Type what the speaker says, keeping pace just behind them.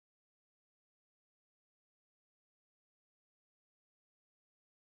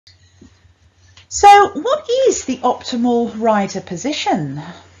So what is the optimal rider position?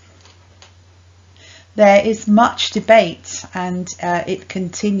 There is much debate and it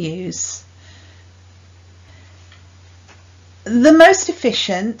continues. The most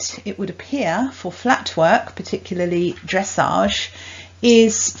efficient, it would appear, for flat work, particularly dressage,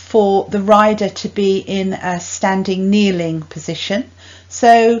 is for the rider to be in a standing kneeling position.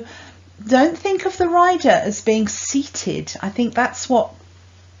 So don't think of the rider as being seated. I think that's what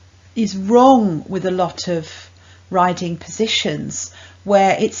is wrong with a lot of riding positions,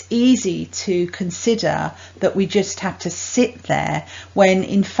 where it's easy to consider that we just have to sit there, when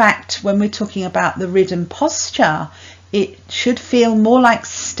in fact when we're talking about the ridden posture, it should feel more like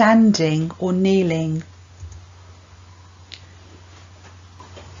standing or kneeling.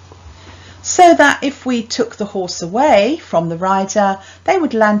 So that if we took the horse away from the rider, they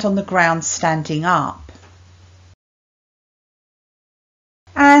would land on the ground standing up.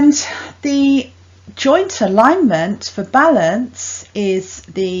 And the joint alignment for balance is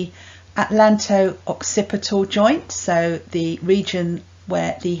the atlanto-occipital joint, so the region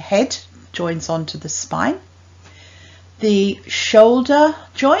where the head joins onto the spine, the shoulder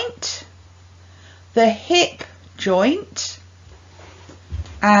joint, the hip joint,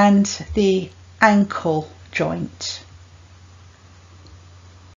 and the ankle joint.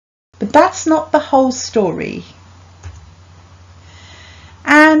 But that's not the whole story.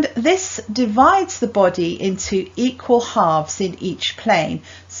 And this divides the body into equal halves in each plane.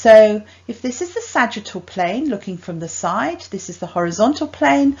 So if this is the sagittal plane looking from the side, this is the horizontal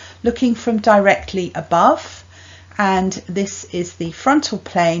plane looking from directly above, and this is the frontal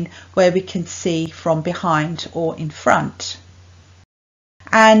plane where we can see from behind or in front.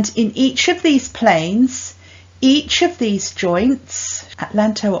 And in each of these planes, each of these joints,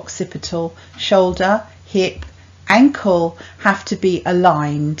 atlanto-occipital, shoulder, hip, ankle, have to be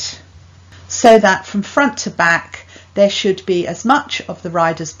aligned so that from front to back there should be as much of the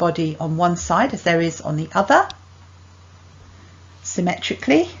rider's body on one side as there is on the other,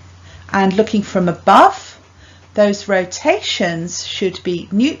 symmetrically. And looking from above, those rotations should be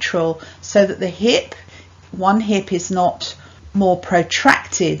neutral so that the hip, one hip is not more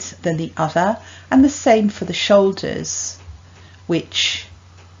protracted than the other, and the same for the shoulders, which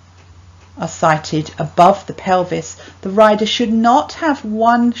are sighted above the pelvis. The rider should not have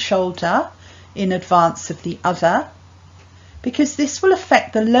one shoulder in advance of the other, because this will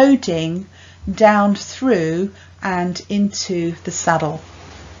affect the loading down through and into the saddle.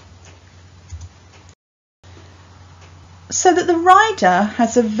 So that the rider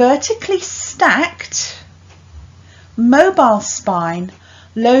has a vertically stacked, mobile spine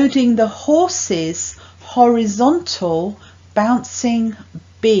loading the horse's horizontal bouncing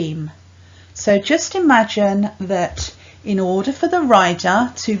beam. So just imagine that in order for the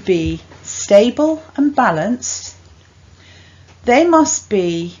rider to be stable and balanced, they must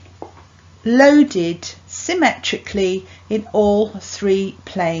be loaded symmetrically in all three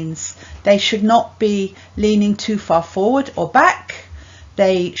planes. They should not be leaning too far forward or back.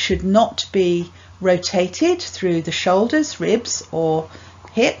 They should not be rotated through the shoulders, ribs or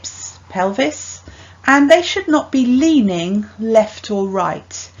hips, pelvis, and they should not be leaning left or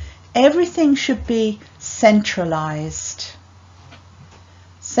right. Everything should be centralized.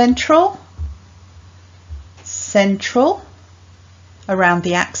 Central, central around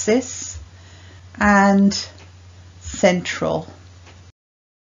the axis, and central.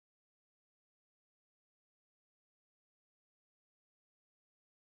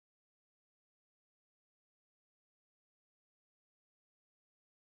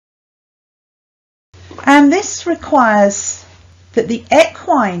 And this requires that the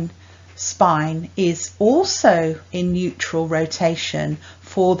equine spine is also in neutral rotation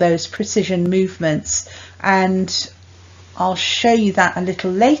for those precision movements, and I'll show you that a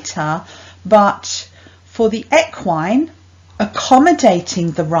little later. But for the equine,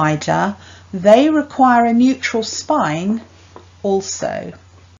 accommodating the rider, they require a neutral spine also.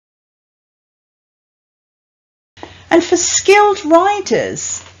 And for skilled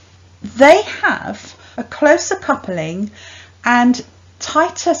riders, they have a closer coupling and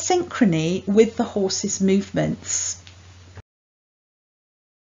tighter synchrony with the horse's movements.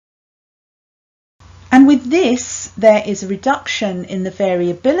 And with this, there is a reduction in the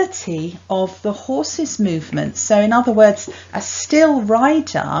variability of the horse's movements. So in other words, a still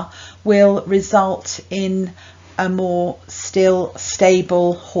rider will result in a more still,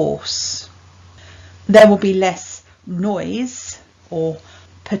 stable horse. There will be less noise or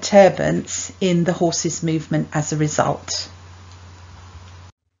perturbance in the horse's movement as a result.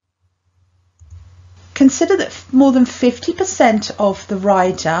 Consider that more than 50% of the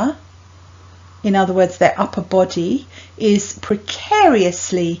rider in other words their upper body, is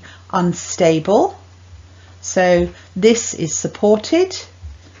precariously unstable. So this is supported,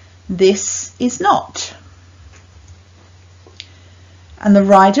 this is not. And the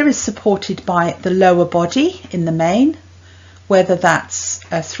rider is supported by the lower body in the main, whether that's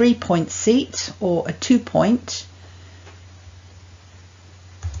a 3-point seat or a 2-point.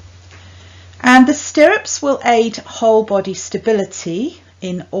 And the stirrups will aid whole body stability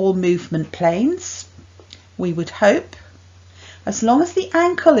in all movement planes, we would hope, as long as the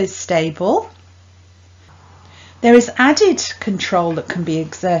ankle is stable. There is added control that can be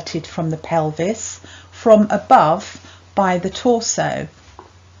exerted from the pelvis from above by the torso.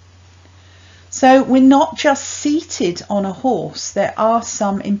 So we're not just seated on a horse, there are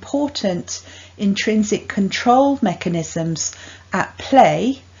some important intrinsic control mechanisms at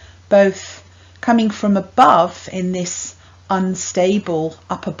play, both coming from above in this unstable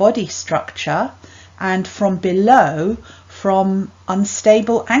upper body structure and from below from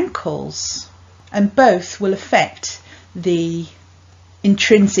unstable ankles, and both will affect the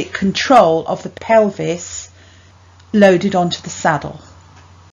intrinsic control of the pelvis loaded onto the saddle.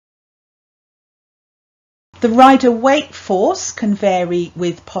 The rider weight force can vary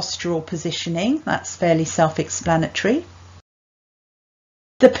with postural positioning, that's fairly self-explanatory.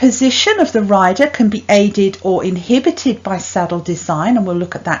 The position of the rider can be aided or inhibited by saddle design, and we'll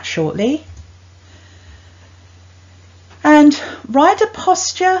look at that shortly. And rider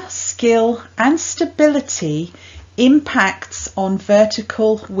posture, skill and stability impacts on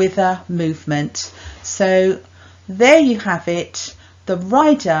vertical wither movement. So there you have it. The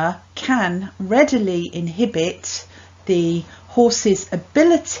rider can readily inhibit the horse's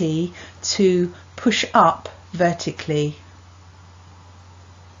ability to push up vertically.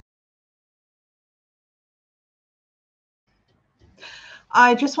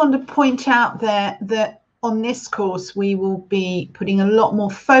 I just want to point out there that on this course we will be putting a lot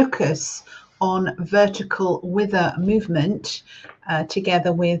more focus on vertical wither movement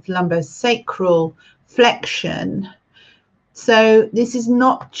together with lumbosacral flexion. So this is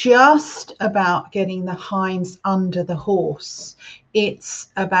not just about getting the hinds under the horse, it's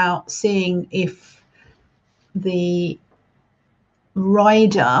about seeing if the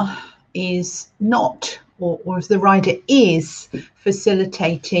rider is not, or if the rider is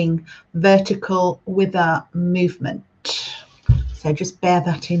facilitating vertical wither movement. So just bear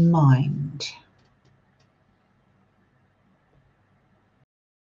that in mind.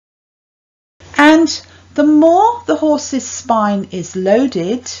 And the more the horse's spine is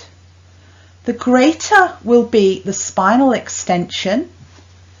loaded, the greater will be the spinal extension,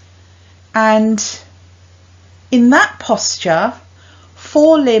 and in that posture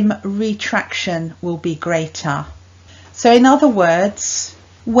forelimb retraction will be greater. So in other words,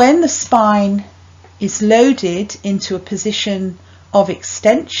 when the spine is loaded into a position of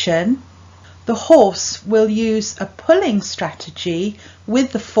extension, the horse will use a pulling strategy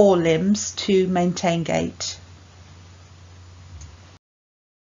with the forelimbs to maintain gait.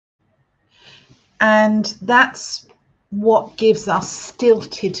 And that's what gives us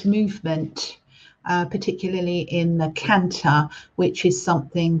stilted movement, particularly in the canter, which is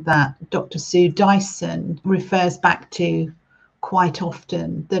something that Dr. Sue Dyson refers back to quite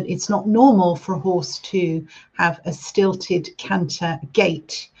often, that it's not normal for a horse to have a stilted canter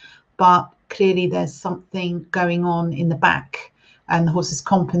gait, but clearly there's something going on in the back and the horse is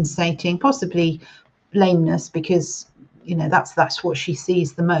compensating, possibly lameness, because you know that's what she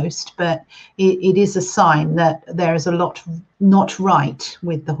sees the most, but it is a sign that there is a lot not right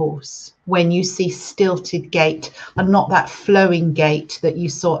with the horse when you see stilted gait and not that flowing gait that you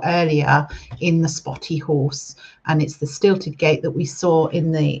saw earlier in the spotty horse. And it's the stilted gait that we saw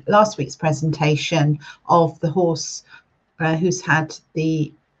in the last week's presentation of the horse who's had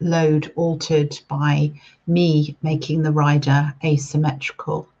the load altered by me making the rider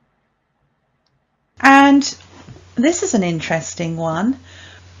asymmetrical. And this is an interesting one.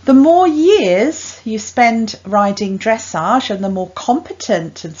 The more years you spend riding dressage and the more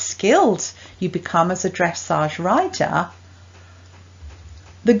competent and skilled you become as a dressage rider,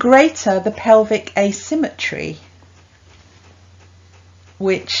 the greater the pelvic asymmetry,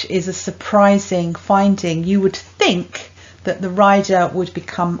 which is a surprising finding. You would think that the rider would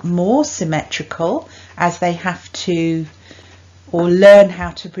become more symmetrical as they have to, or learn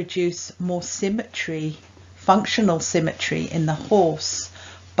how to produce more symmetry, functional symmetry in the horse,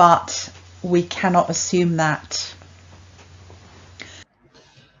 but we cannot assume that.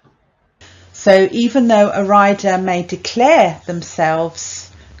 So even though a rider may declare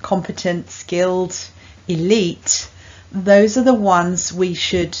themselves competent, skilled, elite, those are the ones we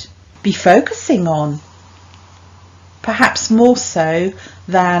should be focusing on, perhaps more so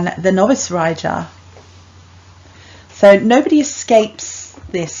than the novice rider. So nobody escapes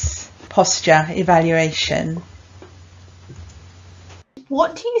this posture evaluation.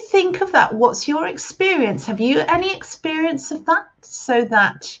 What do you think of that? What's your experience? Have you any experience of that? So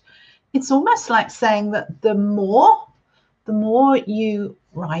that it's almost like saying that the more you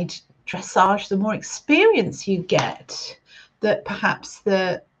ride dressage, the more experience you get, that perhaps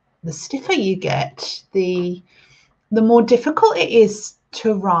the stiffer you get, the more difficult it is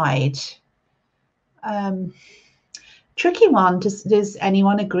to ride. Tricky one. Does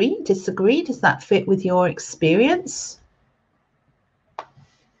anyone agree, disagree? Does that fit with your experience?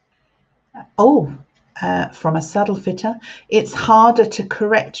 From a saddle fitter, it's harder to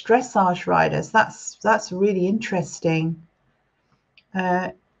correct dressage riders. That's really interesting.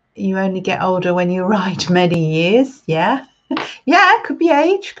 You only get older when you ride many years. Yeah. Yeah, could be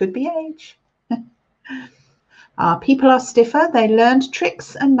age, could be age. People are stiffer. They learned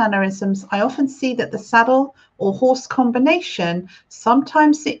tricks and mannerisms. I often see that the saddle or horse combination,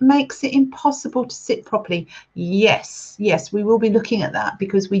 sometimes it makes it impossible to sit properly. Yes, we will be looking at that,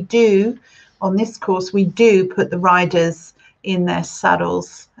 because we do, on this course, we do put the riders in their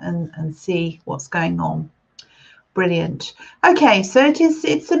saddles and see what's going on. Brilliant. Okay, so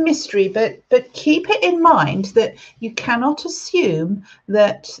it's a mystery, but keep it in mind that you cannot assume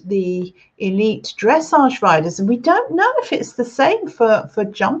that the elite dressage riders, and we don't know if it's the same for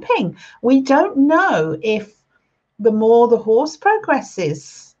jumping. We don't know if the more the horse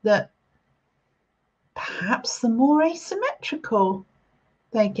progresses, that perhaps the more asymmetrical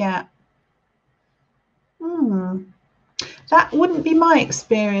they get. That wouldn't be my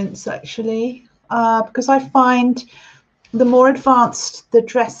experience, actually. Because I find the more advanced the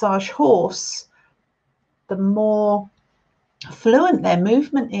dressage horse, the more fluent their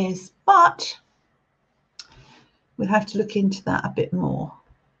movement is. But we'll have to look into that a bit more.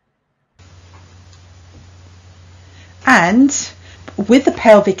 And with the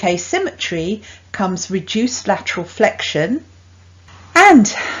pelvic asymmetry comes reduced lateral flexion.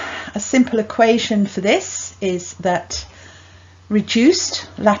 And a simple equation for this is that reduced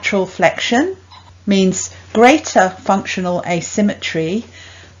lateral flexion means greater functional asymmetry,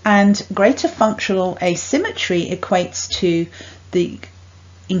 and greater functional asymmetry equates to the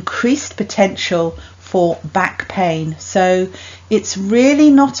increased potential for back pain. So it's really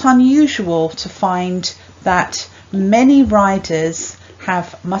not unusual to find that many riders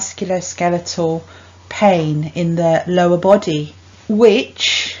have musculoskeletal pain in the lower body,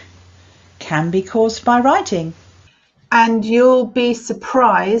 which can be caused by riding. And you'll be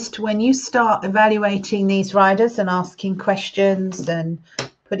surprised when you start evaluating these riders and asking questions and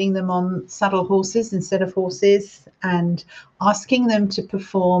putting them on saddle horses instead of horses and asking them to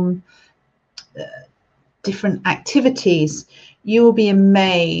perform different activities. You will be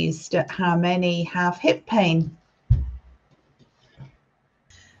amazed at how many have hip pain.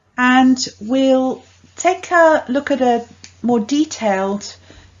 And we'll take a look at a more detailed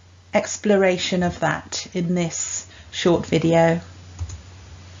exploration of that in this short video.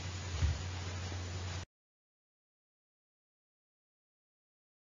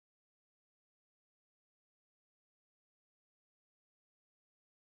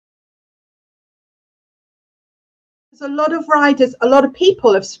 There's a lot of riders, a lot of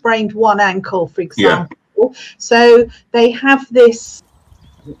people have sprained one ankle, for example. Yeah. So they have this,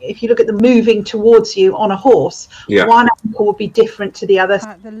 if you look at them moving towards you on a horse, yeah, one ankle will be different to the other.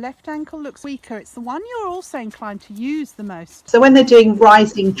 The left ankle looks weaker. It's the one you're also inclined to use the most. So when they're doing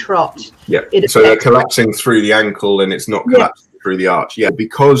rising trot, yeah, so they're collapsing through the ankle and it's not collapsing, yeah, through the arch. Yeah,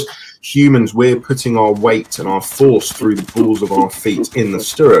 because humans, we're putting our weight and our force through the balls of our feet in the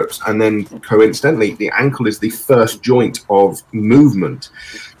stirrups, and then coincidentally, the ankle is the first joint of movement.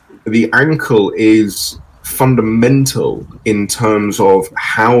 The ankle is fundamental in terms of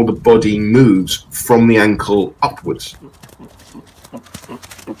how the body moves from the ankle upwards.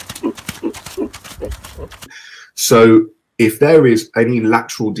 So if there is any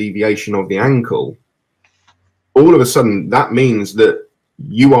lateral deviation of the ankle, all of a sudden that means that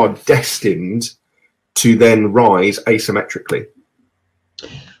you are destined to then rise asymmetrically.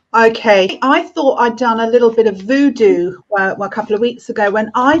 Okay, I thought I'd done a little bit of voodoo a couple of weeks ago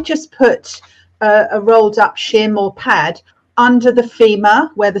when I just put a rolled up shim or pad under the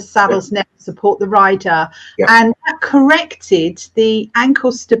femur where the saddles, yeah, never support the rider, yeah, and that corrected the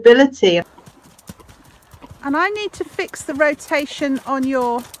ankle stability. And I need to fix the rotation on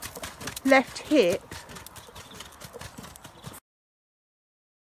your left hip.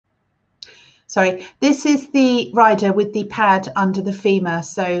 Sorry, this is the rider with the pad under the femur,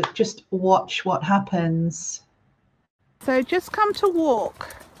 so just watch what happens. So just come to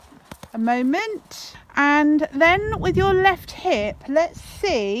walk a moment, and then with your left hip, let's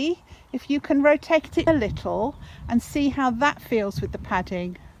see if you can rotate it a little and see how that feels with the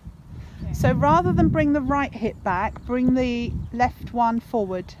padding. Okay. So rather than bring the right hip back, bring the left one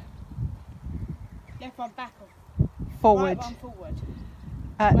forward. Left one back or forward? Right one forward.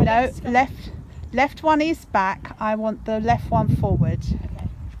 No, left one is back. I want the left one forward. Okay,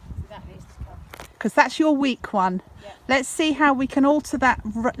 so that needs to come. Because that's your weak one. Yeah. Let's see how we can alter that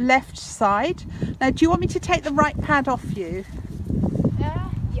left side. Now, do you want me to take the right pad off you? Yeah,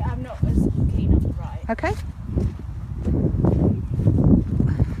 I'm not as keen on the right. Okay.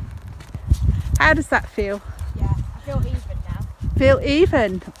 How does that feel? Yeah, I feel even now. Feel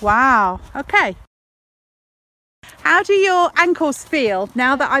even? Wow. Okay. How do your ankles feel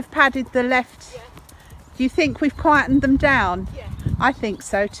now that I've padded the left? Yeah. Do you think we've quietened them down? Yeah. I think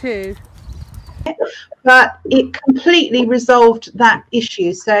so too. But it completely resolved that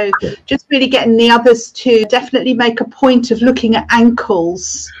issue. So just really getting the others to definitely make a point of looking at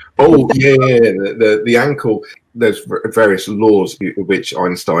ankles. Oh, yeah. The ankle, there's various laws which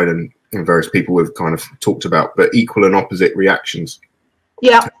Einstein and various people have kind of talked about, but equal and opposite reactions.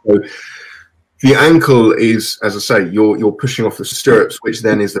 Yeah. So the ankle is, as I say, you're pushing off the stirrups, which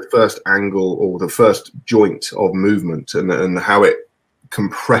then is the first angle or the first joint of movement, and how it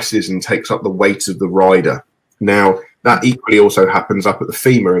compresses and takes up the weight of the rider. Now, that equally also happens up at the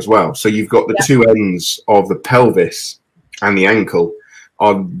femur as well. So you've got the two ends of the pelvis and the ankle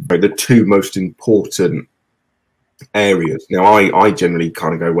are the two most important areas. Now, I generally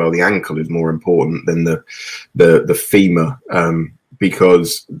kind of go, well, the ankle is more important than the femur,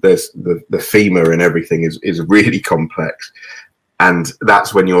 because there's the femur and everything is really complex. And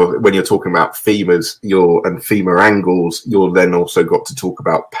that's when you're talking about femurs, and femur angles, you're then also got to talk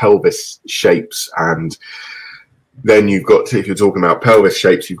about pelvis shapes, and then you've got to, if you're talking about pelvis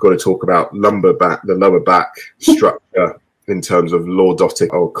shapes, you've got to talk about lumbar back, the lower back structure in terms of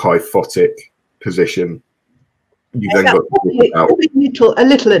lordotic or kyphotic position. You then got to talk about a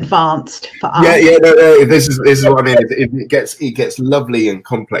little advanced for us. No. This is what I mean. It gets lovely and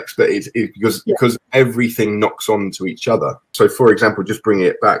complex, but because everything knocks onto each other. So, for example, just bringing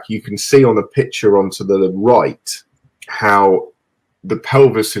it back, you can see on the picture onto the right how the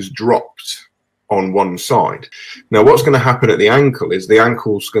pelvis has dropped on one side. Now, what's going to happen at the ankle is the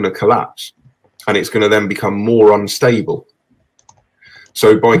ankle's going to collapse, and it's going to then become more unstable.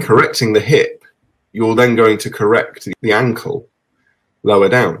 So, by correcting the hip, you're then going to correct the ankle lower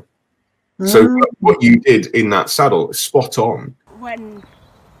down. So what you did in that saddle is spot on. When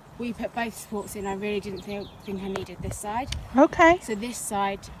we put both supports in, I really didn't think I needed this side. Okay. So this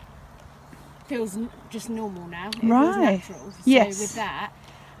side feels just normal now. It right. feels natural. Yes. So with that,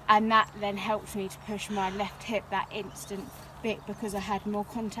 and that then helped me to push my left hip that instant bit because I had more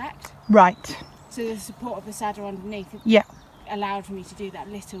contact. Right. So the support of the saddle underneath allowed me to do that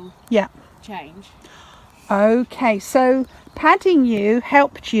little change. Okay, so padding you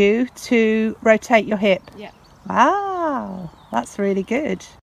helped you to rotate your hip. Yeah. Wow, that's really good.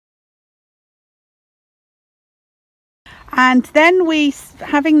 And then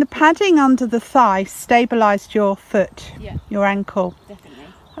having the padding under the thigh stabilised your foot, your ankle. Definitely.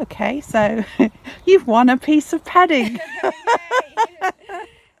 Okay, so you've won a piece of padding.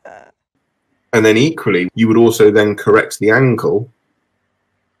 And then equally, you would also then correct the ankle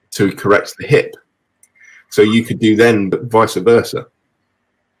to correct the hip. So you could do then vice versa.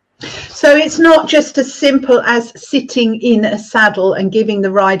 So it's not just as simple as sitting in a saddle and giving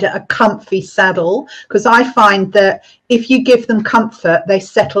the rider a comfy saddle, because I find that if you give them comfort, they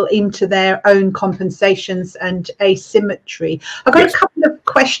settle into their own compensations and asymmetry. I've got a couple of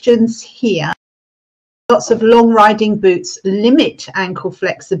questions here. Lots of long riding boots limit ankle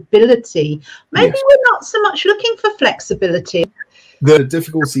flexibility. Maybe we're not so much looking for flexibility. The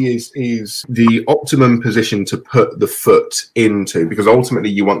difficulty is the optimum position to put the foot into, because ultimately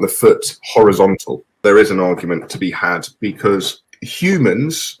you want the foot horizontal. There is an argument to be had because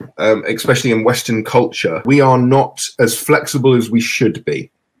humans, especially in Western culture, we are not as flexible as we should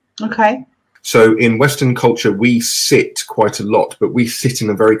be. Okay. So in Western culture, we sit quite a lot, but we sit in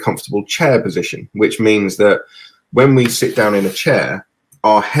a very comfortable chair position, which means that when we sit down in a chair,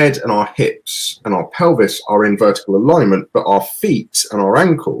 our head and our hips and our pelvis are in vertical alignment, but our feet and our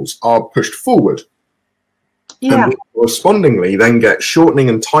ankles are pushed forward. Yeah. And we correspondingly then get shortening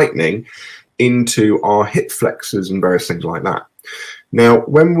and tightening into our hip flexors and various things like that. Now,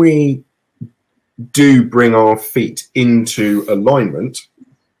 when we do bring our feet into alignment,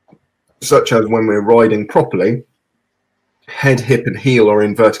 such as when we're riding properly, head, hip and heel are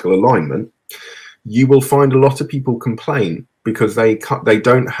in vertical alignment, you will find a lot of people complain because they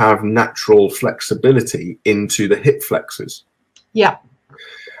don't have natural flexibility into the hip flexors. Yeah.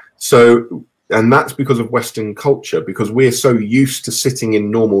 So, and that's because of Western culture, because we're so used to sitting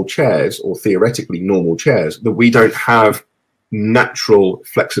in normal chairs, or theoretically normal chairs, that we don't have natural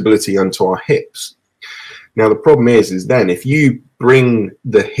flexibility onto our hips. Now, the problem is then if you bring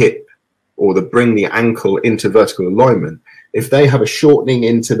the hip or bring the ankle into vertical alignment, if they have a shortening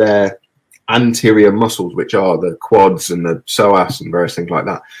into their anterior muscles, which are the quads and the psoas and various things like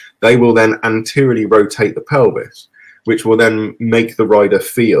that, they will then anteriorly rotate the pelvis, which will then make the rider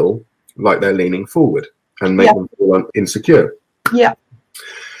feel like they're leaning forward and make them feel insecure. Yeah.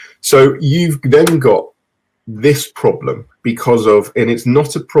 So you've then got this problem because of, and it's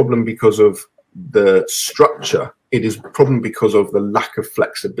not a problem because of the structure, it is a problem because of the lack of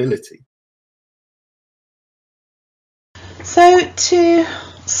flexibility. So to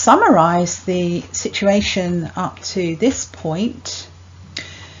summarize the situation up to this point,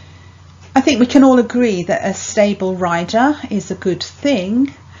 I think we can all agree that a stable rider is a good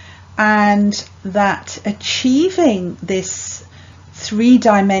thing, and that achieving this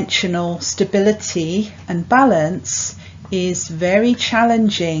three-dimensional stability and balance is very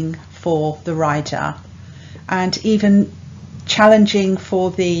challenging for the rider, and even challenging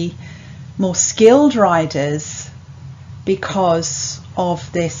for the more skilled riders because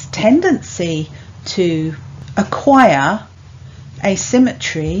of this tendency to acquire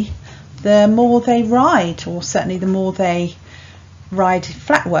asymmetry the more they ride, or certainly the more they ride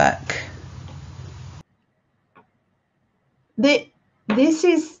flat work. This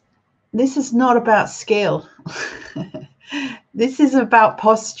is not about skill. This is about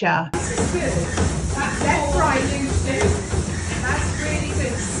posture. Good. That's left, right, loose, loose. That's really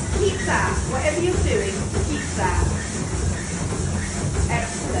good. Keep that. Whatever you're doing, keep that.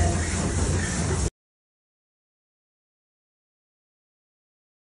 Excellent.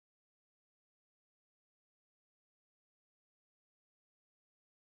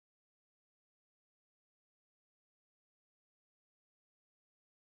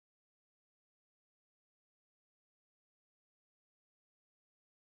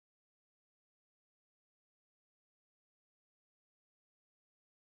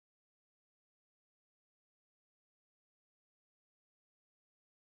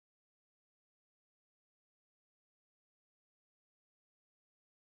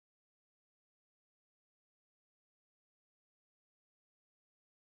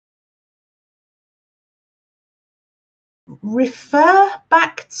 Refer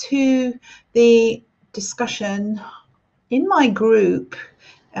back to the discussion in my group,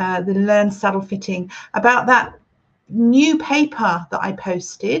 the Learn Saddle Fitting, about that new paper that I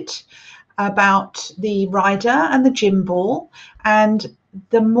posted about the rider and the gym ball, and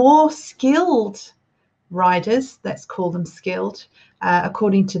the more skilled riders, let's call them skilled,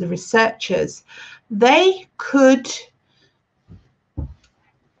 according to the researchers, they could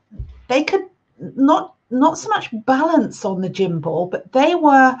not so much balance on the gym ball, but they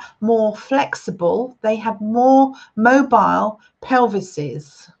were more flexible. They had more mobile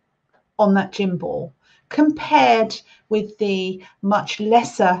pelvises on that gym ball compared with the much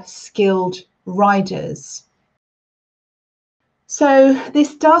lesser skilled riders. So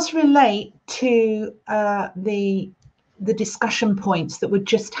this does relate to the discussion points that were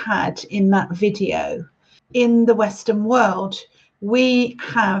just had in that video. In the Western world, we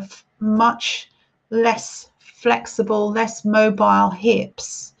have much less flexible, less mobile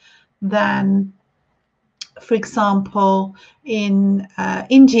hips than, for example, in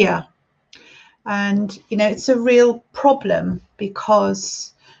India. And, you know, it's a real problem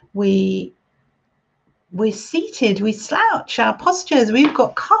because we're seated, we slouch, our postures, we've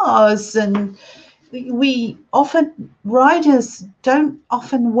got cars, and riders don't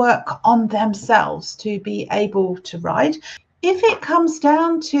often work on themselves to be able to ride. If it comes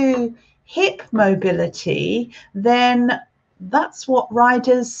down to hip mobility, then that's what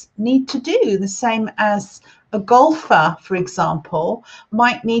riders need to do. The same as a golfer, for example,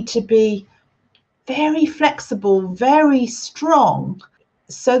 might need to be very flexible, very strong,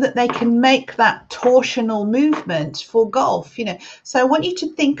 so that they can make that torsional movement for golf, you know. So I want you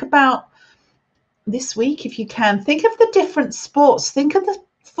to think about this week, if you can, think of the different sports, think of the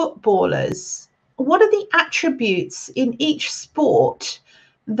footballers. What are the attributes in each sport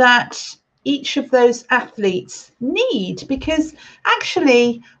that each of those athletes need? Because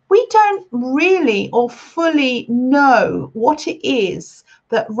actually we don't really or fully know what it is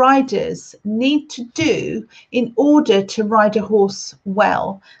that riders need to do in order to ride a horse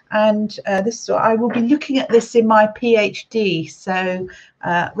well. And I will be looking at this in my PhD, so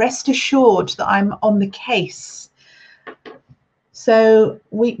rest assured that I'm on the case. So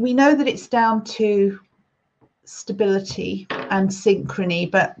we know that it's down to stability and synchrony,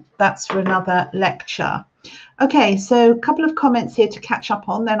 but that's for another lecture. Okay, so a couple of comments here to catch up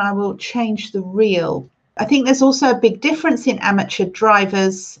on, then I will change the reel. I think there's also a big difference in amateur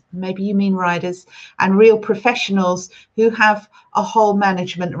drivers, maybe you mean riders, and real professionals who have a whole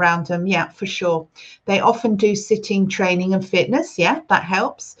management around them. Yeah, for sure. They often do sitting training and fitness. Yeah, that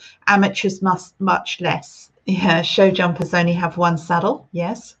helps. Amateurs must much less. Yeah, show jumpers only have one saddle.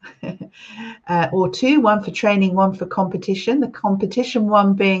 Yes. Or two, one for training, one for competition. The competition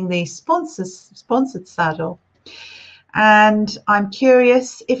one being the sponsored saddle. And I'm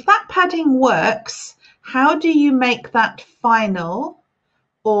curious, if that padding works, how do you make that final,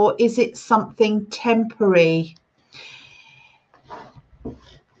 or is it something temporary?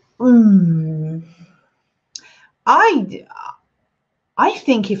 I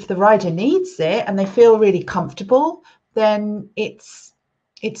think if the rider needs it and they feel really comfortable, then it's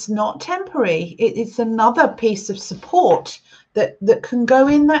not temporary. It's another piece of support that can go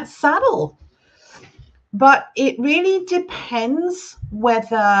in that saddle. But it really depends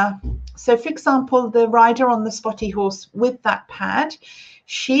whether, so for example, the rider on the spotty horse with that pad,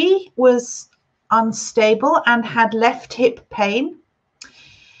 she was unstable and had left hip pain.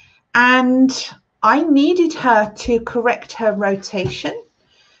 And I needed her to correct her rotation.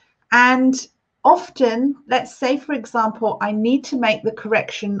 And often, let's say, for example, I need to make the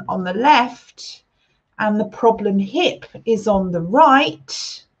correction on the left and the problem hip is on the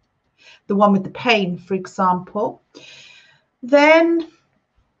right, the one with the pain, for example, then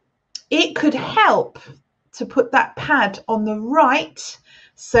it could help to put that pad on the right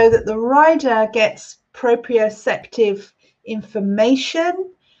so that the rider gets proprioceptive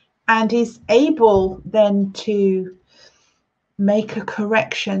information and is able then to make a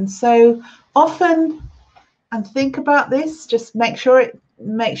correction. So often, and think about this, just make sure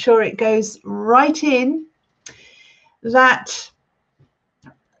it goes right in, that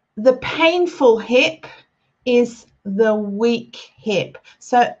the painful hip is the weak hip.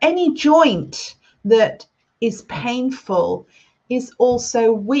 So any joint that is painful is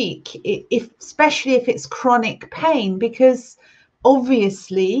also weak, especially if it's chronic pain, because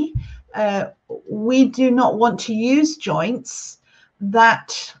obviously we do not want to use joints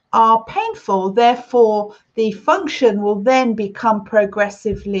that are painful. Therefore, the function will then become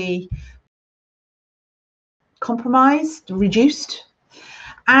progressively compromised, reduced,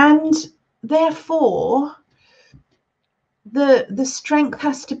 and therefore the strength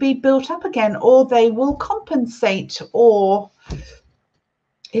has to be built up again, or they will compensate, or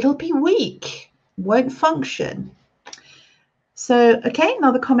it'll be weak, won't function. So, okay,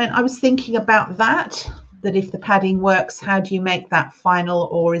 another comment. I was thinking about that if the padding works, how do you make that final,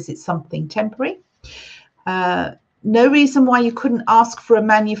 or is it something temporary? No reason why you couldn't ask for a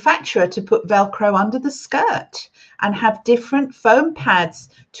manufacturer to put Velcro under the skirt and have different foam pads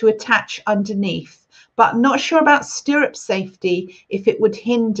to attach underneath, but not sure about stirrup safety, if it would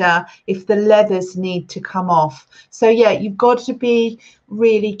hinder if the leathers need to come off. So yeah, you've got to be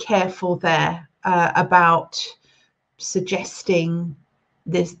really careful there about suggesting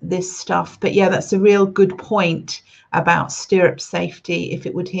this stuff. But yeah, that's a real good point about stirrup safety. If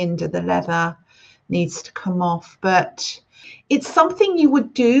it would hinder, the leather needs to come off. But it's something you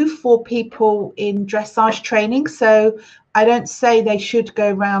would do for people in dressage training. So I don't say they should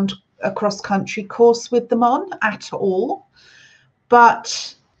go around a cross-country course with them on at all.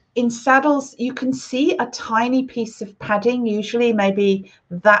 But in saddles, you can see a tiny piece of padding, usually maybe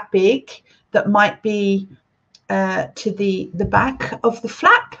that big, that might be to the back of the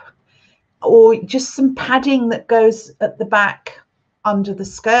flap, or just some padding that goes at the back under the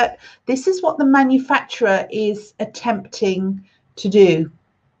skirt. This is what the manufacturer is attempting to do,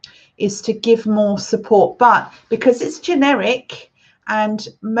 is to give more support. But because it's generic and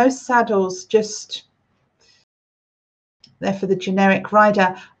most saddles just, they're for the generic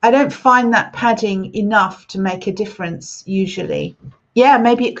rider, I don't find that padding enough to make a difference usually. Yeah,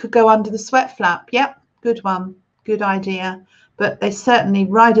 maybe it could go under the sweat flap. Yep, good one, good idea. But they certainly,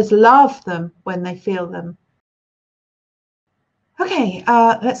 riders love them when they feel them. Okay,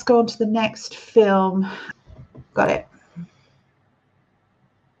 let's go on to the next film. Got it.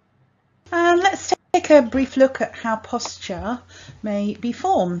 And let's take a brief look at how posture may be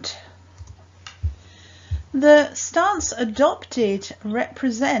formed. The stance adopted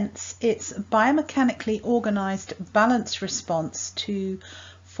represents its biomechanically organised balance response to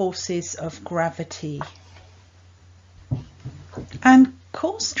forces of gravity. And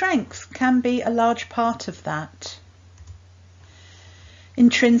core strength can be a large part of that.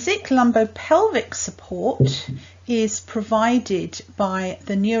 Intrinsic lumbopelvic support is provided by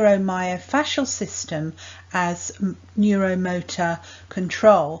the neuromyofascial system as neuromotor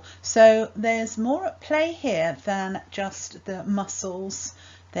control. So there's more at play here than just the muscles,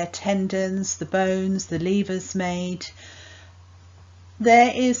 their tendons, the bones, the levers made.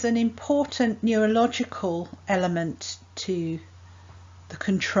 There is an important neurological element to the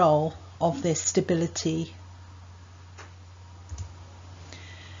control of this stability.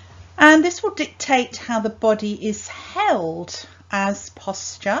 And this will dictate how the body is held as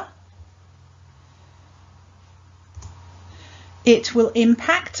posture. It will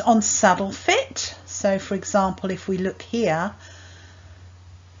impact on saddle fit. So for example, if we look here,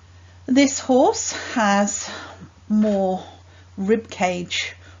 this horse has more rib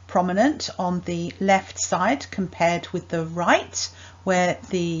cage prominent on the left side compared with the right, where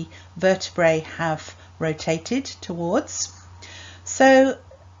the vertebrae have rotated towards. So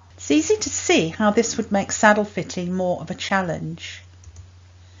it's easy to see how this would make saddle fitting more of a challenge.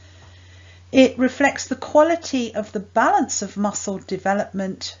 It reflects the quality of the balance of muscle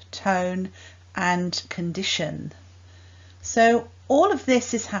development, tone and condition. So all of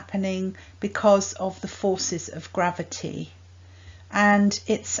this is happening because of the forces of gravity, and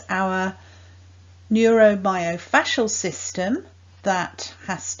it's our neuromyofascial system that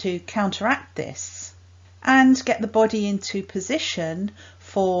has to counteract this and get the body into position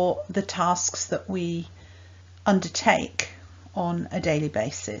for the tasks that we undertake on a daily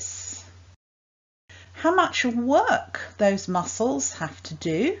basis. How much work those muscles have to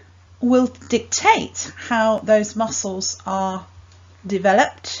do will dictate how those muscles are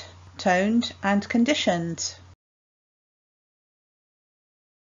developed, toned and conditioned.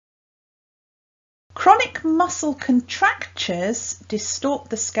 Chronic muscle contractures distort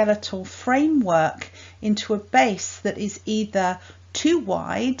the skeletal framework into a base that is either too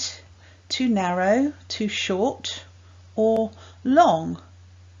wide, too narrow, too short, or long.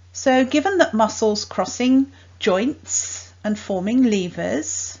 So given that muscles crossing joints and forming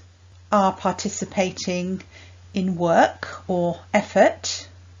levers are participating in work or effort,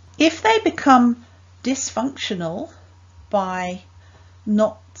 if they become dysfunctional by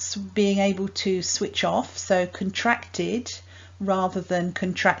not being able to switch off, so contracted rather than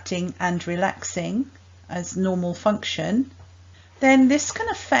contracting and relaxing as normal function, then this can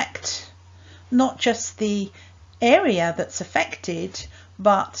affect not just the area that's affected,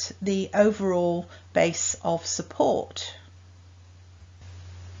 but the overall base of support.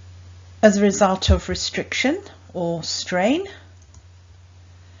 As a result of restriction or strain,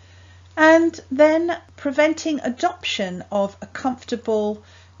 and then preventing adoption of a comfortable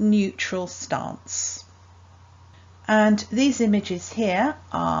neutral stance. And these images here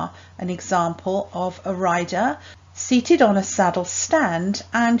are an example of a rider seated on a saddle stand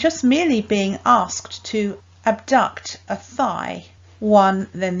and just merely being asked to abduct a thigh, one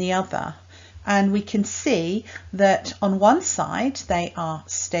then the other. And we can see that on one side they are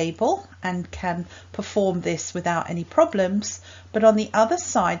stable and can perform this without any problems, but on the other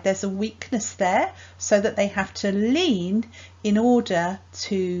side there's a weakness there, so that they have to lean in order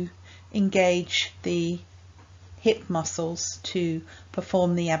to engage the hip muscles to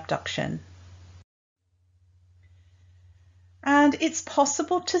perform the abduction. And it's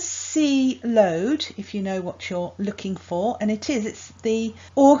possible to see load if you know what you're looking for, and it's the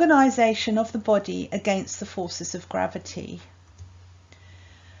organisation of the body against the forces of gravity.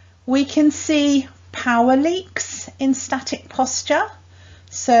 We can see power leaks in static posture,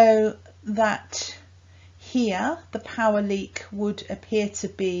 so that here the power leak would appear to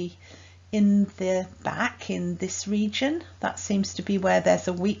be in the back, in this region. That seems to be where there's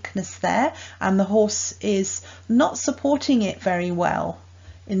a weakness there, and the horse is not supporting it very well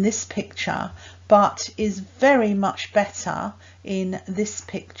in this picture, but is very much better in this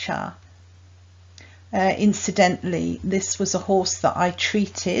picture. Incidentally, this was a horse that I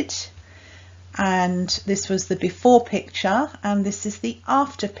treated, and this was the before picture and this is the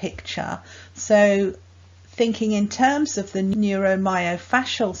after picture. So thinking in terms of the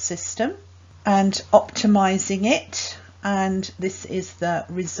neuromyofascial system and optimizing it, and this is the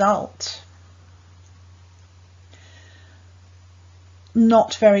result.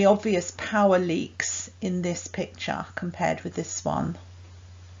 Not very obvious power leaks in this picture compared with this one,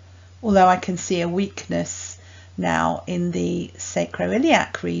 although I can see a weakness now in the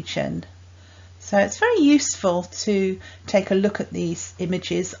sacroiliac region. So it's very useful to take a look at these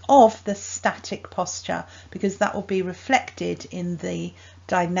images of the static posture, because that will be reflected in the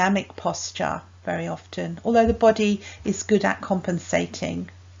dynamic posture very often, although the body is good at compensating.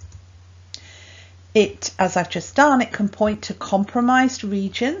 It, as I've just done, it can point to compromised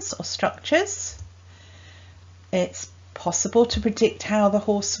regions or structures. It's possible to predict how the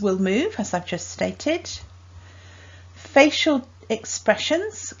horse will move, as I've just stated. Facial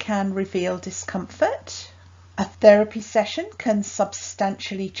expressions can reveal discomfort. A therapy session can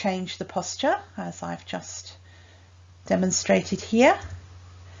substantially change the posture, as I've just demonstrated here.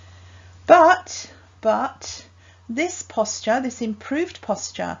 But this posture, this improved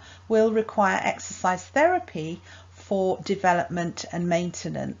posture, will require exercise therapy for development and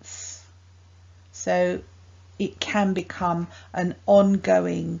maintenance. So it can become an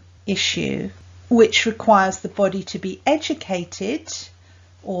ongoing issue, which requires the body to be educated,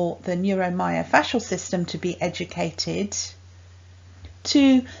 or the neuromyofascial system to be educated,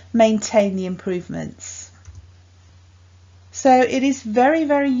 to maintain the improvements. So it is very,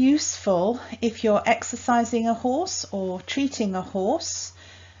 very useful if you're exercising a horse or treating a horse,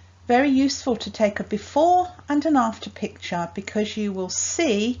 very useful to take a before and an after picture, because you will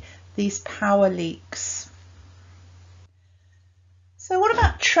see these power leaks. So what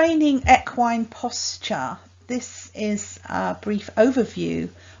about training equine posture? This is a brief overview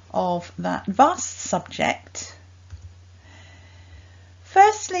of that vast subject.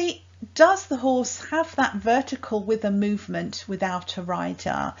 Firstly, does the horse have that vertical with a movement without a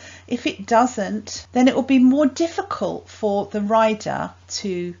rider? If it doesn't, then it will be more difficult for the rider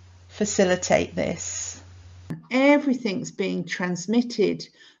to facilitate this. Everything's being transmitted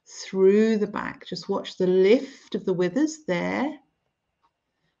through the back. Just watch the lift of the withers there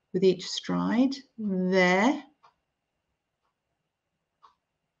with each stride. There.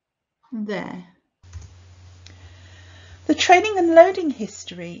 There. The training and loading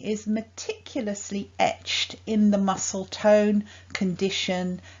history is meticulously etched in the muscle tone,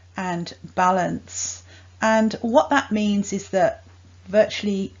 condition and balance. And what that means is that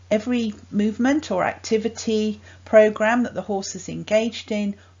virtually every movement or activity program that the horse is engaged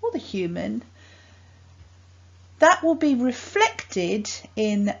in, or the human, that will be reflected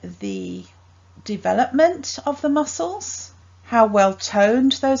in the development of the muscles, how well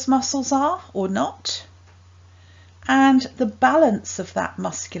toned those muscles are or not, and the balance of that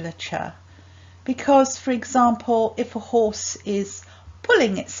musculature. Because, for example, if a horse is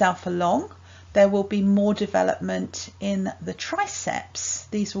pulling itself along, there will be more development in the triceps.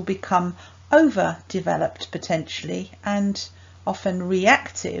 These will become overdeveloped potentially and often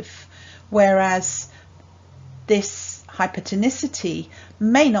reactive, whereas this hypertonicity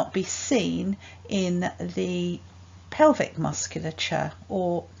may not be seen in the pelvic musculature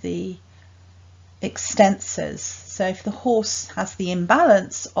or the extensors. So if the horse has the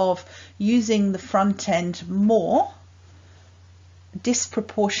imbalance of using the front end more,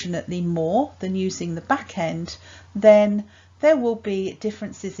 disproportionately more than using the back end, then there will be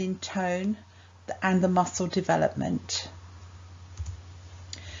differences in tone and the muscle development.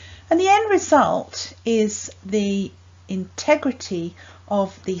 And the end result is the integrity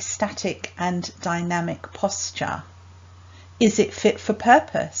of the static and dynamic posture. Is it fit for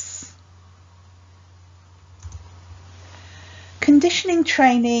purpose? Conditioning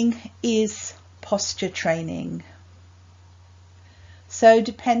training is posture training. So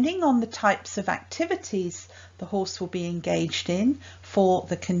depending on the types of activities the horse will be engaged in for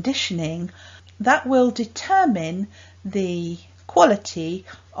the conditioning, that will determine the quality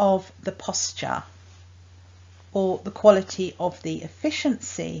of the posture, or the quality of the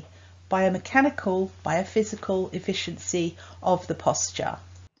efficiency, biomechanical, biophysical efficiency of the posture.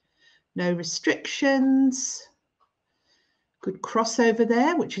 No restrictions, good crossover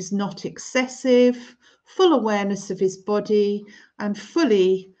there, which is not excessive, full awareness of his body and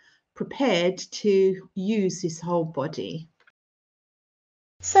fully prepared to use his whole body.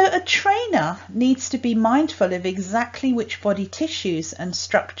 So a trainer needs to be mindful of exactly which body tissues and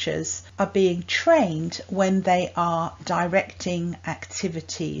structures are being trained when they are directing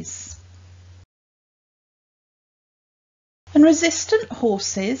activities. And resistant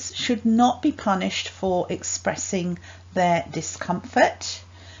horses should not be punished for expressing their discomfort,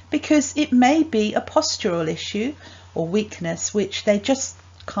 because it may be a postural issue or weakness which they just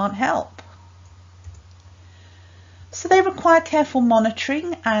can't help. So they require careful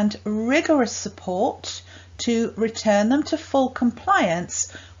monitoring and rigorous support to return them to full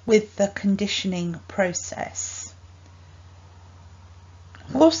compliance with the conditioning process.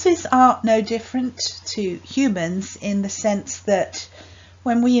 Horses are no different to humans in the sense that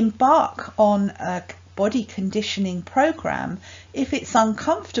when we embark on a body conditioning program, if it's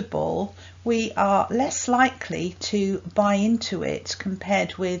uncomfortable, we are less likely to buy into it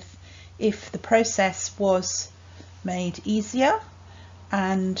compared with if the process was made easier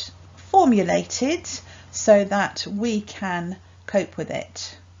and formulated so that we can cope with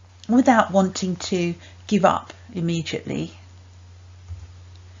it without wanting to give up immediately.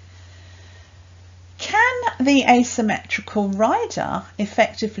 Can the asymmetrical rider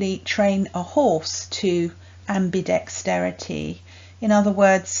effectively train a horse to ambidexterity? In other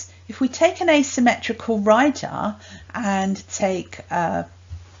words, if we take an asymmetrical rider and take a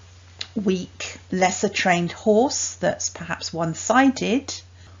weak, lesser trained horse that's perhaps one-sided,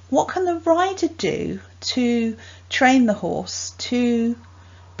 what can the rider do to train the horse to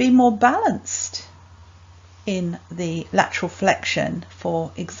be more balanced in the lateral flexion,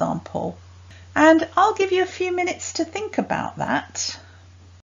 for example? And I'll give you a few minutes to think about that.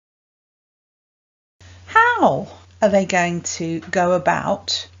 How are they going to go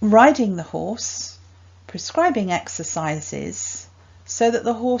about riding the horse, prescribing exercises so that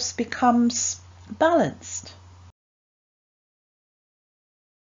the horse becomes balanced?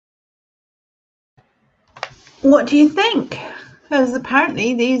 What do you think? Because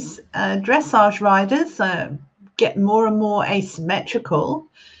apparently these dressage riders get more and more asymmetrical.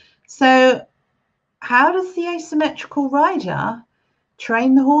 So how does the asymmetrical rider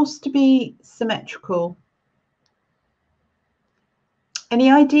train the horse to be symmetrical? Any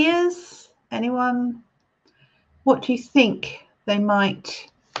ideas? Anyone? What do you think they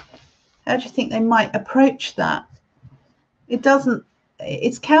might, how do you think they might approach that?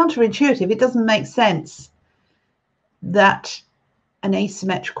 It's counterintuitive. It doesn't make sense that an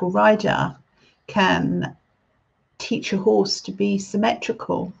asymmetrical rider can teach a horse to be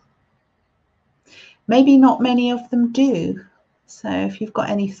symmetrical. Maybe not many of them do. So if you've got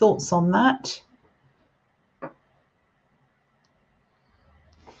any thoughts on that.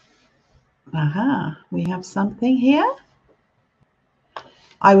 Aha, we have something here.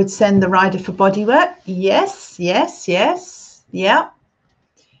 I would send the rider for body work. Yes, yes, yes. Yeah.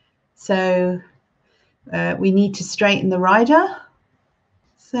 So we need to straighten the rider.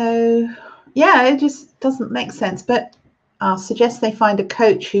 So yeah, it just doesn't make sense. But I'll suggest they find a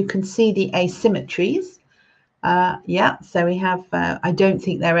coach who can see the asymmetries. Yeah, so we have, I don't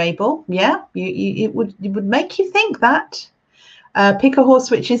think they're able. Yeah, it would make you think that. Pick a horse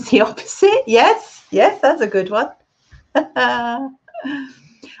which is the opposite. Yes, yes, that's a good one.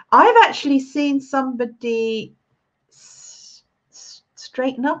 I've actually seen somebody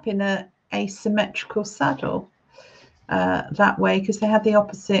straighten up in a asymmetrical saddle that way because they had the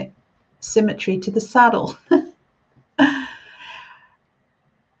opposite symmetry to the saddle.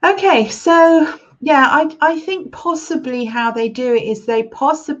 Okay, so yeah, I think possibly how they do it is they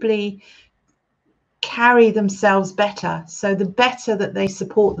possibly carry themselves better. So the better that they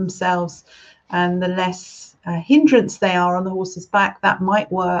support themselves and the less hindrance they are on the horse's back, that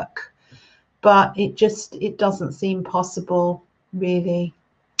might work. But it doesn't seem possible, really.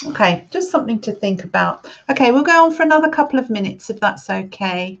 Okay, just something to think about. Okay, we'll go on for another couple of minutes if that's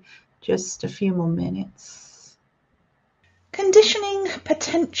okay. Just a few more minutes. Conditioning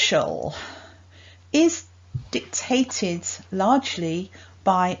potential is dictated largely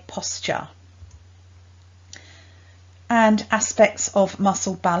by posture and aspects of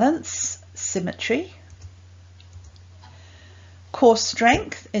muscle balance, symmetry. Core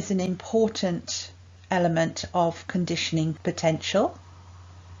strength is an important element of conditioning potential.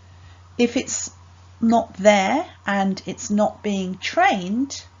 If it's not there and it's not being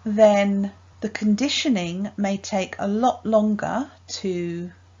trained, then the conditioning may take a lot longer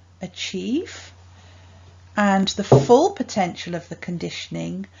to achieve, and the full potential of the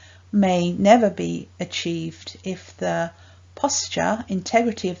conditioning may never be achieved if the posture,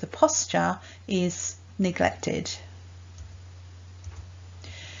 integrity of the posture, is neglected.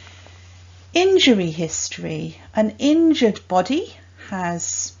 Injury history. An injured body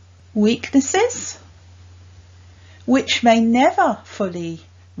has weaknesses which may never fully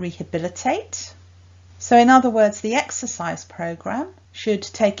rehabilitate. So in other words, the exercise program should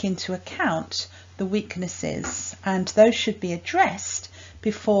take into account the weaknesses, and those should be addressed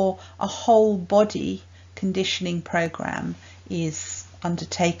before a whole body conditioning program is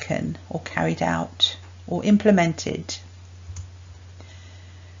undertaken or carried out or implemented.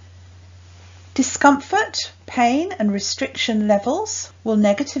 Discomfort, pain and restriction levels will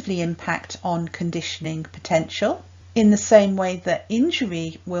negatively impact on conditioning potential. In the same way that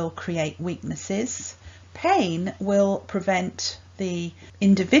injury will create weaknesses, pain will prevent the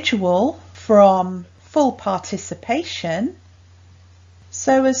individual from full participation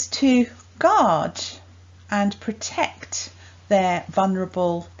so as to guard and protect their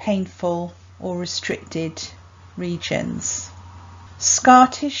vulnerable, painful or restricted regions. Scar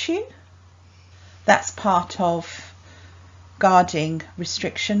tissue, that's part of guarding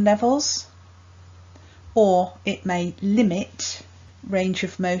restriction levels, or it may limit range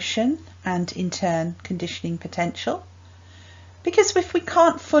of motion and in turn conditioning potential. Because if we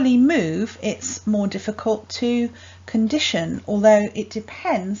can't fully move, it's more difficult to condition, although it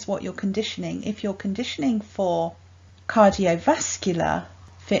depends what you're conditioning. If you're conditioning for cardiovascular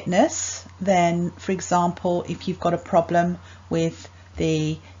fitness, then for example, if you've got a problem with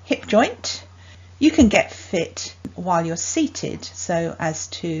the hip joint, you can get fit while you're seated so as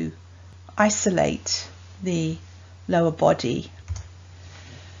to isolate the lower body.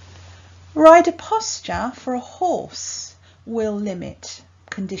 Rider posture for a horse will limit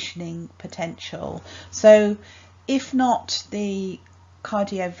conditioning potential. So if not the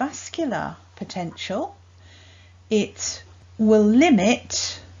cardiovascular potential, it will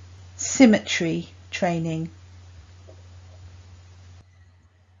limit symmetry training.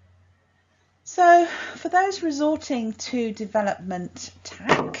 So for those resorting to development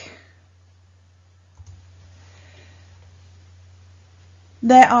tack,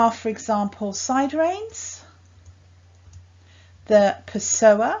 there are, for example, side reins, the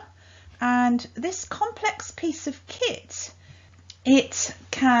Pessoa, and this complex piece of kit, it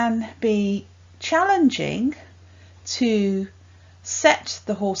can be challenging to set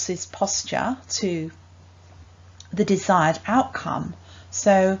the horse's posture to the desired outcome.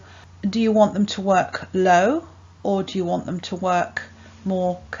 So do you want them to work low or do you want them to work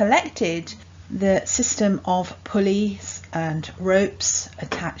more collected? The system of pulleys and ropes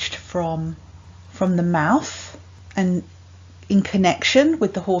attached from the mouth and in connection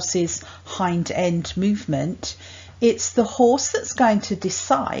with the horse's hind end movement, it's the horse that's going to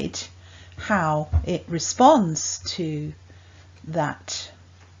decide how it responds to that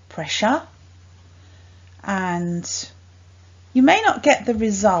pressure, and you may not get the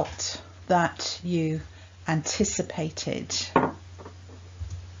result that you anticipated.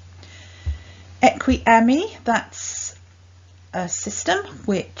 Equiame, that's a system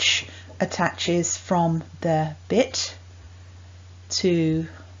which attaches from the bit to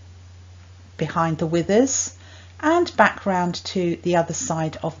behind the withers and back round to the other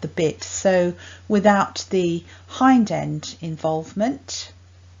side of the bit, so without the hind end involvement,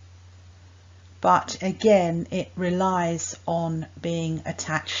 but again it relies on being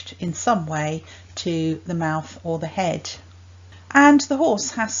attached in some way to the mouth or the head, and the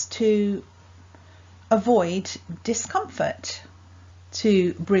horse has to avoid discomfort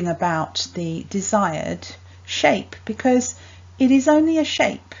to bring about the desired shape, because it is only a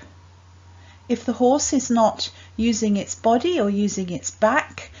shape. If the horse is not using its body or using its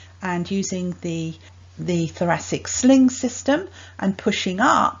back and using the thoracic sling system and pushing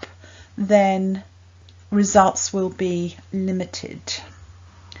up, then results will be limited.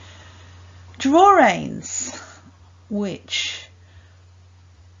 Draw reins, which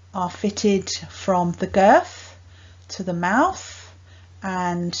are fitted from the girth to the mouth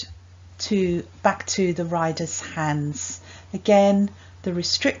and back to the rider's hands. Again, the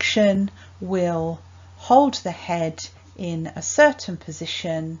restriction will hold the head in a certain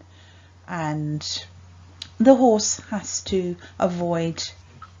position and the horse has to avoid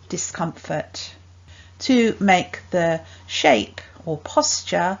discomfort to make the shape or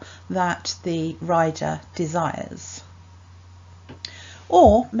posture that the rider desires.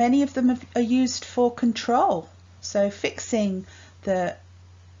 Or many of them are used for control, so fixing the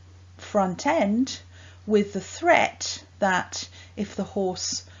front end with the threat that if the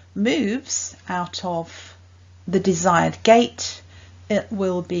horse moves out of the desired gait, it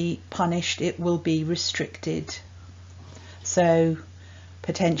will be punished, it will be restricted, so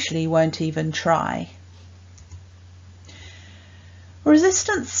potentially won't even try.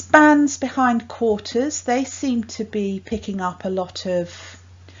 Resistance bands behind quarters, they seem to be picking up a lot of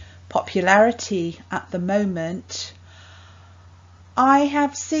popularity at the moment. I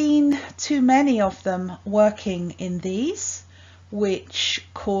have seen too many of them working in these, which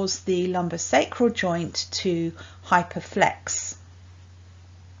cause the lumbosacral joint to hyperflex.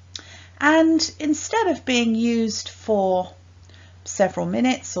 And instead of being used for several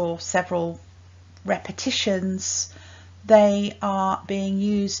minutes or several repetitions, they are being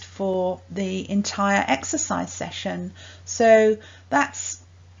used for the entire exercise session. So that's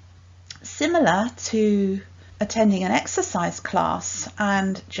similar to attending an exercise class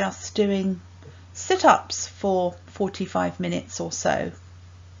and just doing sit-ups for 45 minutes or so.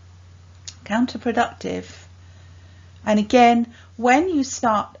 Counterproductive And again, when you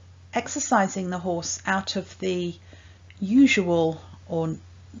start exercising the horse out of the usual or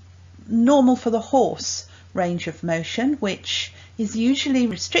normal for the horse range of motion, which is usually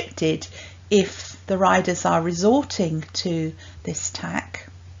restricted if the riders are resorting to this tack,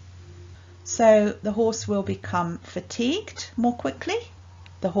 so the horse will become fatigued more quickly.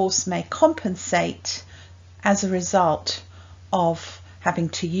 The horse may compensate as a result of having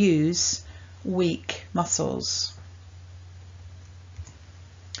to use weak muscles.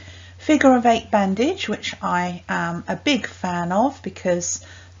 Figure of 8 bandage, which I am a big fan of because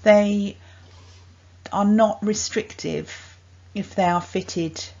they are not restrictive if they are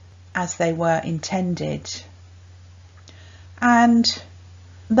fitted as they were intended. And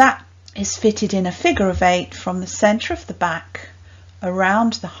that is fitted in a figure of 8 from the centre of the back,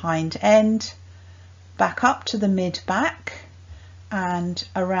 around the hind end, back up to the mid back, and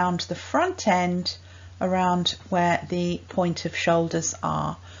around the front end, around where the point of shoulders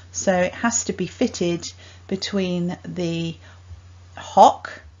are. So it has to be fitted between the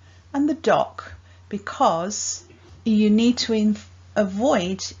hock and the dock because you need to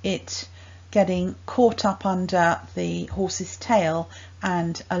avoid it getting caught up under the horse's tail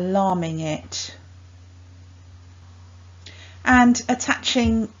and alarming it. And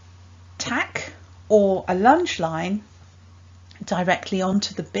attaching tack or a lunge line directly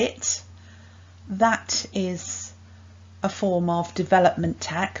onto the bit, that is a form of development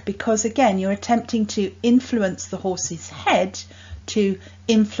tack because again you're attempting to influence the horse's head to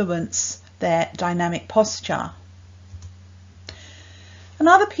influence their dynamic posture.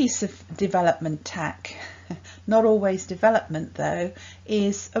 Another piece of development tack, not always development though,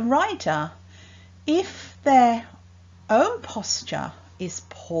 is a rider. If their own posture is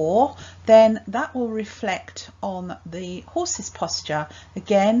poor, then that will reflect on the horse's posture.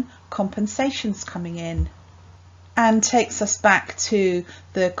 Again, compensations coming in, and takes us back to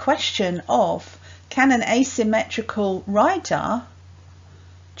the question of, can an asymmetrical rider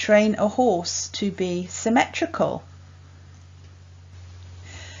train a horse to be symmetrical?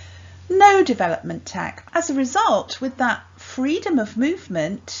 No development tack. As a result, with that freedom of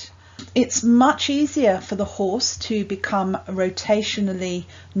movement, it's much easier for the horse to become rotationally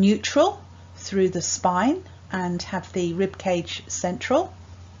neutral through the spine and have the rib cage central.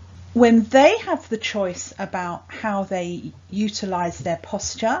 When they have the choice about how they utilize their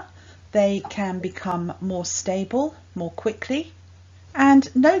posture, they can become more stable more quickly. And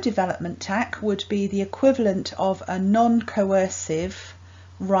no development tack would be the equivalent of a non-coercive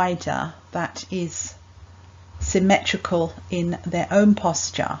rider that is symmetrical in their own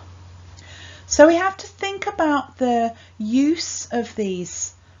posture. So we have to think about the use of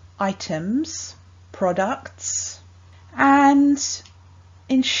these items, products, and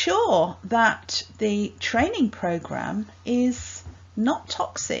ensure that the training program is not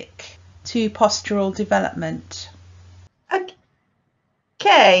toxic to postural development.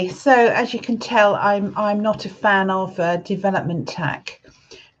 Okay, so as you can tell, I'm not a fan of development tack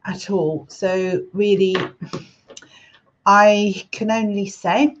at all. So really, I can only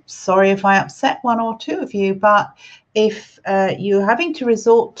say, sorry if I upset one or two of you, but if you're having to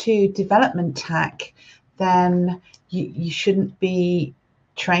resort to development tack, then you shouldn't be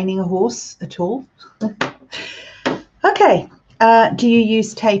training a horse at all. Okay, do you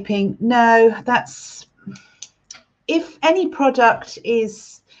use taping? No, that's, if any product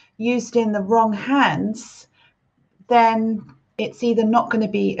is used in the wrong hands, then it's either not going to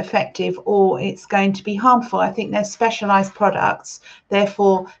be effective or it's going to be harmful. I think they're specialized products,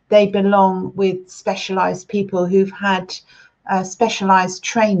 therefore they belong with specialized people who've had specialized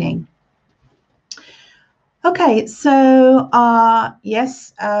training. Okay, so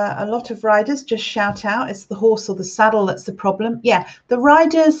yes, a lot of riders just shout out, it's the horse or the saddle that's the problem. Yeah, the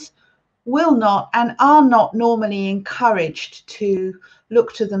riders will not and are not normally encouraged to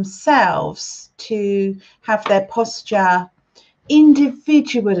look to themselves to have their posture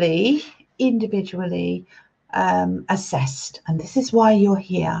individually assessed, and this is why you're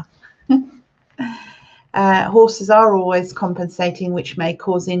here. Horses are always compensating, which may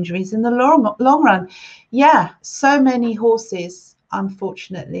cause injuries in the long run. Yeah, so many horses,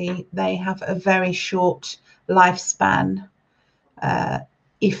 unfortunately, they have a very short lifespan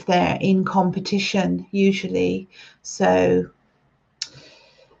if they're in competition usually. So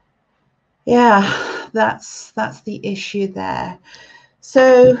yeah, that's the issue there.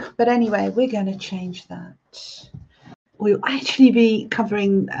 So, but anyway, we're going to change that. We'll actually be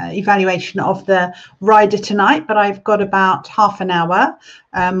covering evaluation of the rider tonight, but I've got about half an hour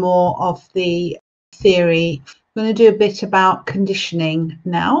more of the theory. I'm going to do a bit about conditioning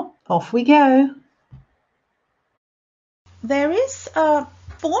now. Off we go. there is a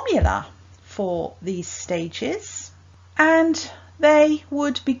formula for these stages, and they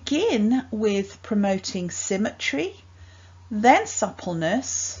would begin with promoting symmetry, then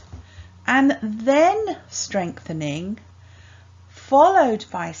suppleness, and then strengthening, followed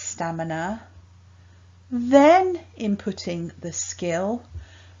by stamina, then inputting the skill,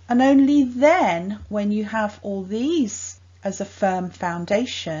 and only then, when you have all these as a firm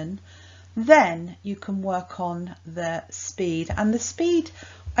foundation, then you can work on the speed. And the speed,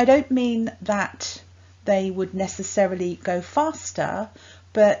 I don't mean that they would necessarily go faster,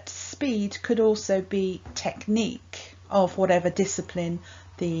 but speed could also be technique of whatever discipline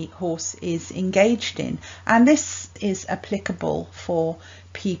the horse is engaged in. And this is applicable for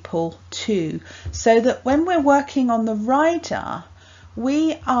people too, so that when we're working on the rider,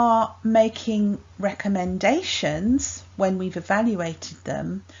 we are making recommendations when we've evaluated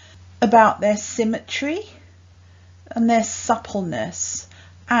them about their symmetry and their suppleness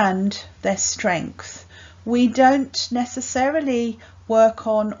and their strength. We don't necessarily work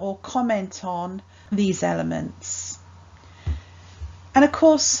on or comment on these elements. And of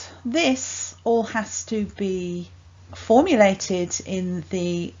course, this all has to be formulated in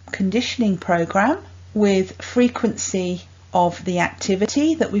the conditioning program with frequency of the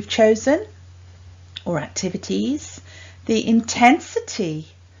activity that we've chosen, or activities, the intensity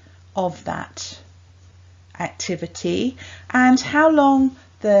of that activity, and how long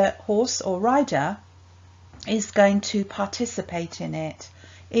the horse or rider is going to participate in it.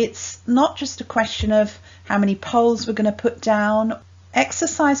 It's not just a question of how many poles we're going to put down.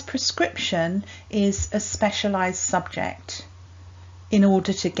 Exercise prescription is a specialized subject in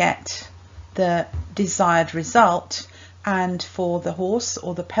order to get the desired result and for the horse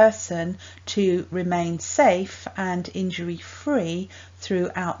or the person to remain safe and injury-free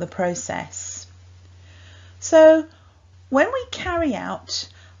throughout the process. So when we carry out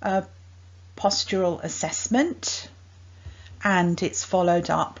a postural assessment and it's followed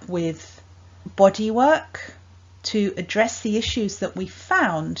up with body work to address the issues that we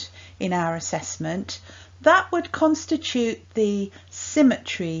found in our assessment, that would constitute the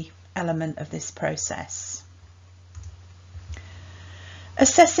symmetry element of this process.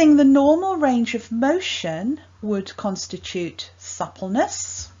 Assessing the normal range of motion would constitute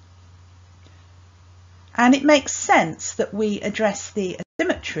suppleness. And it makes sense that we address the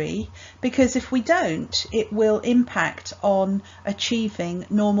asymmetry, because if we don't, it will impact on achieving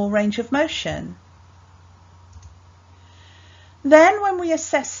normal range of motion. Then when we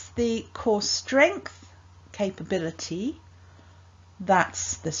assess the core strength capability,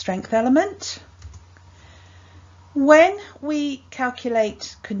 that's the strength element. When we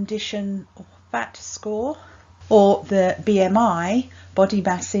calculate condition or fat score, or the BMI, body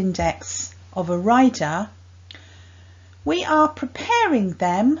mass index of a rider, we are preparing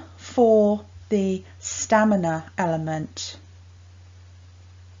them for the stamina element,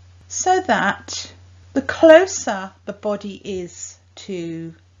 so that the closer the body is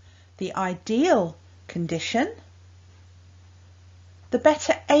to the ideal condition, the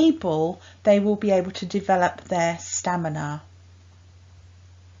better able they will be able to develop their stamina.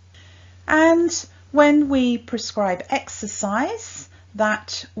 And when we prescribe exercise,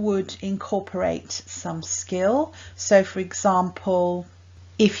 that would incorporate some skill. So for example,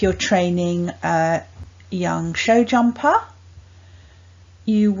 if you're training a young show jumper,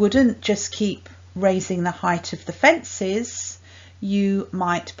 you wouldn't just keep raising the height of the fences. You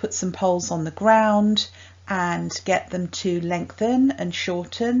might put some poles on the ground and get them to lengthen and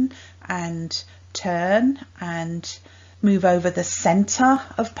shorten and turn and move over the center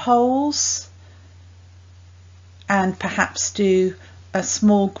of poles, and perhaps do a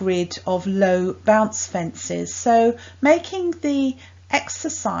small grid of low bounce fences. So making the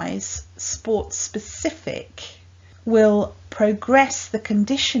exercise sport specific will progress the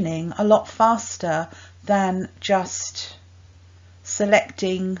conditioning a lot faster than just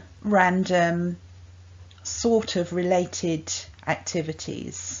selecting random sort of related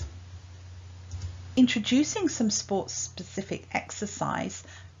activities. Introducing some sport specific exercise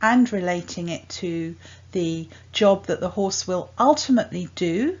and relating it to the job that the horse will ultimately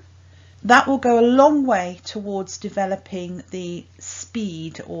do, that will go a long way towards developing the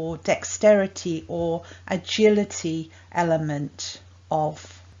speed or dexterity or agility element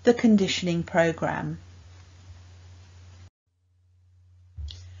of the conditioning program.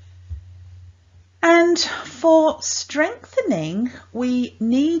 And for strengthening, we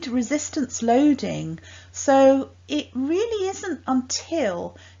need resistance loading. So it really isn't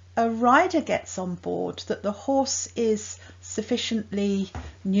until a rider gets on board that the horse is sufficiently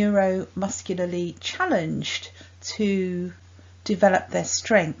neuromuscularly challenged to develop their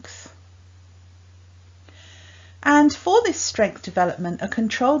strength. And for this strength development, a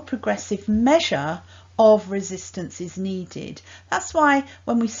controlled progressive measure of resistance is needed. That's why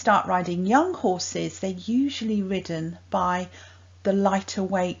when we start riding young horses, they're usually ridden by the lighter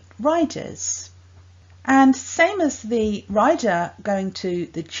weight riders. And same as the rider going to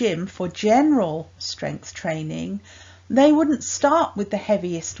the gym for general strength training, they wouldn't start with the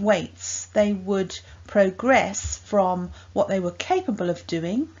heaviest weights. They would progress from what they were capable of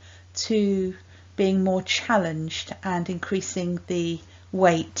doing to being more challenged and increasing the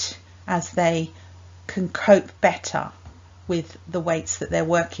weight as they can cope better with the weights that they're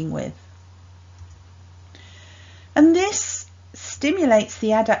working with. And this stimulates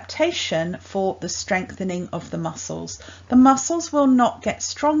the adaptation for the strengthening of the muscles. The muscles will not get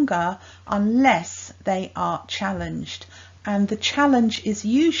stronger unless they are challenged, and the challenge is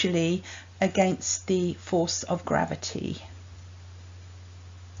usually against the force of gravity.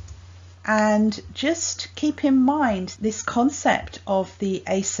 And just keep in mind this concept of the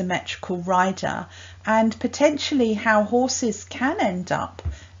asymmetrical rider and potentially how horses can end up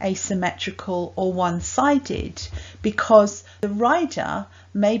asymmetrical or one-sided, because the rider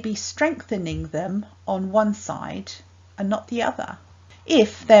may be strengthening them on one side and not the other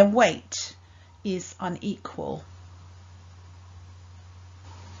if their weight is unequal.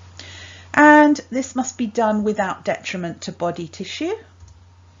 And this must be done without detriment to body tissue.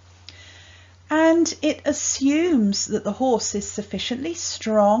 And it assumes that the horse is sufficiently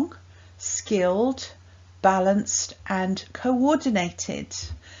strong, skilled, balanced and coordinated.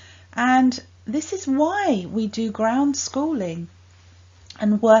 And this is why we do ground schooling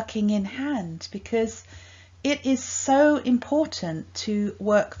and working in hand, because it is so important to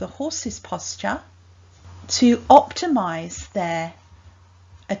work the horse's posture, to optimize their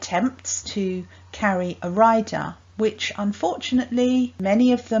attempts to carry a rider, which unfortunately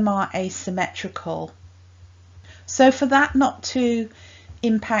many of them are asymmetrical. So for that not to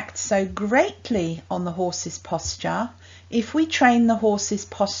impact so greatly on the horse's posture, if we train the horse's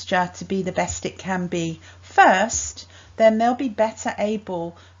posture to be the best it can be first, then they'll be better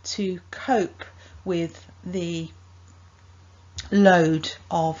able to cope with the load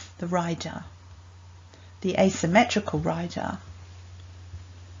of the rider, the asymmetrical rider.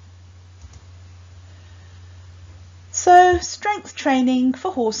 So strength training for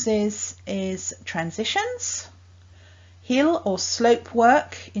horses is transitions, hill or slope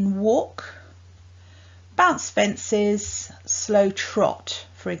work in walk, bounce fences, slow trot,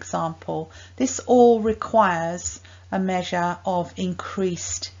 for example. This all requires a measure of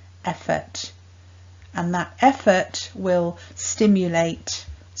increased effort, and that effort will stimulate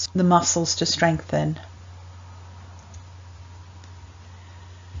the muscles to strengthen.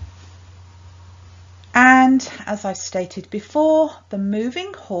 And as I stated before, the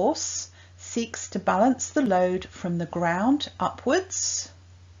moving horse seeks to balance the load from the ground upwards,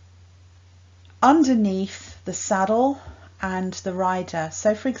 underneath the saddle and the rider.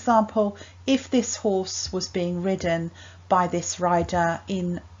 So for example, if this horse was being ridden by this rider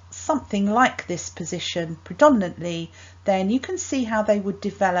in something like this position predominantly, then you can see how they would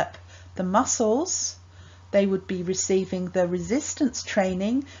develop the muscles. They would be receiving the resistance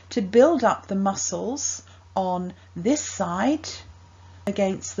training to build up the muscles on this side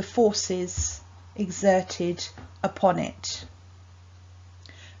against the forces exerted upon it.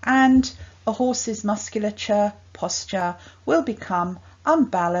 And a horse's musculature, posture will become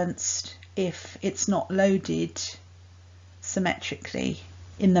unbalanced if it's not loaded symmetrically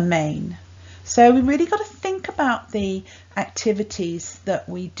in the main. So we really got to think about the activities that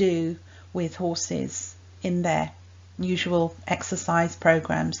we do with horses in their usual exercise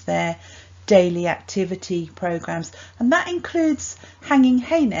programs, their daily activity programs, and that includes hanging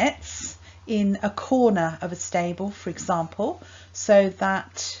hay nets in a corner of a stable, for example, so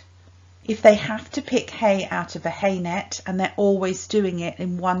that if they have to pick hay out of a hay net and they're always doing it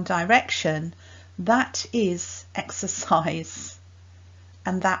in one direction, that is exercise,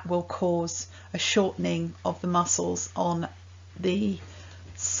 and that will cause a shortening of the muscles on the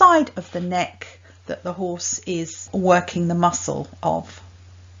side of the neck that the horse is working the muscle of.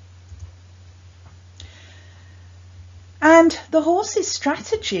 And the horse's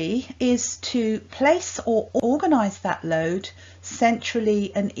strategy is to place or organise that load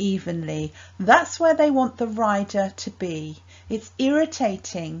centrally and evenly. That's where they want the rider to be. It's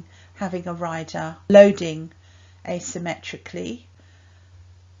irritating having a rider loading asymmetrically.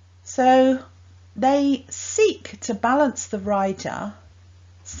 So they seek to balance the rider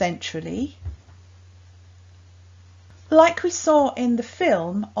centrally, like we saw in the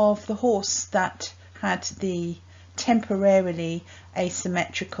film of the horse that had the temporarily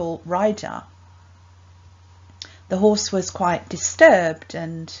asymmetrical rider. The horse was quite disturbed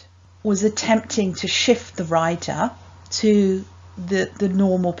and was attempting to shift the rider to the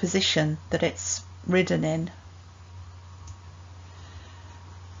normal position that it's ridden in.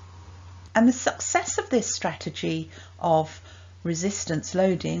 And the success of this strategy of resistance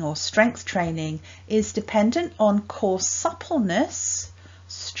loading or strength training is dependent on core suppleness,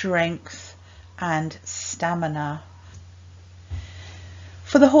 strength and stamina.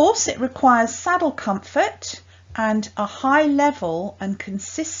 For the horse, it requires saddle comfort and a high level and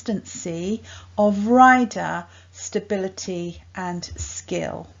consistency of rider stability and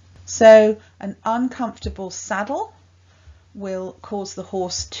skill. So an uncomfortable saddle will cause the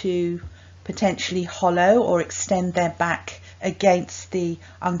horse to potentially hollow or extend their back against the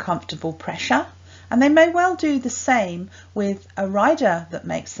uncomfortable pressure, and they may well do the same with a rider that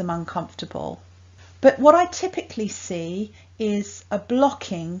makes them uncomfortable. But what I typically see is a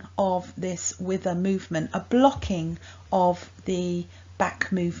blocking of this wither movement, a blocking of the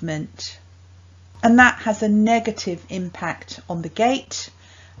back movement, and that has a negative impact on the gait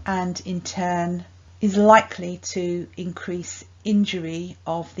and in turn is likely to increase injury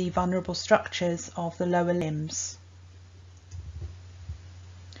of the vulnerable structures of the lower limbs.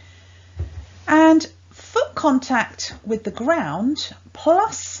 And foot contact with the ground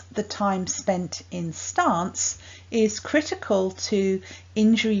plus the time spent in stance is critical to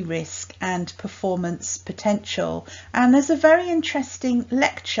injury risk and performance potential. And there's a very interesting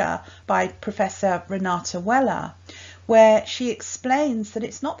lecture by Professor Renata Weller where she explains that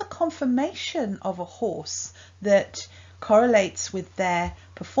it's not the conformation of a horse that correlates with their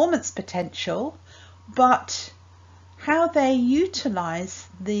performance potential, but how they utilize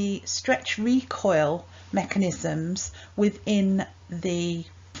the stretch recoil mechanisms within the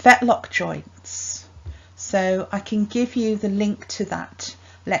fetlock joints. So I can give you the link to that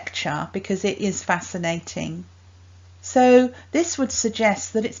lecture because it is fascinating. So this would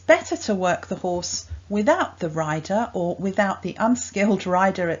suggest that it's better to work the horse without the rider, or without the unskilled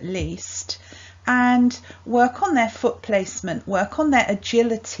rider at least, and work on their foot placement, work on their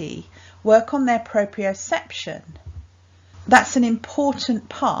agility, work on their proprioception. That's an important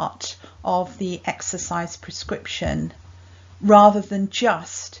part of the exercise prescription, rather than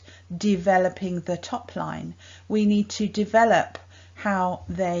just developing the top line. We need to develop how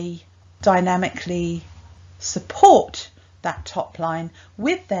they dynamically support that top line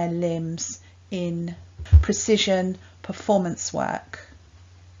with their limbs in precision performance work.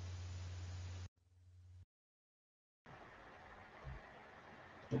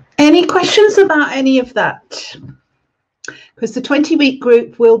 Any questions about any of that? Because the 20-week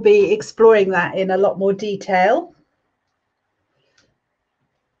group will be exploring that in a lot more detail.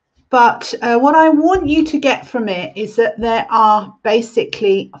 But what I want you to get from it is that there are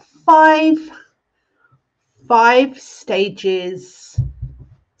basically five stages: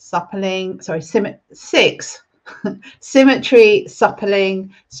 six. Symmetry,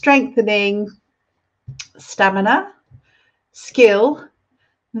 suppling, strengthening, stamina, skill,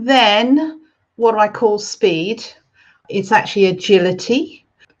 then what I call speed. It's actually agility.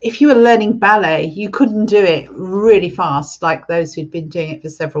 If you were learning ballet, you couldn't do it really fast like those who'd been doing it for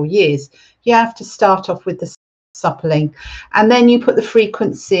several years. You have to start off with the suppling, and then you put the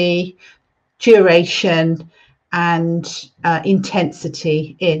frequency, duration and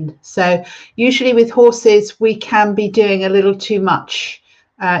intensity in. So usually with horses we can be doing a little too much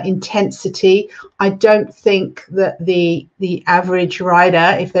intensity. I don't think that the average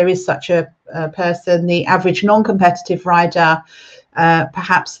rider, if there is such a person, the average non-competitive rider,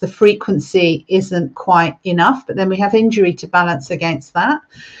 perhaps the frequency isn't quite enough, but then we have injury to balance against that.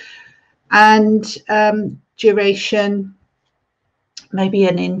 And duration, maybe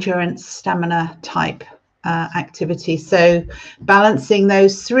an endurance stamina type activity. So balancing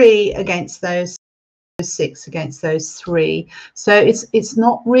those three against those six against those three. So it's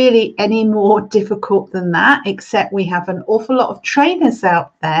not really any more difficult than that, except we have an awful lot of trainers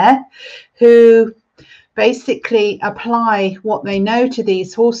out there who basically apply what they know to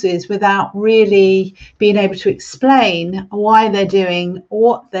these horses without really being able to explain why they're doing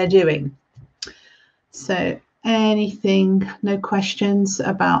what they're doing. So anything, no questions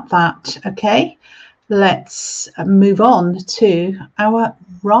about that? Okay, let's move on to our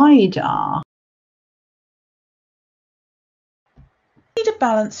rider. Need a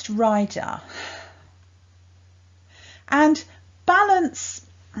balanced rider. And balance,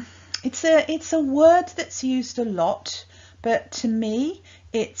 it's a word that's used a lot, but to me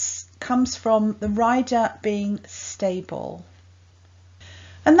it comes from the rider being stable.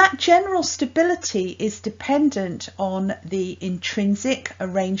 And that general stability is dependent on the intrinsic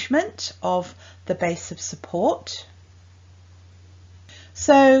arrangement of the base of support.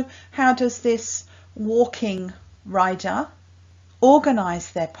 So how does this walking rider organise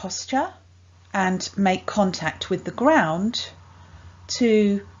their posture and make contact with the ground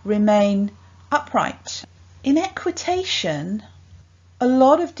to remain upright? In equitation, a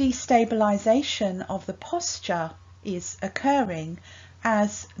lot of destabilisation of the posture is occurring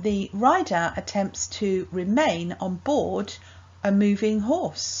as the rider attempts to remain on board a moving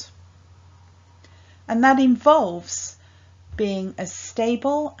horse. And that involves being as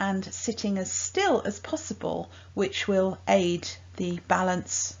stable and sitting as still as possible, which will aid the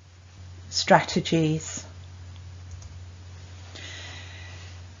balance strategies.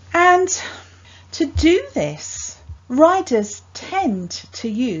 And to do this, riders tend to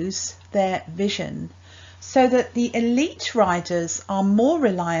use their vision, so that the elite riders are more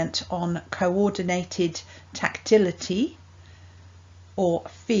reliant on coordinated tactility or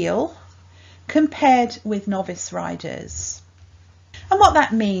feel compared with novice riders. And what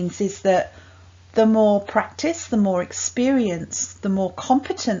that means is that the more practice, the more experience, the more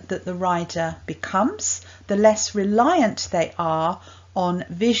competent that the rider becomes, the less reliant they are on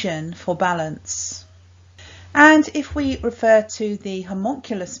vision for balance. And if we refer to the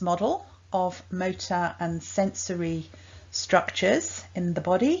homunculus model of motor and sensory structures in the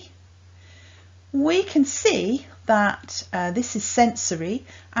body, we can see that this is sensory,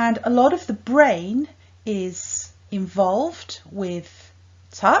 and a lot of the brain is involved with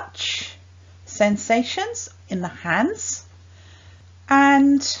touch, sensations in the hands,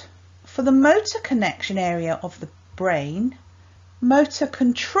 and for the motor connection area of the brain, motor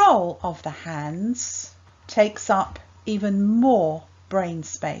control of the hands takes up even more brain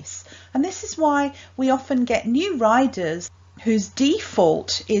space. And this is why we often get new riders whose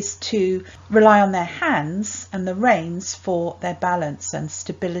default is to rely on their hands and the reins for their balance and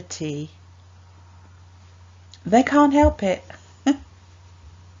stability. They can't help it.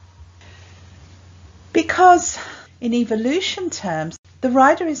 Because in evolution terms, the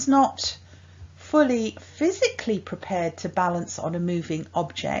rider is not fully physically prepared to balance on a moving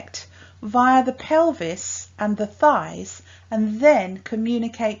object via the pelvis and the thighs and then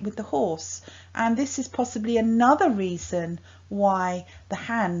communicate with the horse. And this is possibly another reason why the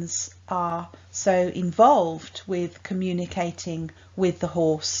hands are so involved with communicating with the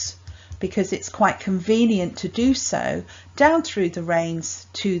horse, because it's quite convenient to do so down through the reins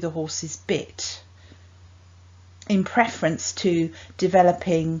to the horse's bit, in preference to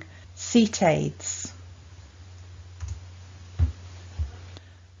developing seat aids.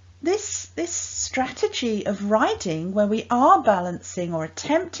 This strategy of riding, where we are balancing or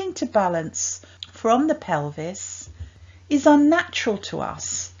attempting to balance from the pelvis, is unnatural to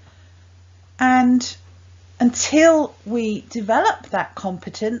us, and until we develop that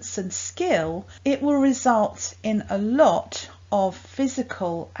competence and skill, it will result in a lot of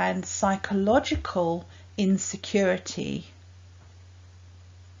physical and psychological insecurity.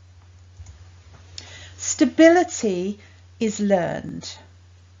 Stability is learned.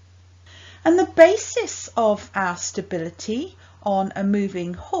 And the basis of our stability on a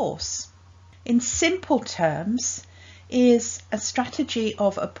moving horse, in simple terms, is a strategy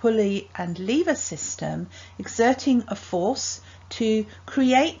of a pulley and lever system exerting a force to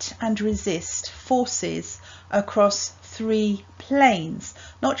create and resist forces across 3 planes,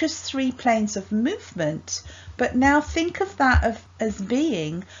 not just 3 planes of movement, but now think of that as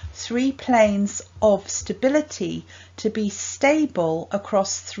being 3 planes of stability, to be stable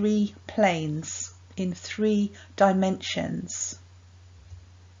across 3 planes in 3 dimensions.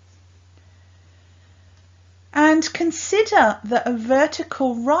 And consider that a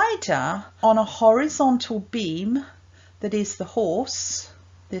vertical rider on a horizontal beam, that is the horse,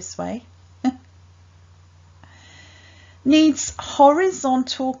 this way, needs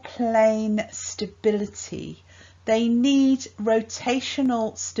horizontal plane stability. They need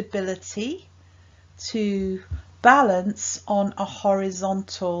rotational stability to balance on a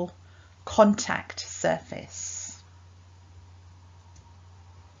horizontal contact surface,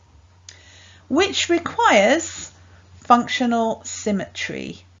 which requires functional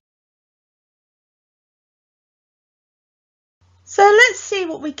symmetry. So let's see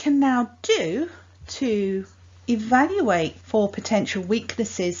what we can now do to evaluate for potential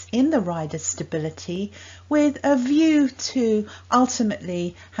weaknesses in the rider's stability, with a view to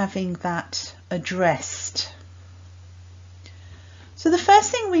ultimately having that addressed. So the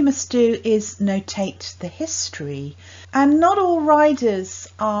first thing we must do is notate the history, and not all riders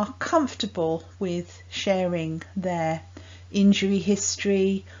are comfortable with sharing their injury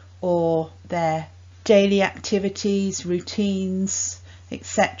history or their daily activities, routines,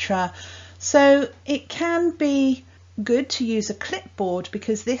 etc. So it can be good to use a clipboard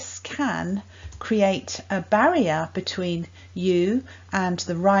because this can create a barrier between you and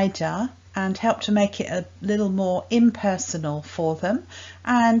the rider and help to make it a little more impersonal for them.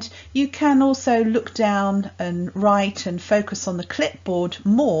 And you can also look down and write and focus on the clipboard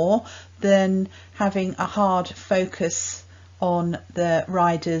more than having a hard focus on the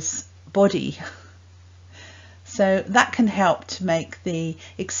rider's body. So that can help to make the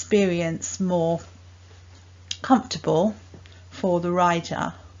experience more comfortable for the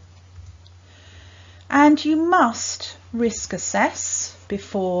rider. And you must risk assess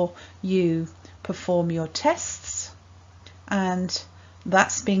before you perform your tests, and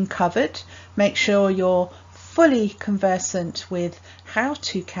that's been covered. Make sure you're fully conversant with how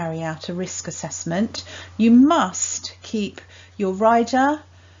to carry out a risk assessment. You must keep your rider,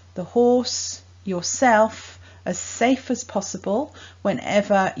 the horse, yourself as safe as possible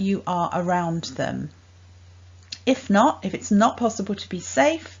whenever you are around them. If it's not possible to be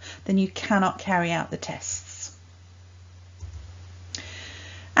safe, then you cannot carry out the tests.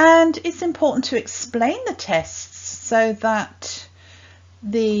 And it's important to explain the tests so that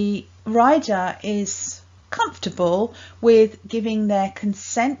the rider is comfortable with giving their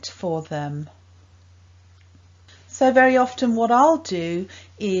consent for them. So very often what I'll do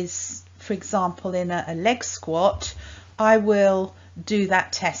is, for example, in a leg squat, I will do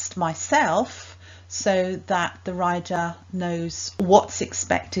that test myself so that the rider knows what's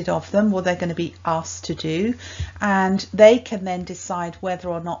expected of them, what they're going to be asked to do, and they can then decide whether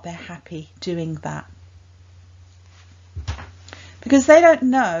or not they're happy doing that. Because they don't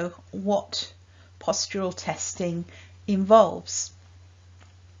know what postural testing involves.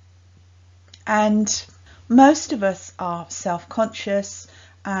 And most of us are self-conscious,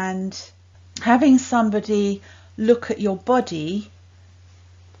 and having somebody look at your body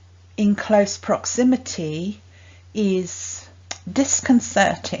in close proximity is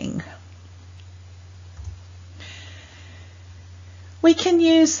disconcerting. We can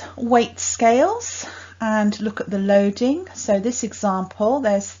use weight scales and look at the loading. So this example,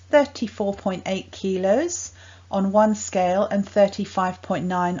 there's 34.8 kilos on one scale and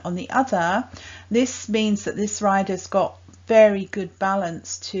 35.9 on the other. This means that this rider's got very good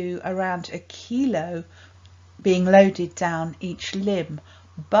balance to around a kilo being loaded down each limb.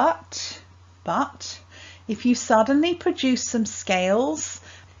 But if you suddenly produce some scales,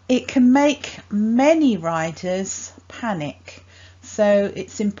 it can make many riders panic. So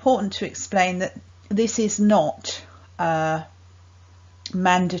it's important to explain that this is not a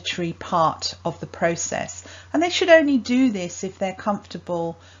mandatory part of the process, and they should only do this if they're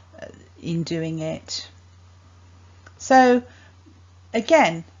comfortable in doing it. So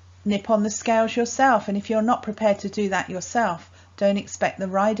again, nip on the scales yourself, and if you're not prepared to do that yourself, don't expect the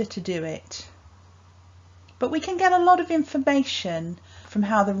rider to do it. But we can get a lot of information from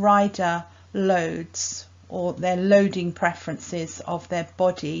how the rider loads or their loading preferences of their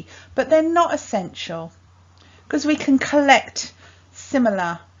body, but they're not essential because we can collect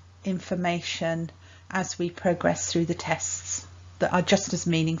similar information as we progress through the tests that are just as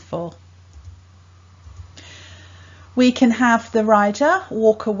meaningful. We can have the rider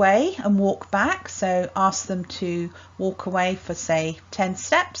walk away and walk back, so ask them to walk away for say 10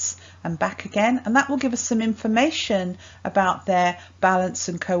 steps and back again, and that will give us some information about their balance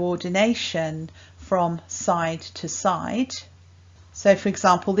and coordination from side to side. So for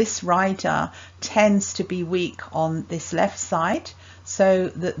example, this rider tends to be weak on this left side so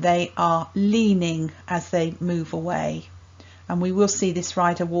that they are leaning as they move away, and we will see this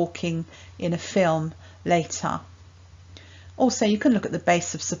rider walking in a film later. Also, you can look at the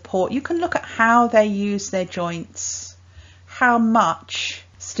base of support. You can look at how they use their joints, how much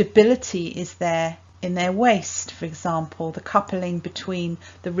stability is there in their waist, for example, the coupling between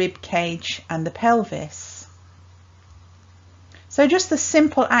the rib cage and the pelvis. So just the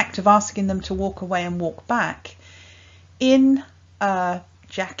simple act of asking them to walk away and walk back in a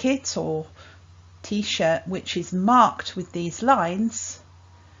jacket or t-shirt which is marked with these lines,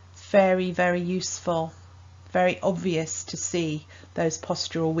 very, very useful. Very obvious to see those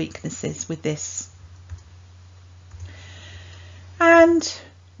postural weaknesses with this. And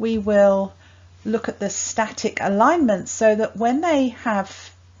we will look at the static alignment so that when they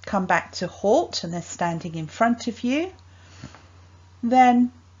have come back to halt and they're standing in front of you, then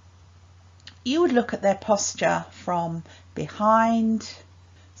you would look at their posture from behind.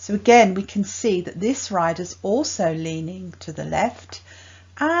 So again, we can see that this rider's also leaning to the left,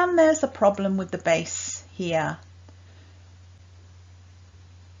 and there's a problem with the base here.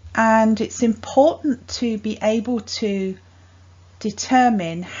 And it's important to be able to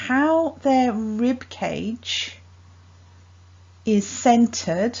determine how their rib cage is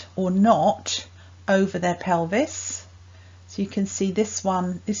centered or not over their pelvis. So you can see this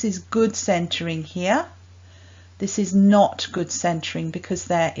one, this is good centering here. This is not good centering because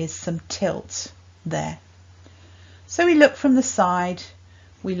there is some tilt there. So we look from the side,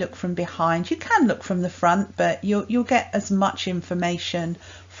 we look from behind. You can look from the front, but you'll get as much information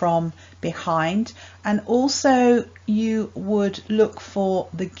from behind. And also you would look for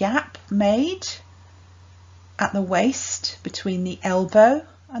the gap made at the waist between the elbow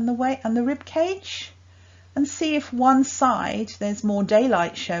and the rib cage, and see if one side there's more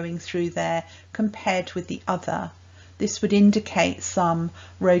daylight showing through there compared with the other. This would indicate some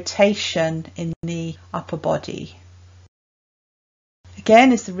rotation in the upper body.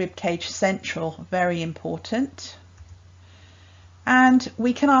 Again, is the rib cage central, very important. And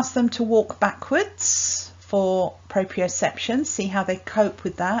we can ask them to walk backwards for proprioception, see how they cope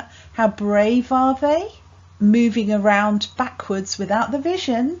with that. How brave are they? Moving around backwards without the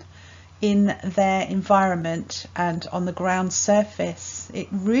vision in their environment and on the ground surface. It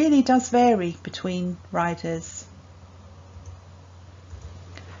really does vary between riders.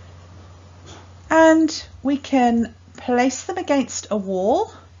 And we can place them against a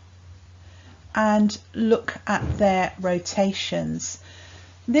wall and look at their rotations.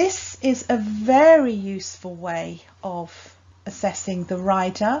 This is a very useful way of assessing the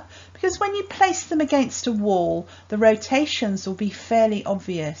rider, because when you place them against a wall, the rotations will be fairly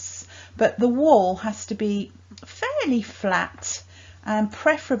obvious, but the wall has to be fairly flat and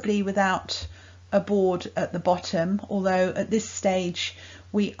preferably without a board at the bottom, although at this stage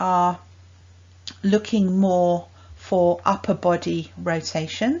we are looking more for upper body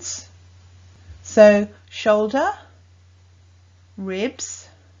rotations. So shoulder, ribs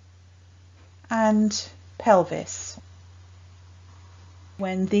and pelvis.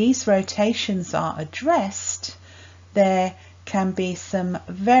 When these rotations are addressed, there can be some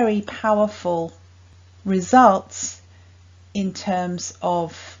very powerful results in terms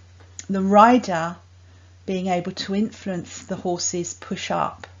of the rider being able to influence the horse's push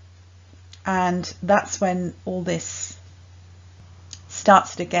up. And that's when all this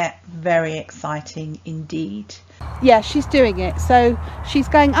starts to get very exciting indeed. Yeah, she's doing it. So she's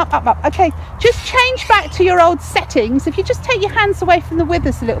going up, up, up. Okay, just change back to your old settings. If you just take your hands away from the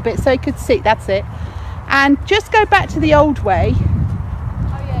withers a little bit so you could see, that's it. And just go back to the old way.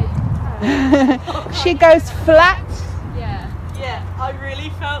 Oh yeah, you can. She goes flat. Yeah, I really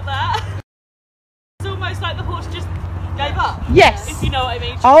felt that. It's almost like the horse just gave up. Yes. If you know what I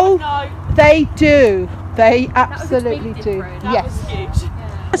mean. Oh, no. they do. They absolutely do. That Yes. was huge.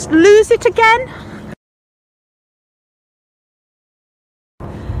 Yeah. Just lose it again.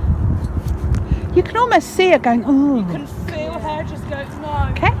 You can almost see her going, oh. You can feel her just go, no.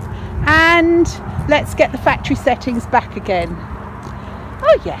 Okay. And let's get the factory settings back again.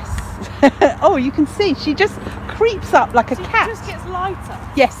 Oh, yes. Oh, you can see she just creeps up like a cat. It just gets lighter.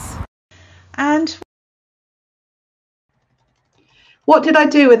 Yes. And what did I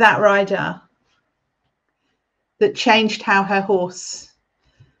do with that rider that changed how her horse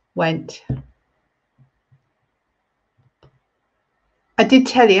went? I did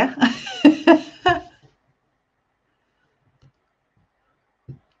tell you.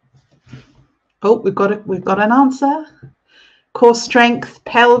 Oh, we've got an answer. Core strength,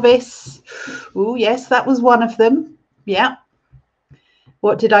 pelvis. Oh, yes, that was one of them. Yeah.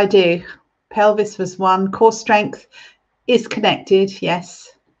 What did I do? Pelvis was one. Core strength is connected.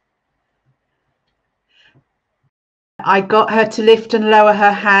 Yes. I got her to lift and lower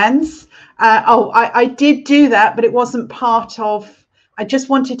her hands. I did do that, but it wasn't part of. I just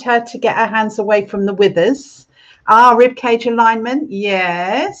wanted her to get her hands away from the withers. Rib cage alignment.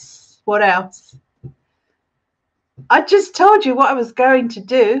 Yes. What else? I just told you what I was going to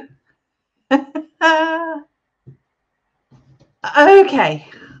do. Okay.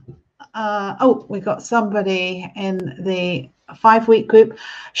 Oh, we got somebody in the 5-week group.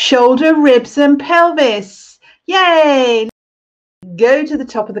 Shoulder, ribs and pelvis. Yay! Go to the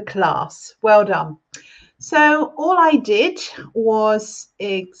top of the class. Well done. So all I did was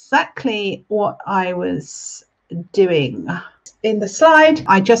exactly what I was doing. In the slide,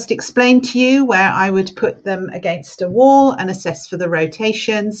 I just explained to you where I would put them against a wall and assess for the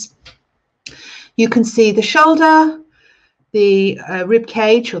rotations. You can see the shoulder, the rib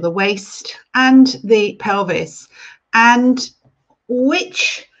cage or the waist, and the pelvis. And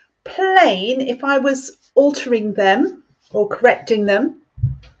which plane, if I was altering them or correcting them,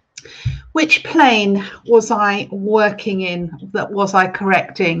 Which plane was I working in? That was I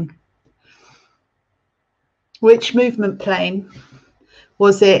correcting? Which movement plane?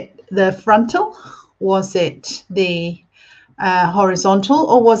 Was it the frontal? Was it the horizontal,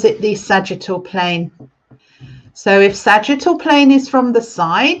 or was it the sagittal plane? So if sagittal plane is from the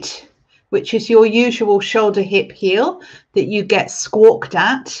side, which is your usual shoulder, hip, heel that you get squawked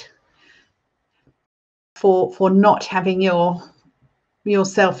at for not having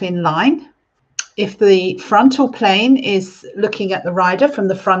yourself in line. If the frontal plane is looking at the rider from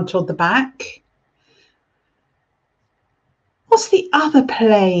the front or the back. What's the other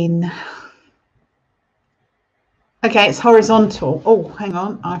plane? Okay, it's horizontal. Oh, hang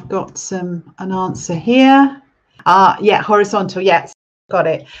on, I've got an answer here. Yeah, horizontal, yes, got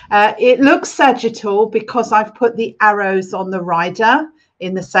it. It looks sagittal because I've put the arrows on the rider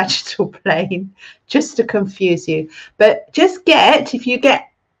in the sagittal plane just to confuse you. But just if you get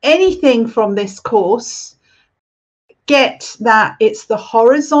anything from this course, get that it's the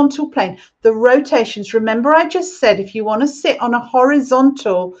horizontal plane, the rotations. Remember, I just said if you want to sit on a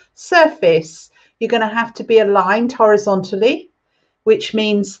horizontal surface, you're going to have to be aligned horizontally, which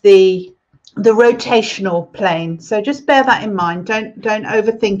means the rotational plane. So just bear that in mind. Don't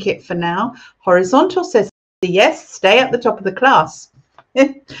overthink it for now. Horizontal says yes, stay at the top of the class.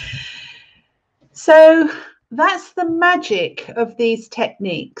 So that's the magic of these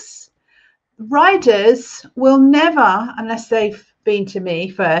techniques. Riders will never, unless they've been to me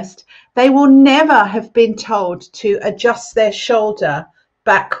first, they will never have been told to adjust their shoulder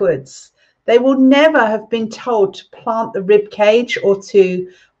backwards. They will never have been told to plant the rib cage or to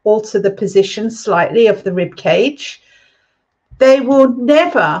alter the position slightly of the rib cage. They will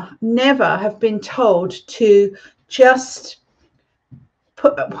never have been told to just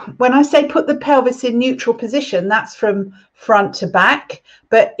when I say put the pelvis in neutral position, that's from front to back.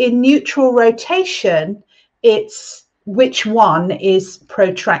 But in neutral rotation, it's which one is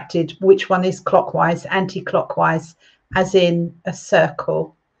protracted, which one is clockwise, anti-clockwise, as in a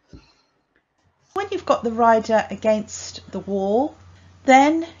circle. When you've got the rider against the wall,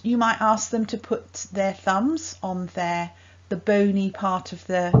 then you might ask them to put their thumbs on the bony part of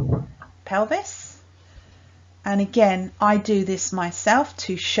the pelvis. And again, I do this myself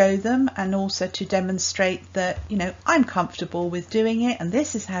to show them and also to demonstrate that, you know, I'm comfortable with doing it and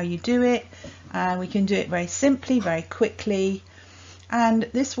this is how you do it. And we can do it very simply, very quickly. And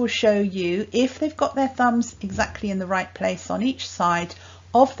this will show you if they've got their thumbs exactly in the right place on each side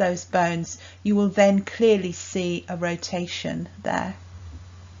of those bones, you will then clearly see a rotation there.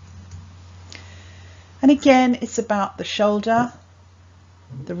 And again, it's about the shoulder,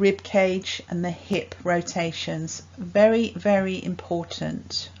 the rib cage and the hip rotations. Very, very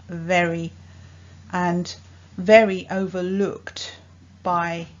important, very overlooked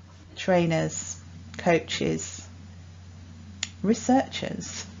by trainers, coaches,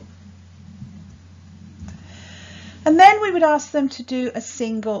 researchers. And then we would ask them to do a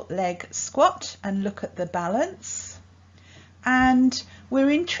single leg squat and look at the balance. And we're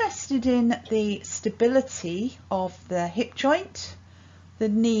interested in the stability of the hip joint, the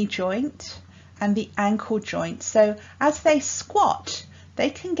knee joint and the ankle joint. So as they squat, they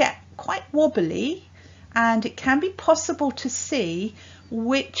can get quite wobbly and it can be possible to see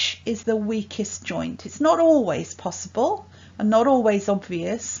which is the weakest joint. It's not always possible and not always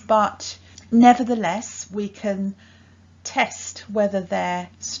obvious, but nevertheless we can test whether they're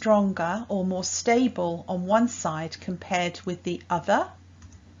stronger or more stable on one side compared with the other.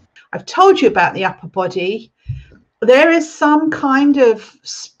 I've told you about the upper body. There is some kind of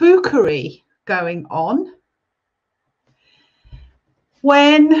spookery going on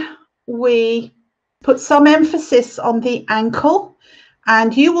when we put some emphasis on the ankle,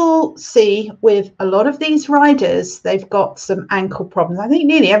 and you will see with a lot of these riders, they've got some ankle problems. I think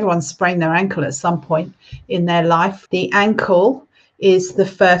nearly everyone's sprained their ankle at some point in their life. The ankle is the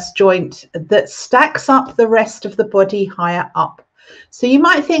first joint that stacks up the rest of the body higher up. So you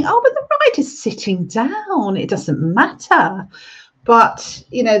might think, oh, but the rider's sitting down, it doesn't matter. But,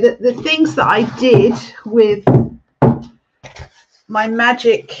 you know, the things that I did with my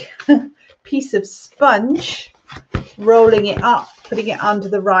magic piece of sponge, rolling it up, putting it under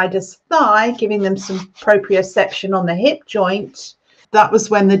the rider's thigh, giving them some proprioception on the hip joint, that was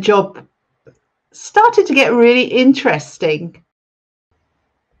when the job started to get really interesting.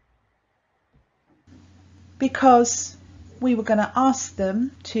 Because we were going to ask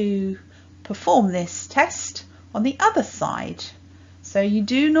them to perform this test on the other side. So you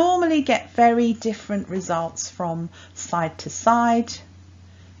do normally get very different results from side to side.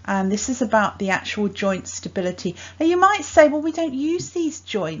 And this is about the actual joint stability. And you might say, well, we don't use these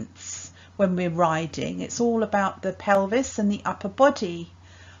joints when we're riding. It's all about the pelvis and the upper body.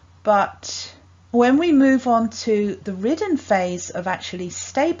 But when we move on to the ridden phase of actually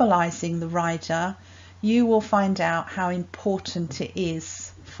stabilizing the rider, you will find out how important it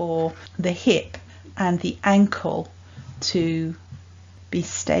is for the hip and the ankle to be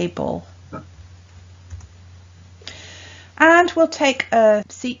stable. And we'll take a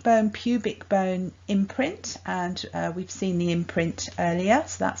seat bone, pubic bone imprint, and we've seen the imprint earlier,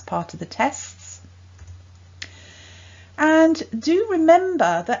 so that's part of the tests. And do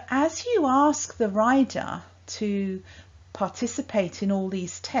remember that as you ask the rider to participate in all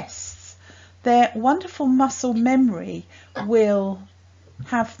these tests, their wonderful muscle memory will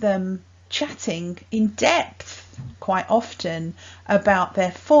have them chatting in depth quite often about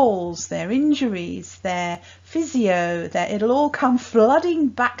their falls, their injuries, their physio, it'll all come flooding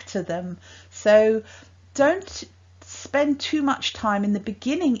back to them. So don't spend too much time in the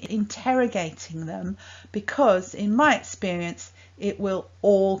beginning interrogating them, because in my experience it will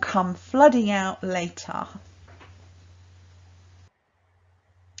all come flooding out later.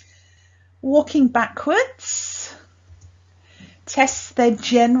 Walking backwards tests their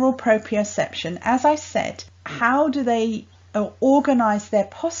general proprioception. As I said, how do they organize their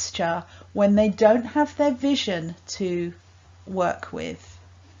posture when they don't have their vision to work with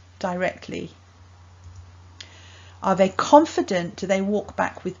directly? Are they confident? Do they walk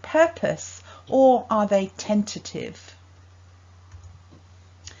back with purpose, or are they tentative?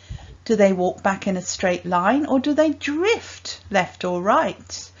 Do they walk back in a straight line, or do they drift left or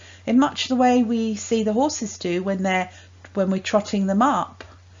right, in much the way we see the horses do when we're trotting them up,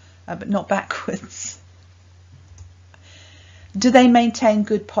 but not backwards? Do they maintain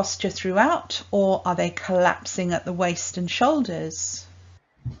good posture throughout, or are they collapsing at the waist and shoulders?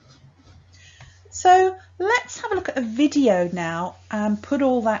 So let's have a look at a video now and put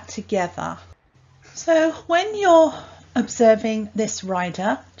all that together. So when you're observing this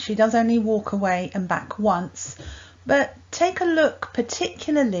rider, she does only walk away and back once, but take a look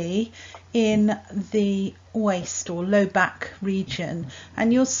particularly in the waist or low back region,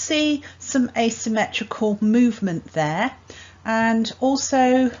 and you'll see some asymmetrical movement there. And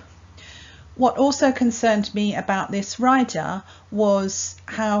also, what also concerned me about this rider was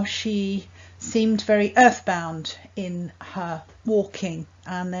how she seemed very earthbound in her walking,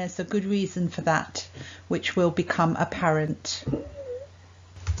 and there's a good reason for that, which will become apparent.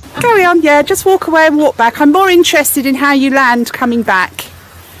 Carry on, yeah, just walk away and walk back. I'm more interested in how you land coming back.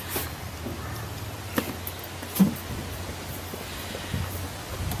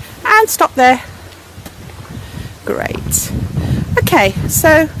 And stop there. Great. Okay,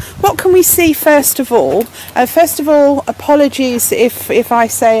 so what can we see first of all? First of all, apologies if I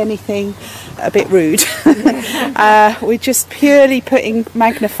say anything a bit rude. We're just purely putting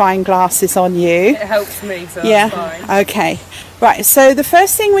magnifying glasses on you. It helps me, so yeah, that's fine. Okay. Right, so the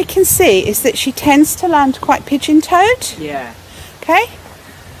first thing we can see is that she tends to land quite pigeon-toed. Yeah. Okay.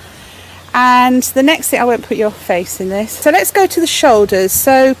 And the next thing, I won't put your face in this. So let's go to the shoulders.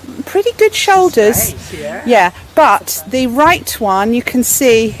 So pretty good shoulders. Straight, yeah, but the right one, you can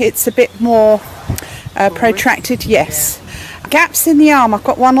see it's a bit more protracted. Yes. Yeah. Gaps in the arm. I've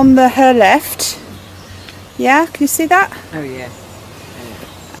got one on her left. Yeah, can you see that? Oh yeah.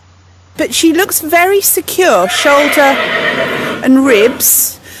 But she looks very secure, shoulder and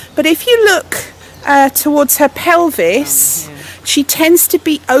ribs. But if you look towards her pelvis, she tends to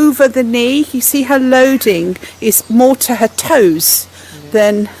be over the knee. You see her loading is more to her toes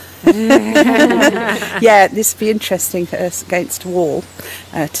than... Yeah, this would be interesting for us against a wall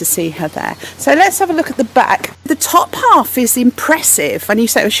to see her there. So let's have a look at the back. The top half is impressive, and you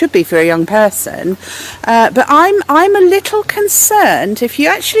say it should be for a young person, but I'm a little concerned. If you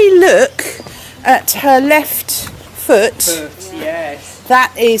actually look at her left foot, Yes.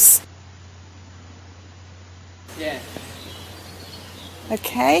 that is... Yeah.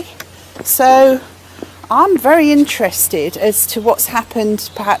 Okay, so I'm very interested as to what's happened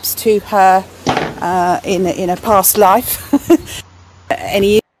perhaps to her in a past life.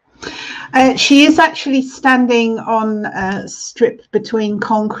 She is actually standing on a strip between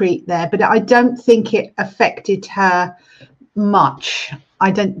concrete there, but I don't think it affected her much.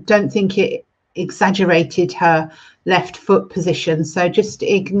 I don't think it exaggerated her left foot position, so just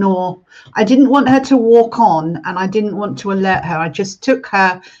ignore. I didn't want her to walk on, and I didn't want to alert her. I just took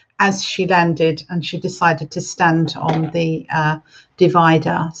her as she landed, and she decided to stand on the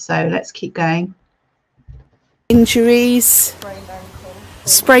divider. So let's keep going. Injuries.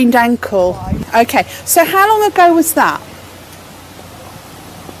 Sprained ankle. Okay, so how long ago was that?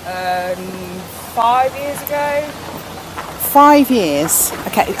 5 years ago. 5 years.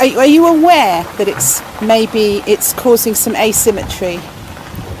 Okay, are you aware that it's causing some asymmetry?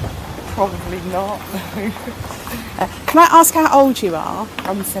 Probably not. Can I ask how old you are?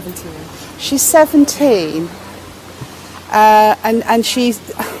 I'm 17. She's 17. And she's...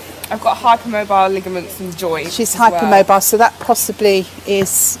 I've got hypermobile ligaments and joints. She's as hypermobile, well. so that possibly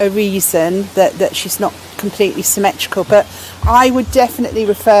is a reason that she's not completely symmetrical. But I would definitely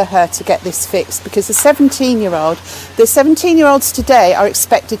refer her to get this fixed, because the 17-year-olds today are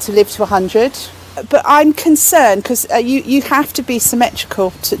expected to live to 100. But I'm concerned because you have to be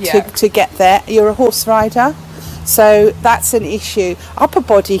symmetrical to get there. You're a horse rider, so that's an issue. Upper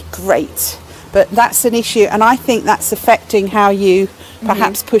body, great, but that's an issue, and I think that's affecting how you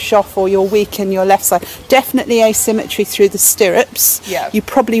perhaps push off, or you're weak in your left side. Definitely asymmetry through the stirrups. Yeah. You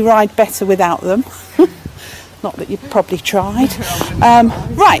probably ride better without them. Not that you've probably tried.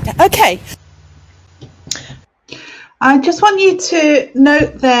 Right, okay. I just want you to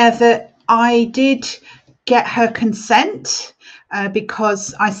note there that I did get her consent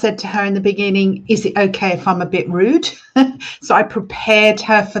because I said to her in the beginning, is it okay if I'm a bit rude? So I prepared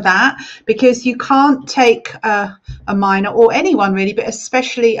her for that, because you can't take a minor, or anyone really, but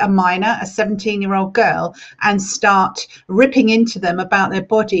especially a minor, a 17-year-old girl, and start ripping into them about their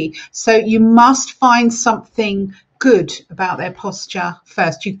body. So you must find something good about their posture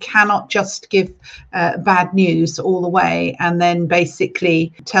first. You cannot just give bad news all the way and then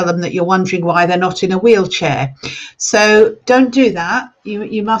basically tell them that you're wondering why they're not in a wheelchair. So don't do that.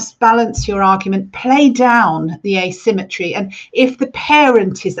 You must balance your argument, play down the asymmetry, and if the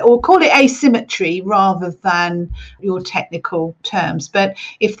parent is, or call it asymmetry rather than your technical terms, but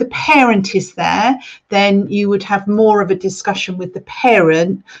if the parent is there, then you would have more of a discussion with the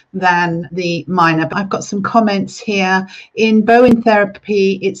parent than the minor. I've got some comments here. In Bowen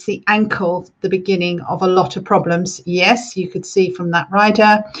therapy, it's the ankle, the beginning of a lot of problems. Yes, you could see from that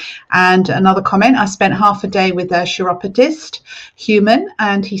rider. And another comment, I spent half a day with a chiropodist, human,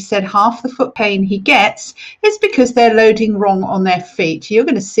 and he said half the foot pain he gets is because they're loading wrong on their feet. You're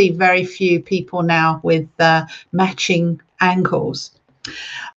going to see very few people now with matching ankles.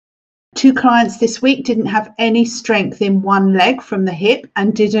 2 clients this week didn't have any strength in one leg from the hip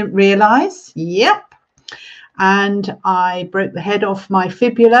and didn't realize. Yep. And I broke the head off my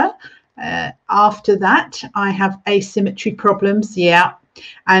fibula. After that, I have asymmetry problems. Yeah.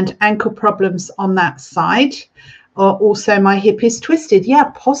 And ankle problems on that side. Also, my hip is twisted.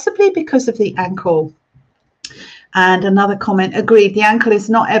 Yeah, possibly because of the ankle. And another comment, agreed, the ankle is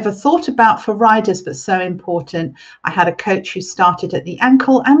not ever thought about for riders, but so important. I had a coach who started at the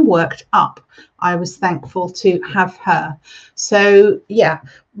ankle and worked up. I was thankful to have her. So, yeah,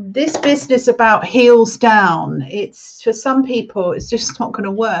 this business about heels down, it's for some people, it's just not going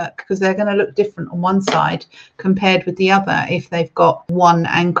to work, because they're going to look different on one side compared with the other if they've got one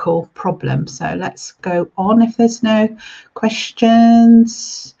ankle problem. So let's go on if there's no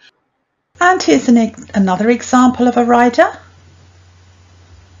questions. And here's another example of a rider.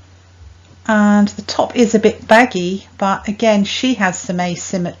 And the top is a bit baggy, but again, she has some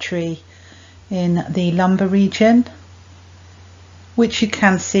asymmetry in the lumbar region, which you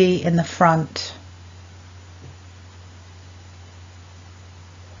can see in the front.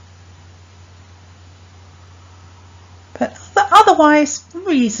 But otherwise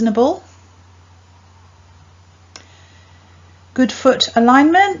reasonable. Good foot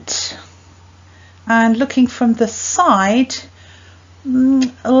alignment. And looking from the side,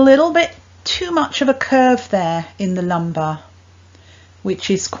 a little bit too much of a curve there in the lumbar,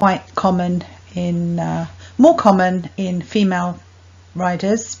 which is quite common in, more common in female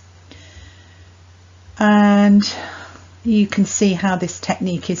riders. And you can see how this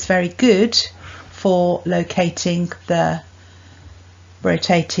technique is very good for locating the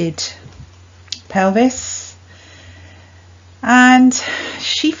rotated pelvis. And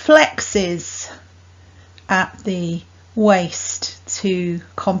she flexes at the waist to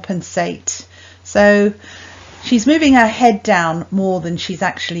compensate. So she's moving her head down more than she's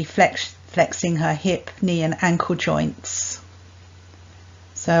actually flexing her hip, knee and ankle joints.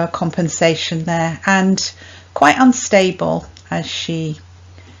 So a compensation there, and quite unstable as she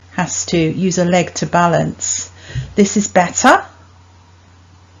has to use a leg to balance. This is better.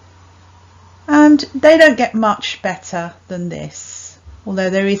 And they don't get much better than this, although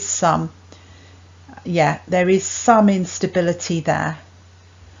there is some. Yeah, there is some instability there,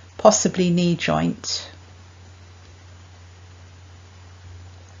 possibly knee joint.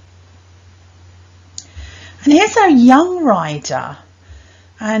 And here's our young rider,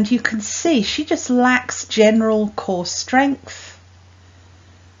 and you can see she just lacks general core strength.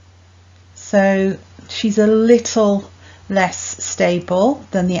 So she's a little less stable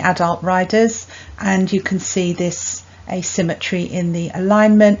than the adult riders, and you can see this asymmetry in the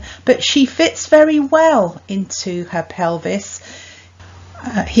alignment, but she fits very well into her pelvis.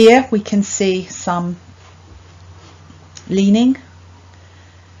 Here we can see some leaning,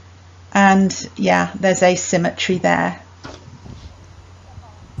 and yeah, there's asymmetry there.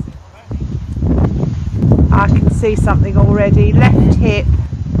 I can see something already. Left hip.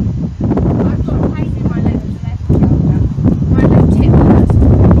 I've got pain in my left shoulder. My left hip hurts.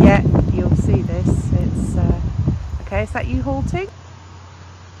 Yeah, you'll see this. It's okay. Is that you halting?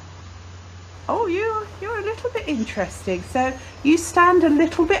 Oh, you're a little bit interesting. So you stand a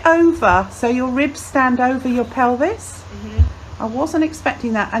little bit over, so your ribs stand over your pelvis. I wasn't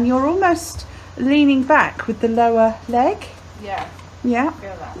expecting that, and you're almost leaning back with the lower leg. Yeah. Yeah. I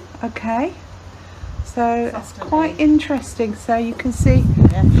feel that. Okay. So it's Soft quite leg. interesting. So you can see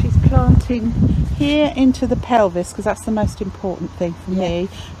she's planting here into the pelvis, because that's the most important thing for me.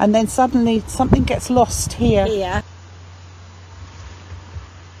 And then suddenly something gets lost here. Yeah.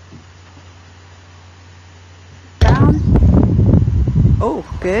 Down. Oh,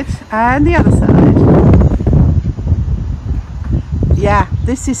 good. And the other side. Yeah,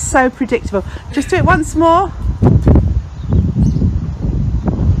 this is so predictable. Just do it once more.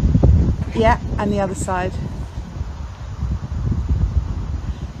 Yeah, and the other side.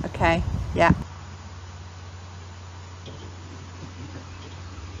 Okay, yeah.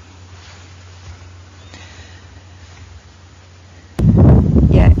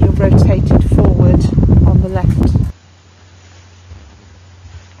 Yeah, you're rotated forward on the left.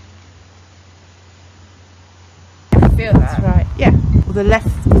 I feel That's that. right, yeah. Well, the left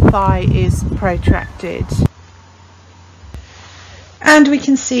thigh is protracted. And we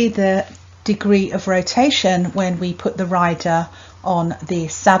can see the degree of rotation when we put the rider on the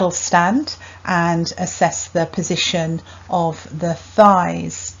saddle stand and assess the position of the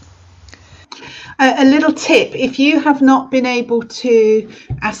thighs. A little tip: if you have not been able to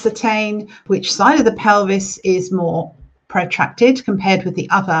ascertain which side of the pelvis is more protracted compared with the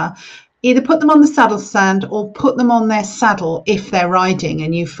other, either put them on the saddle stand or put them on their saddle if they're riding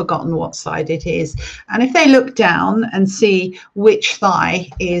and you've forgotten what side it is. And if they look down and see which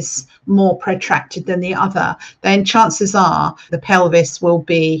thigh is more protracted than the other, then chances are the pelvis will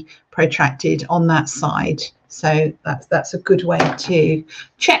be protracted on that side. So that's a good way to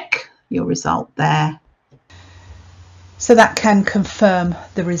check your result there. So that can confirm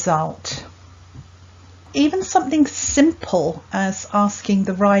the result. Even something simple as asking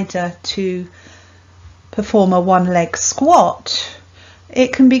the rider to perform a one-leg squat,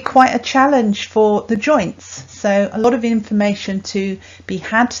 it can be quite a challenge for the joints. So a lot of information to be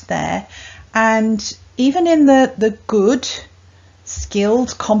had there. And even in the good,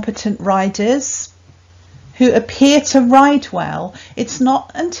 skilled, competent riders who appear to ride well, it's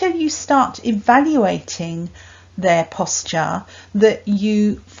not until you start evaluating their posture that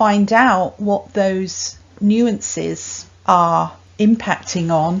you find out what those nuances are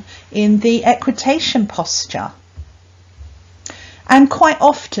impacting on in the equitation posture. And quite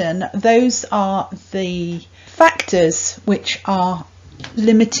often those are the factors which are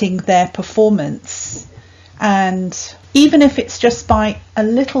limiting their performance, and even if it's just by a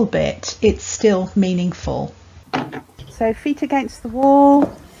little bit, it's still meaningful. So feet against the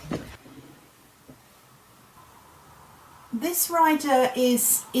wall. This rider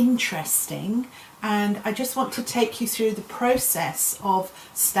is interesting, and I just want to take you through the process of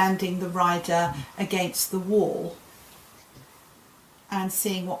standing the rider against the wall and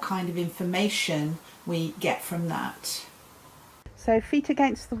seeing what kind of information we get from that. So feet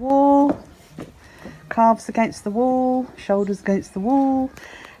against the wall, calves against the wall, shoulders against the wall.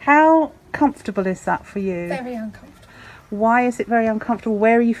 How comfortable is that for you? Very uncomfortable. Why is it very uncomfortable?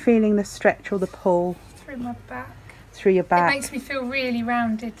 Where are you feeling the stretch or the pull? Through my back. Through your back. It makes me feel really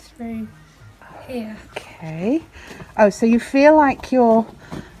rounded through here. Okay. Oh, so you feel like you're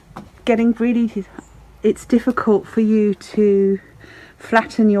getting really, it's difficult for you to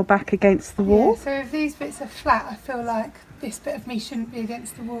flatten your back against the wall? Yeah, so if these bits are flat, I feel like this bit of me shouldn't be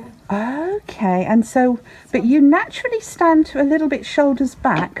against the wall. Okay, and so, but you naturally stand a little bit shoulders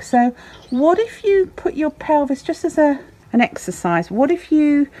back. So what if you put your pelvis, just as an exercise, what if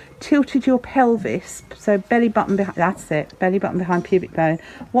you tilted your pelvis, so belly button behind, that's it, belly button behind pubic bone.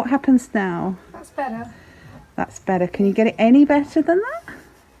 What happens now? That's better. That's better. Can you get it any better than that?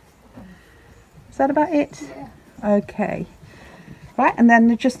 Is that about it? Yeah. Okay. Right, and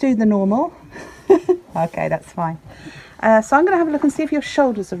then just do the normal. Okay, that's fine. So I'm going to have a look and see if your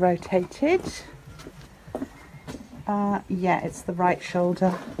shoulders are rotated. Yeah, it's the right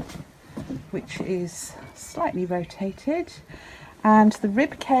shoulder, which is slightly rotated, and the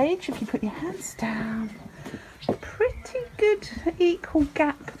rib cage, if you put your hands down, pretty good equal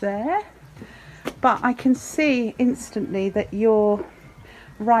gap there, but I can see instantly that your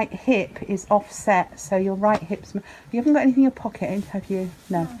right hip is offset, so your right hip's, you haven't got anything in your pocket, have you?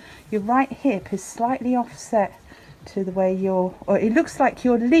 No. Your right hip is slightly offset to the way you're, or it looks like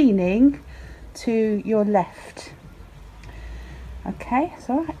you're leaning to your left. Okay, it's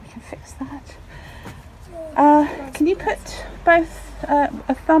all right, we can fix that. Can you put both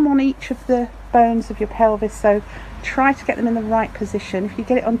a thumb on each of the bones of your pelvis, so try to get them in the right position. If you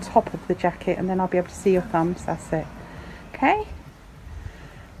get it on top of the jacket, and then I'll be able to see your thumbs, that's it. Okay,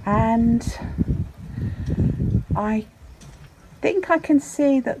 and I think I can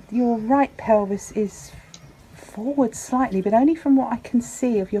see that your right pelvis is forward slightly, but only from what I can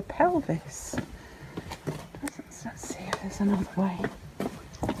see of your pelvis. Let's see if there's another way.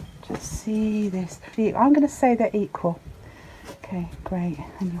 Just see this. I'm going to say they're equal. Okay, great.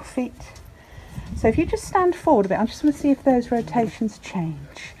 And your feet. So if you just stand forward a bit, I just want to see if those rotations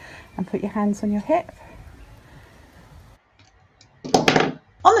change. And put your hands on your hip.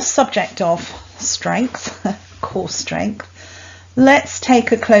 On the subject of strength, core strength, let's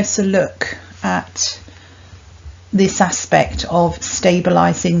take a closer look at this aspect of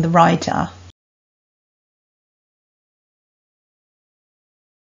stabilising the rider.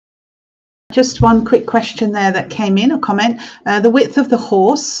 Just one quick question there that came in, a comment. The width of the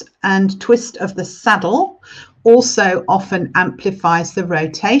horse and twist of the saddle also often amplifies the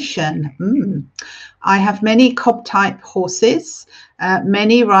rotation. I have many cob type horses.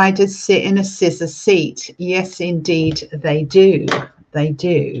 Many riders sit in a scissor seat. Yes, indeed, they do. They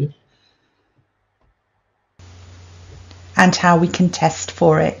do. And how we can test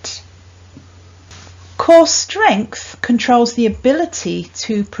for it. Core strength controls the ability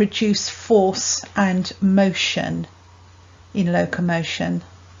to produce force and motion in locomotion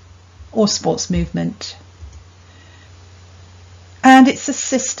or sports movement. And it's a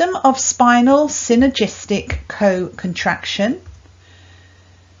system of spinal synergistic co-contraction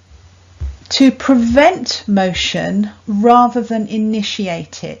to prevent motion rather than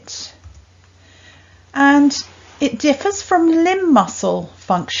initiate it. And it differs from limb muscle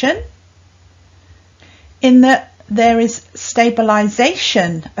function in that there is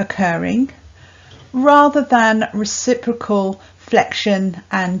stabilization occurring rather than reciprocal flexion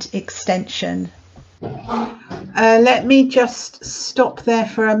and extension. Let me just stop there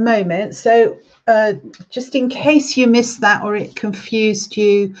for a moment. So just in case you missed that or it confused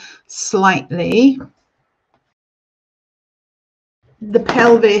you slightly, the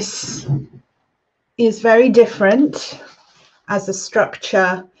pelvis is very different as a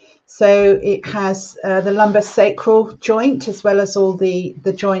structure. So it has the lumbosacral joint as well as all the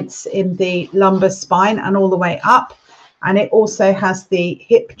joints in the lumbar spine and all the way up. And it also has the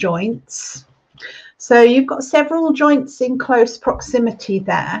hip joints. So you've got several joints in close proximity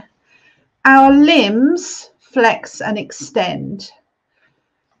there. Our limbs flex and extend,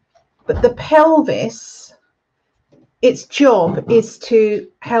 but the pelvis, its job is to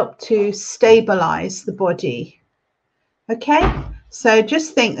help to stabilize the body. Okay? So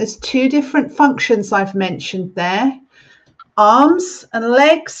just think there's two different functions I've mentioned there. Arms and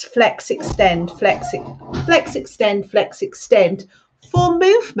legs, flex, extend, flex, extend, flex, extend for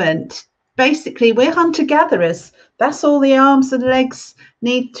movement. Basically, we're hunter-gatherers. That's all the arms and legs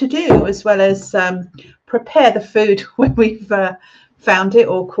need to do, as well as prepare the food when we've found it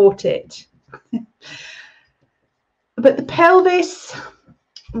or caught it. But the pelvis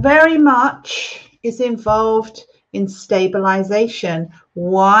very much is involved in stabilization.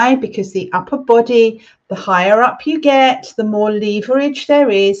 Why? Because the upper body, the higher up you get, the more leverage there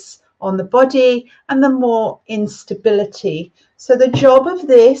is on the body and the more instability. So the job of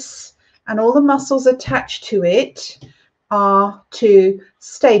this and all the muscles attached to it are to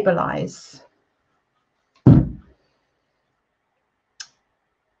stabilize.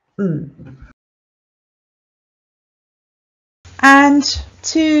 And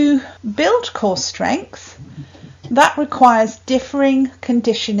to build core strength, that requires differing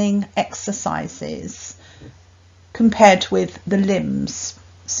conditioning exercises compared with the limbs.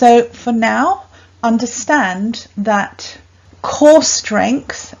 So for now, understand that core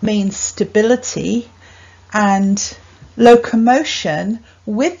strength means stability, and locomotion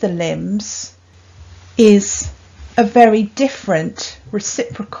with the limbs is a very different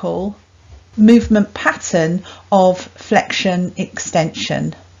reciprocal movement pattern of flexion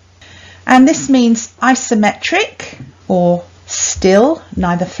extension. And this means isometric or still,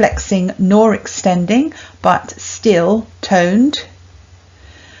 neither flexing nor extending, but still toned,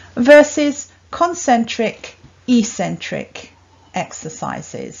 versus concentric, eccentric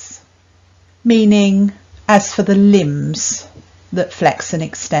exercises, meaning as for the limbs that flex and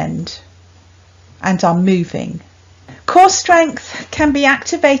extend and are moving. Core strength can be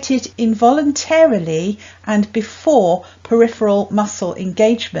activated involuntarily and before peripheral muscle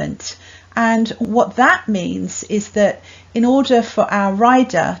engagement. And what that means is that in order for our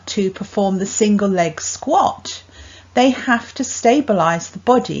rider to perform the single leg squat, they have to stabilize the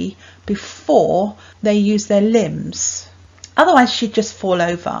body before they use their limbs. Otherwise, she'd just fall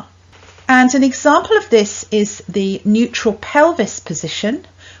over. And an example of this is the neutral pelvis position,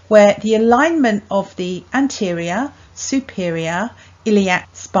 where the alignment of the anterior, superior, iliac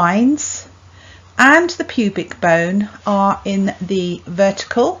spines and the pubic bone are in the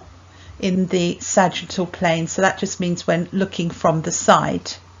vertical, in the sagittal plane. So that just means when looking from the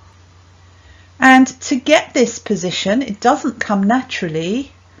side. And to get this position, it doesn't come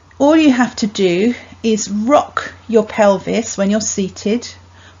naturally. All you have to do is rock your pelvis when you're seated.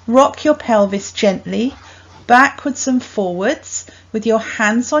 Rock your pelvis gently backwards and forwards with your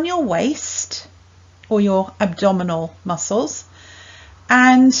hands on your waist or your abdominal muscles.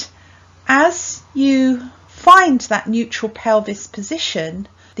 And as you find that neutral pelvis position,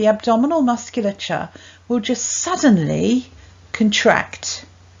 the abdominal musculature will just suddenly contract.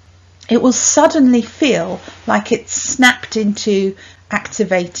 It will suddenly feel like it's snapped into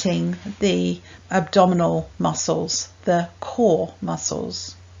activating the abdominal muscles, the core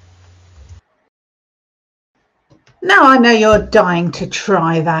muscles. Now I know you're dying to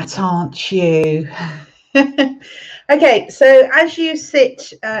try that, aren't you? Okay, so as you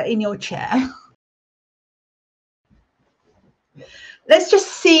sit in your chair, let's just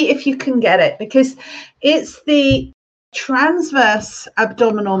see if you can get it, because it's the transverse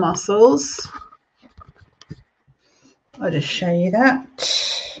abdominal muscles. I'll just show you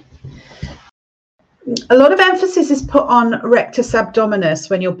that. A lot of emphasis is put on rectus abdominis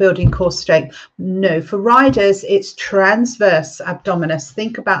when you're building core strength. No, for riders, it's transverse abdominis.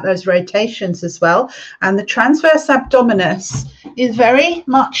 Think about those rotations as well. And the transverse abdominis is very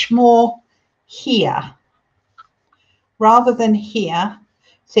much more here rather than here.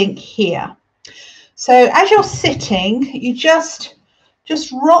 Think here. So as you're sitting, you just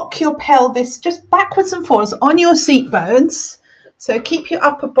rock your pelvis just backwards and forwards on your seat bones. So keep your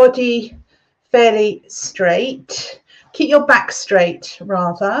upper body fairly straight. Keep your back straight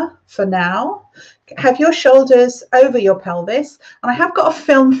rather for now. Have your shoulders over your pelvis. And I have got a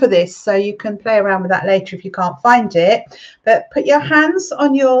film for this, so you can play around with that later if you can't find it. But put your hands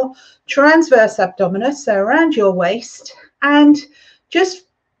on your transverse abdominis, so around your waist, and just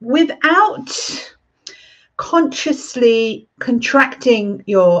without consciously contracting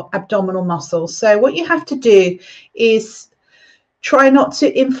your abdominal muscles. So what you have to do is try not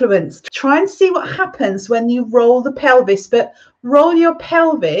to influence. Try and see what happens when you roll the pelvis, but roll your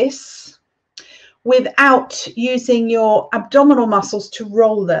pelvis without using your abdominal muscles to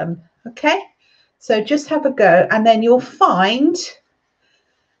roll them. Okay, so just have a go, and then you'll find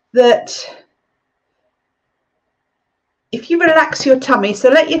that if you relax your tummy, so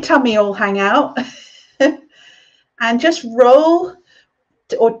let your tummy all hang out and just roll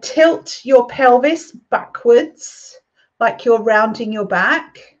or tilt your pelvis backwards like you're rounding your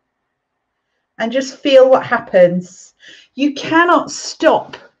back, and just feel what happens. You cannot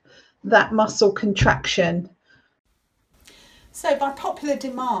stop that muscle contraction. So by popular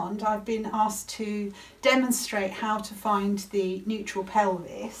demand, I've been asked to demonstrate how to find the neutral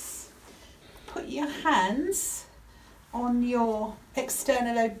pelvis. Put your hands on your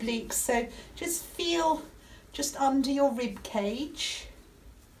external obliques, so just feel just under your rib cage,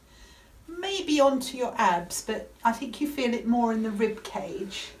 maybe onto your abs, but I think you feel it more in the rib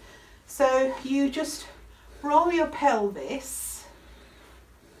cage. So you just roll your pelvis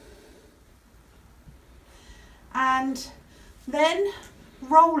and then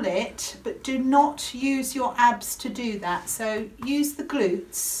roll it, but do not use your abs to do that. So use the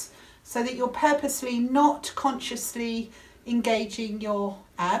glutes so that you're purposely not consciously engaging your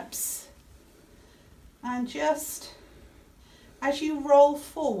abs. And just as you roll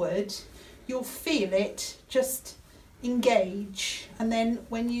forward, you'll feel it just engage. And then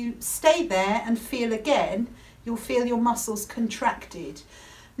when you stay there and feel again, you'll feel your muscles contracted.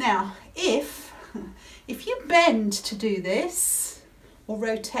 Now, if you bend to do this or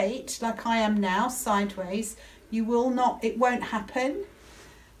rotate like I am now sideways, it won't happen.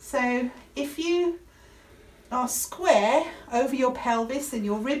 So if you are square over your pelvis and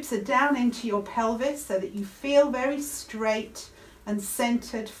your ribs are down into your pelvis so that you feel very straight and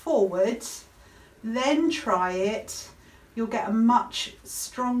centered forward, then try it you'll get a much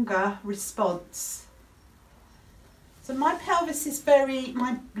stronger response. So my pelvis is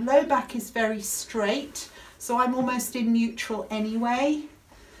my low back is very straight, so I'm almost in neutral anyway.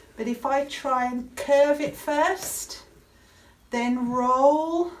 But if I try and curve it first, then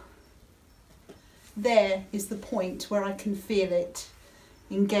roll, there is the point where I can feel it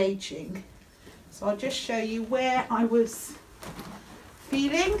engaging. So I'll just show you where I was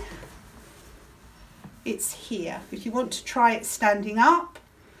feeling. It's here. If you want to try it standing up,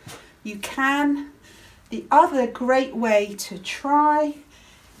 you can. The other great way to try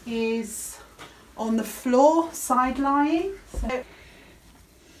is on the floor, side lying. So,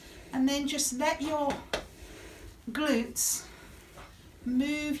 and then just let your glutes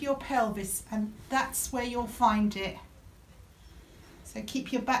move your pelvis, and that's where you'll find it. So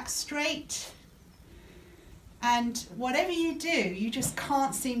keep your back straight, and whatever you do, you just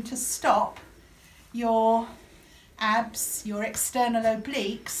can't seem to stop your abs, your external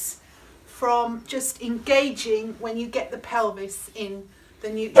obliques, from just engaging when you get the pelvis in the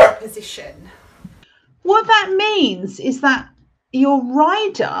neutral position. What that means is that your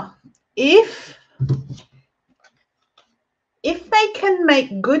rider, if they can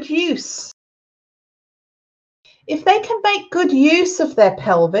make good use, of their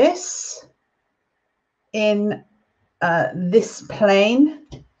pelvis in this plane,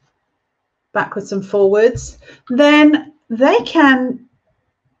 backwards and forwards, then they can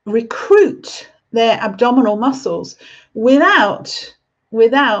recruit their abdominal muscles without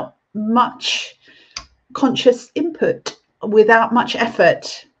much conscious input, without much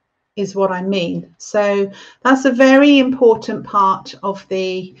effort, is what I mean. So that's a very important part of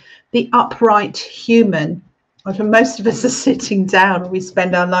the upright human. Most of us are sitting down, we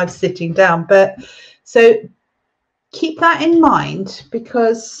spend our lives sitting down, but so keep that in mind,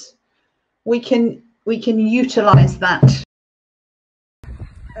 because we can utilize that.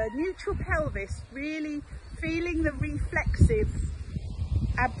 A neutral pelvis, really feeling the reflexive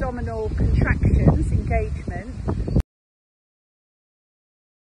abdominal contractions, engagement.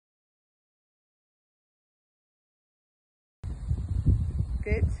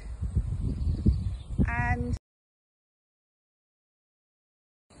 Good. And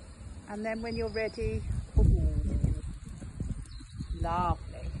then when you're ready, ooh, lovely.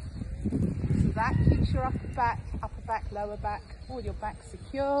 So that keeps your upper back, lower back, all your back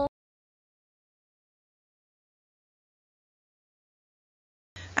secure.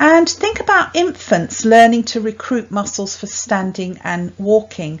 And think about infants learning to recruit muscles for standing and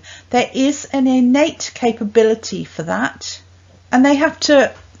walking. There is an innate capability for that, and they have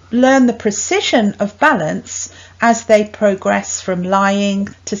to learn the precision of balance as they progress from lying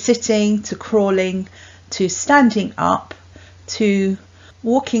to sitting to crawling to standing up to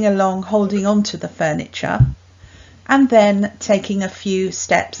walking along holding on to the furniture, and then taking a few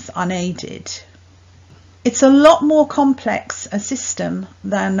steps unaided. It's a lot more complex a system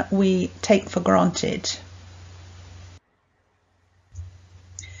than we take for granted.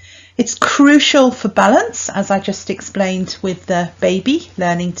 It's crucial for balance, as I just explained with the baby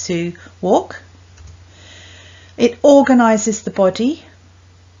learning to walk. It organises the body.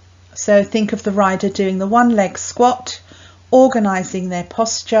 So think of the rider doing the one leg squat, organising their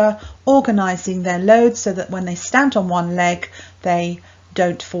posture, organising their load so that when they stand on one leg, they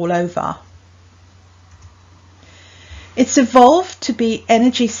don't fall over. It's evolved to be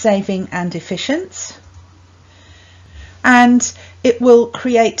energy saving and efficient, and it will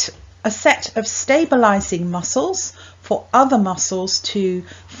create a set of stabilizing muscles for other muscles to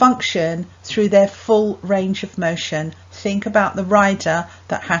function through their full range of motion. Think about the rider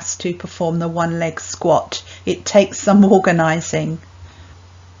that has to perform the one leg squat. It takes some organizing.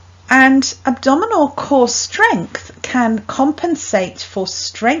 And abdominal core strength can compensate for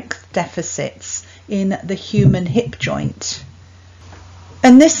strength deficits in the human hip joint.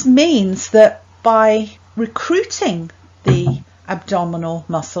 And this means that by recruiting the abdominal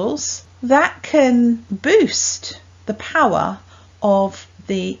muscles, that can boost the power of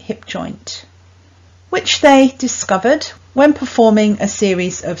the hip joint, which they discovered when performing a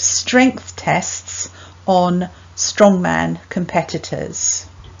series of strength tests on strongman competitors.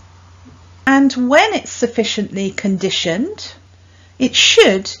 And when it's sufficiently conditioned, it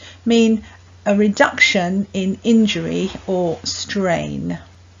should mean a reduction in injury or strain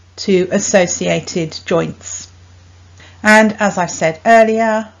to associated joints. And as I said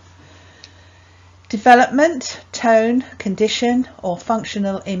earlier, development, tone, condition or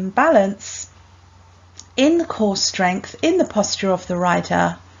functional imbalance in the core strength, in the posture of the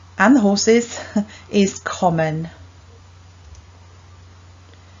rider and the horses is common.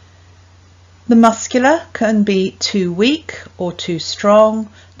 The muscular can be too weak or too strong,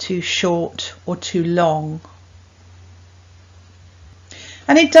 too short or too long.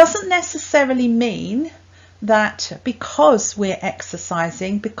 And it doesn't necessarily mean that because we're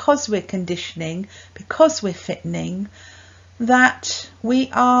exercising, because we're conditioning, because we're fitting, that we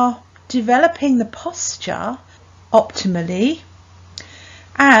are developing the posture optimally.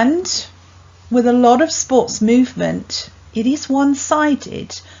 And with a lot of sports movement, it is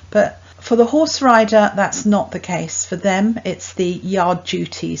one-sided, but for the horse rider, that's not the case. For them, it's the yard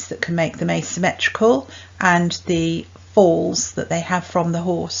duties that can make them asymmetrical and the falls that they have from the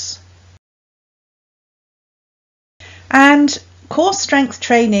horse. And core strength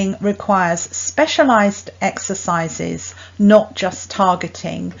training requires specialized exercises, not just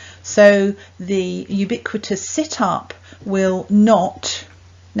targeting. So the ubiquitous sit-up will not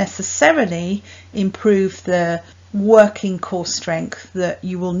necessarily improve the working core strength that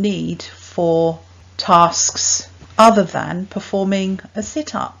you will need for tasks other than performing a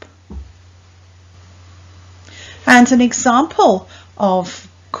sit-up. And an example of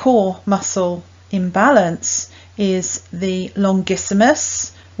core muscle imbalance is the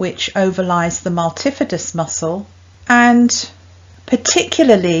longissimus, which overlies the multifidus muscle, and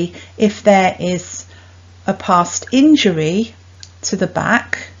particularly if there is a past injury to the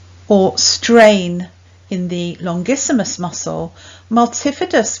back or strain in the longissimus muscle,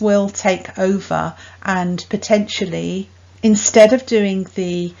 multifidus will take over and potentially, instead of doing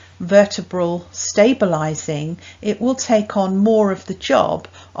the vertebral stabilizing, it will take on more of the job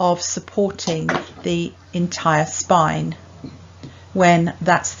of supporting the entire spine when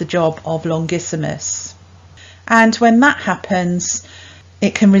that's the job of longissimus. And when that happens,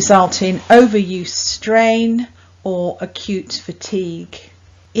 it can result in overuse strain or acute fatigue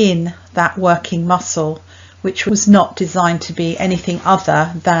in that working muscle, which was not designed to be anything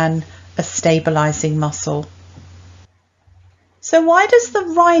other than a stabilizing muscle. So why does the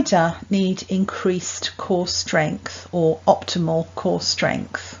rider need increased core strength or optimal core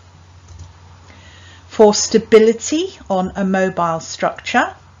strength? For stability on a mobile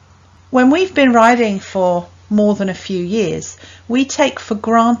structure. When we've been riding for more than a few years, we take for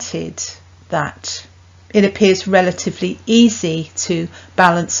granted that it appears relatively easy to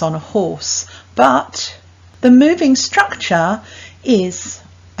balance on a horse, but the moving structure is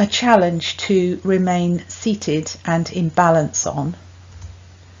a challenge to remain seated and in balance on.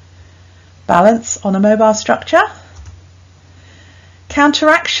 Balance on a mobile structure.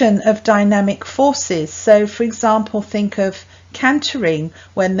 Counteraction of dynamic forces. So for example, think of cantering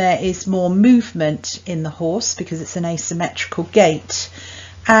when there is more movement in the horse because it's an asymmetrical gait.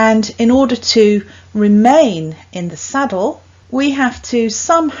 And in order to remain in the saddle, we have to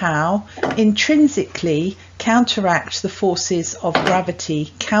somehow intrinsically counteract the forces of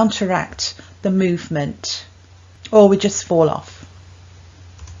gravity, counteract the movement, or we just fall off.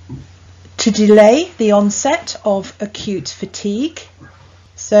 To delay the onset of acute fatigue.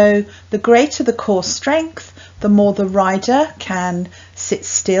 So the greater the core strength, the more the rider can sit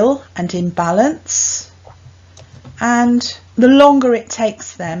still and in balance, and the longer it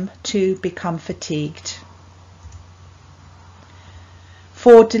takes them to become fatigued.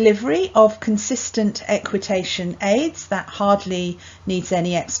 For delivery of consistent equitation aids, that hardly needs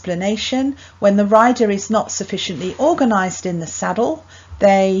any explanation. When the rider is not sufficiently organised in the saddle,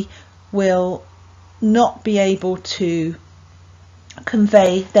 they will not be able to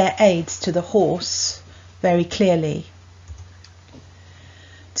convey their aids to the horse very clearly.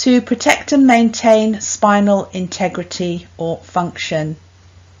 To protect and maintain spinal integrity or function,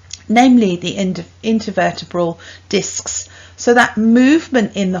 namely the intervertebral discs, so that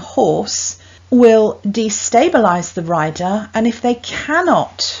movement in the horse will destabilize the rider, and if they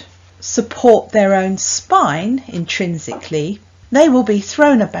cannot support their own spine intrinsically, they will be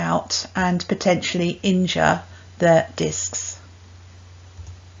thrown about and potentially injure the discs.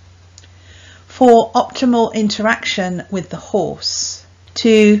 For optimal interaction with the horse,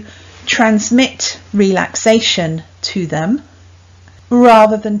 to transmit relaxation to them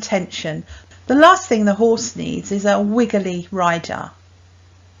rather than tension. The last thing the horse needs is a wiggly rider,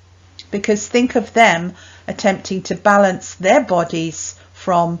 because think of them attempting to balance their bodies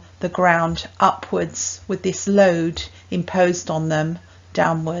from the ground upwards with this load imposed on them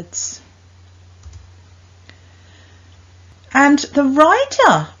downwards. And the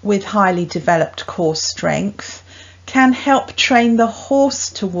rider with highly developed core strength can help train the horse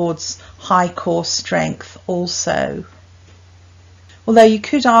towards high core strength also. Although you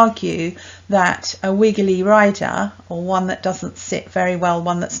could argue that a wiggly rider, or one that doesn't sit very well,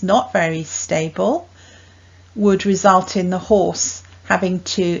 one that's not very stable, would result in the horse having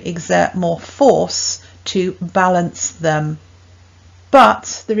to exert more force to balance them.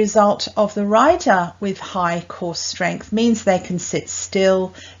 But the result of the rider with high core strength means they can sit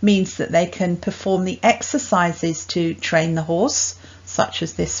still, means that they can perform the exercises to train the horse, such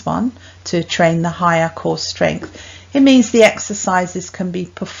as this one, to train the higher core strength. It means the exercises can be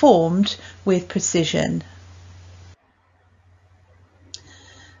performed with precision.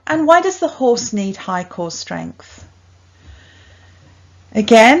 And why does the horse need high core strength?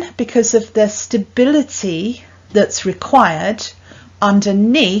 Again, because of the stability that's required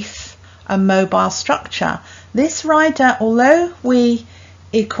underneath a mobile structure. This rider, although we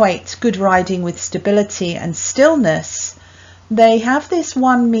equate good riding with stability and stillness, they have this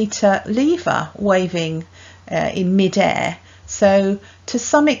 1 meter lever waving in mid-air. So to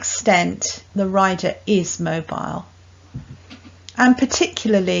some extent, the rider is mobile. And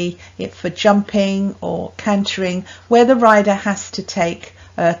particularly if for jumping or cantering, where the rider has to take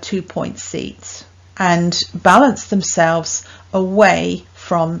a 2-point seat and balance themselves away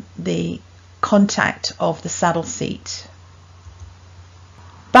from the contact of the saddle seat.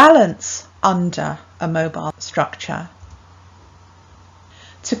 Balance under a mobile structure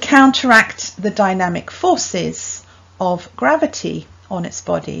to counteract the dynamic forces of gravity on its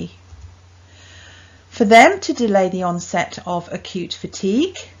body. For them to delay the onset of acute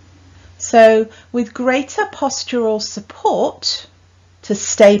fatigue. So with greater postural support to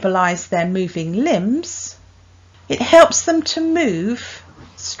stabilize their moving limbs, it helps them to move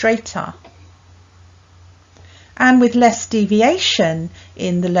straighter. And with less deviation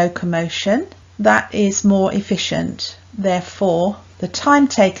in the locomotion, that is more efficient. Therefore, the time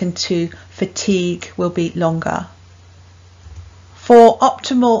taken to fatigue will be longer. For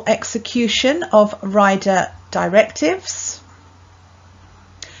optimal execution of rider directives,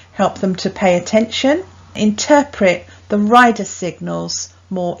 help them to pay attention, interpret the rider signals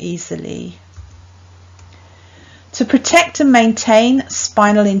more easily. To protect and maintain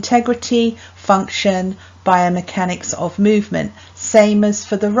spinal integrity, function, biomechanics of movement, same as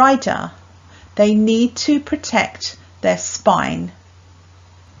for the rider, they need to protect their spine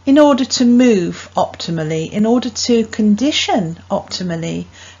in order to move optimally, in order to condition optimally,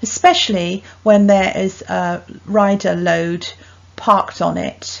 especially when there is a rider load parked on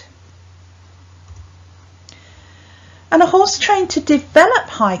it. And a horse trained to develop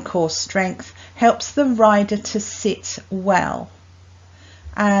high core strength helps the rider to sit well.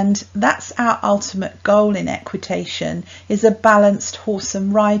 And that's our ultimate goal in equitation, is a balanced horse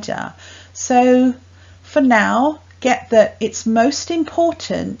and rider. So for now, get that it's most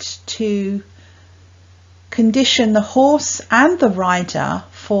important to condition the horse and the rider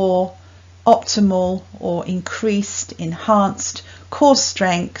for optimal or increased, enhanced core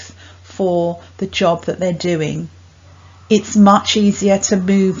strength for the job that they're doing. It's much easier to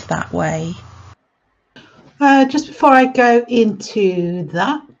move that way. Just before I go into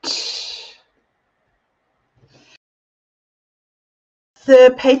that,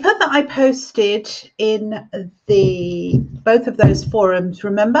 the paper that I posted in both of those forums,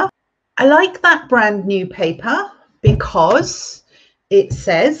 remember? I like that brand new paper because it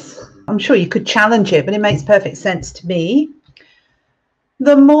says, I'm sure you could challenge it, but it makes perfect sense to me.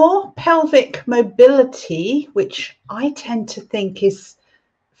 The more pelvic mobility, which I tend to think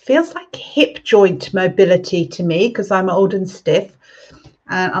feels like hip joint mobility to me because I'm old and stiff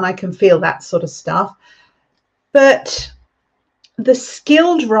and I can feel that sort of stuff. But the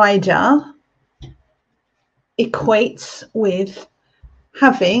skilled rider equates with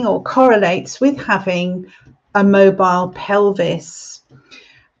having, or correlates with having, a mobile pelvis.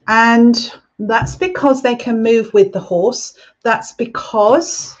 And that's because they can move with the horse. That's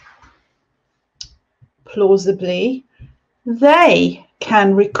because, plausibly, they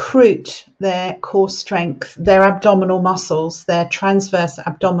can recruit their core strength, their abdominal muscles, their transverse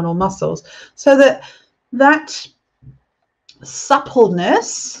abdominal muscles, so that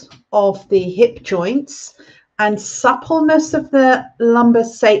suppleness of the hip joints and suppleness of the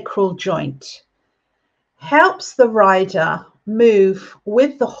lumbosacral joint helps the rider move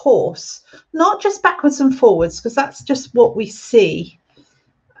with the horse, not just backwards and forwards, because that's just what we see,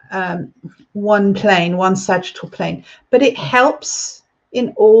 one plane, one sagittal plane, but it helps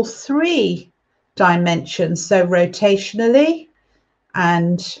in all three dimensions, so rotationally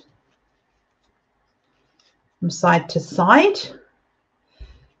and from side to side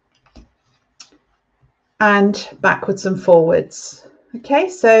and backwards and forwards. Okay,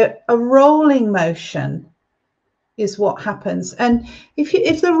 so a rolling motion is what happens, and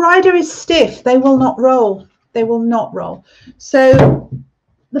if the rider is stiff, they will not roll. They will not roll. So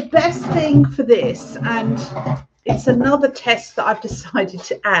the best thing for this, and it's another test that I've decided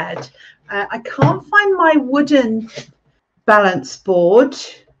to add. I can't find my wooden balance board.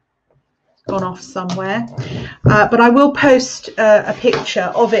 Gone off somewhere, but I will post a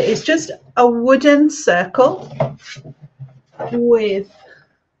picture of it. It's just a wooden circle with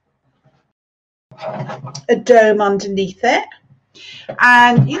a dome underneath it,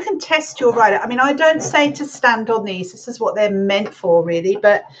 and you can test your rider. I mean, I don't say to stand on these, this is what they're meant for really,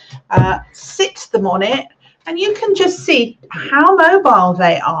 but sit them on it and you can just see how mobile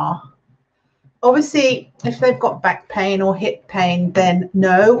they are. Obviously, if they've got back pain or hip pain, then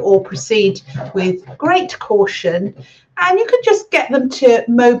no, or proceed with great caution. And you can just get them to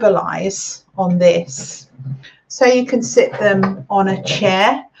mobilize on this. So you can sit them on a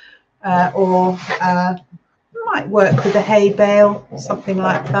chair or might work with a hay bale, something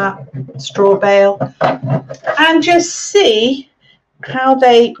like that, straw bale, and just see how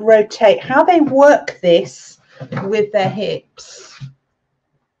they rotate, how they work this with their hips.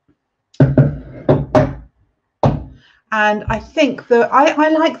 And I think that I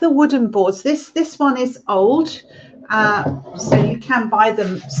like the wooden boards. This one is old, so you can buy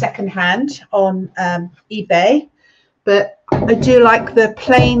them secondhand on eBay. But I do like the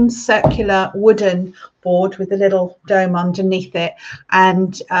plain circular wooden board with a little dome underneath it.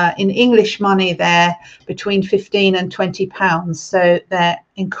 And in English money, they're between 15 and 20 pounds. So they're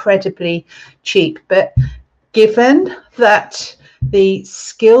incredibly cheap. But given that the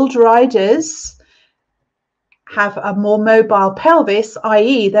skilled riders have a more mobile pelvis,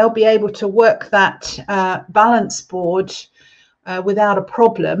 i.e. they'll be able to work that balance board without a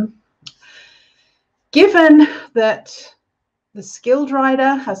problem. Given that the skilled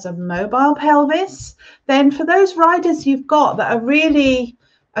rider has a mobile pelvis, then for those riders you've got that are really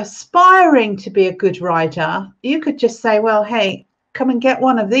aspiring to be a good rider, you could just say, well, hey, come and get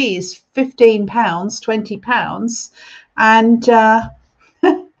one of these, 15 pounds, 20 pounds, and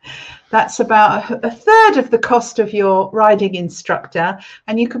that's about a third of the cost of your riding instructor,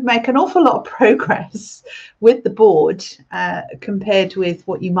 and you could make an awful lot of progress with the board compared with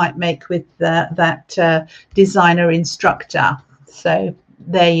what you might make with that designer instructor. So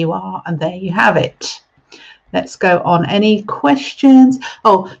there you are, and there you have it. Let's go on. Any questions?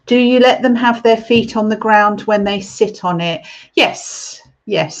 Oh, do you let them have their feet on the ground when they sit on it? Yes.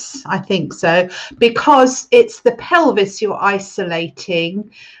 Yes, I think so, because it's the pelvis you're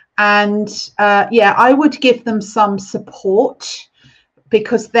isolating. And yeah, I would give them some support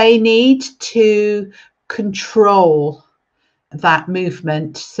because they need to control that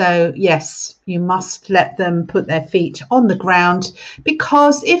movement. So yes, you must let them put their feet on the ground,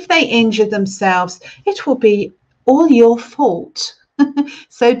 because if they injure themselves, it will be all your fault.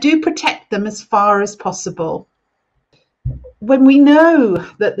 So do protect them as far as possible. When we know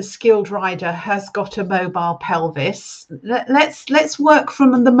that the skilled rider has got a mobile pelvis, let's work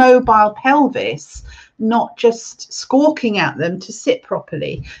from the mobile pelvis, not just squawking at them to sit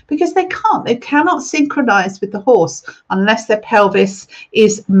properly, because they cannot synchronize with the horse unless their pelvis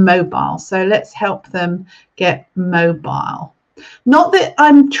is mobile. So let's help them get mobile. Not that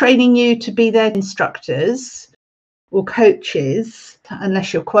I'm training you to be their instructors or coaches,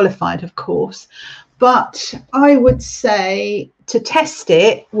 unless you're qualified, of course. But I would say to test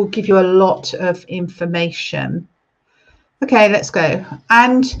it will give you a lot of information. Okay, let's go.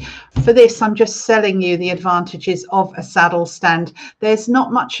 And for this, I'm just selling you the advantages of a saddle stand. There's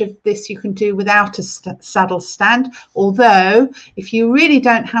not much of this you can do without a saddle stand. Although, if you really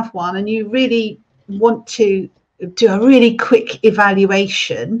don't have one and you really want to do a really quick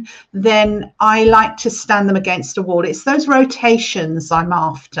evaluation, then I like to stand them against a wall. It's those rotations I'm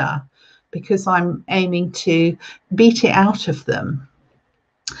after, because I'm aiming to beat it out of them.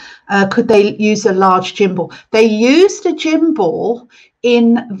 Could they use a large gym ball? They used a gym ball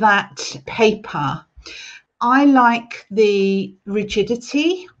in that paper. I like the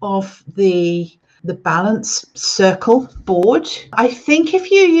rigidity of the balance circle board. I think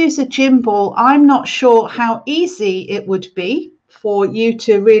if you use a gym ball, I'm not sure how easy it would be for you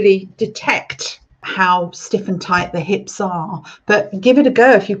to really detect how stiff and tight the hips are. But give it a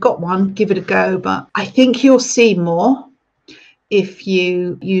go. If you've got one, give it a go. But I think you'll see more if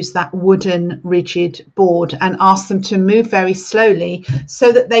you use that wooden rigid board and ask them to move very slowly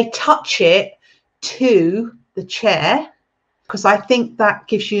so that they touch it to the chair, because I think that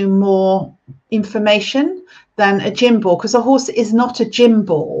gives you more information than a gym ball, because a horse is not a gym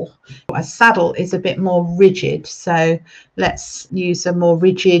ball. A saddle is a bit more rigid, so let's use a more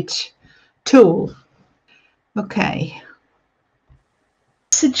rigid tool. Okay.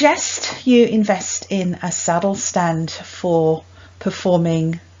 Suggest you invest in a saddle stand for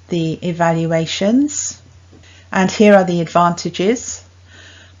performing the evaluations. And here are the advantages.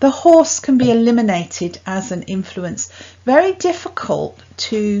 The horse can be eliminated as an influence. Very difficult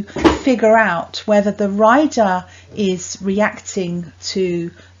to figure out whether the rider is reacting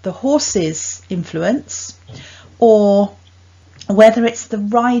to the horse's influence or whether it's the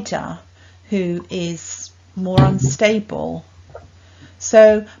rider who is more unstable.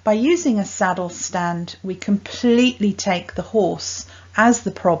 So by using a saddle stand, we completely take the horse as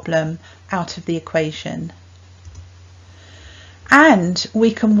the problem out of the equation. And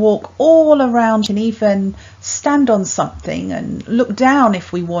we can walk all around and even stand on something and look down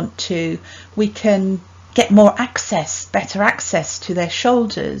if we want to. We can get more access, better access to their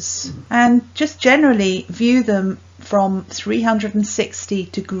shoulders, and just generally view them from 360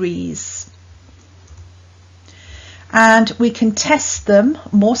 degrees. And we can test them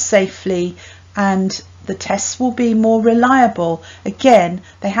more safely, and the tests will be more reliable. Again,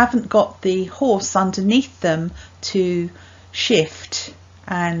 they haven't got the horse underneath them to shift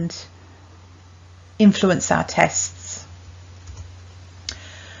and influence our tests.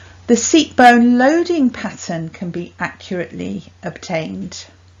 The seat bone loading pattern can be accurately obtained.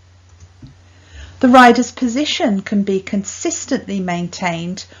 The rider's position can be consistently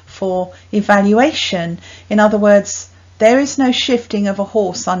maintained for evaluation. In other words, there is no shifting of a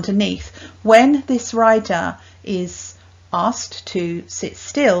horse underneath. When this rider is asked to sit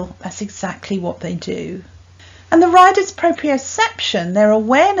still, that's exactly what they do. And the rider's proprioception, their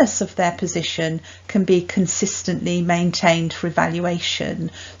awareness of their position, can be consistently maintained for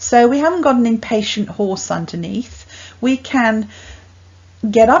evaluation. So we haven't got an impatient horse underneath. We can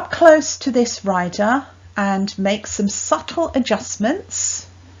get up close to this rider and make some subtle adjustments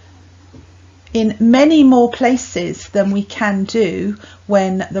in many more places than we can do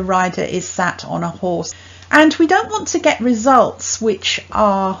when the rider is sat on a horse. And we don't want to get results which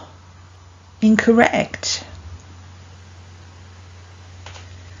are incorrect.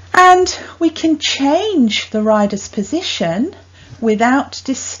 And we can change the rider's position without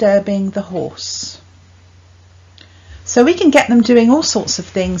disturbing the horse. So we can get them doing all sorts of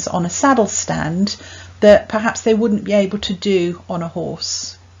things on a saddle stand that perhaps they wouldn't be able to do on a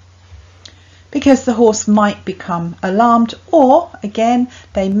horse, because the horse might become alarmed, or again,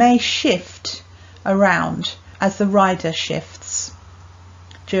 they may shift around as the rider shifts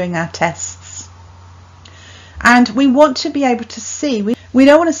during our tests. And we want to be able to see, we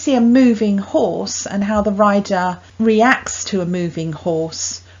don't want to see a moving horse and how the rider reacts to a moving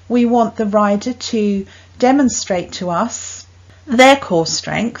horse. We want the rider to demonstrate to us their core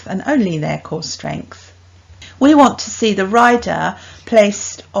strength and only their core strength. We want to see the rider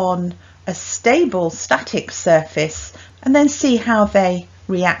placed on a stable static surface and then see how they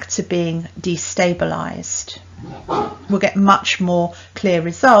react to being destabilized. We'll get much more clear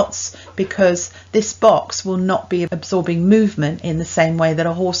results because this box will not be absorbing movement in the same way that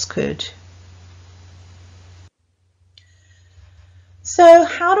a horse could. So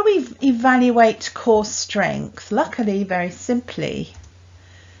how do we evaluate core strength? Luckily, very simply.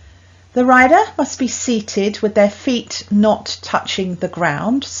 The rider must be seated with their feet not touching the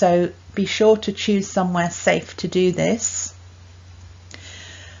ground, so be sure to choose somewhere safe to do this.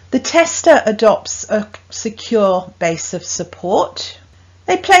 The tester adopts a secure base of support.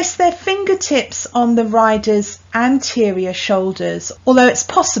 They place their fingertips on the rider's anterior shoulders, although it's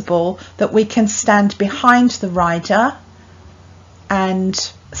possible that we can stand behind the rider and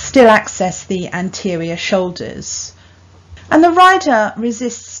still access the anterior shoulders. And the rider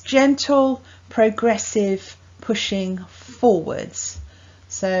resists gentle, progressive pushing forwards.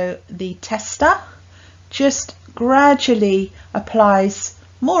 So the tester just gradually applies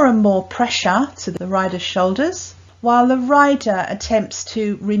more and more pressure to the rider's shoulders, while the rider attempts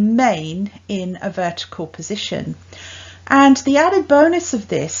to remain in a vertical position. And the added bonus of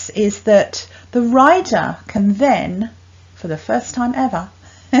this is that the rider can then, for the first time ever,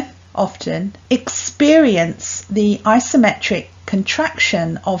 often, experience the isometric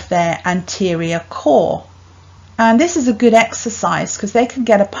contraction of their anterior core. And this is a good exercise because they can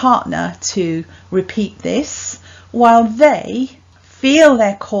get a partner to repeat this while they feel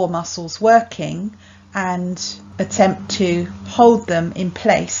their core muscles working and attempt to hold them in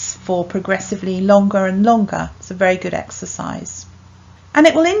place for progressively longer and longer. It's a very good exercise. And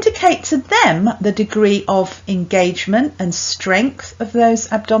it will indicate to them the degree of engagement and strength of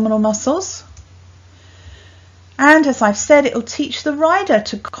those abdominal muscles. And as I've said, it will teach the rider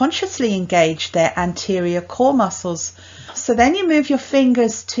to consciously engage their anterior core muscles. So then you move your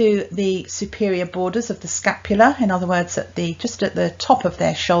fingers to the superior borders of the scapula, in other words, just at the top of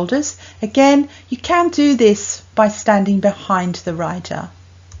their shoulders. Again, you can do this by standing behind the rider.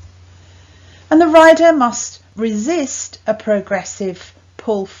 And the rider must resist a progressive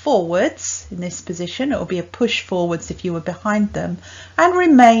pull forwards in this position. It will be a push forwards if you were behind them, and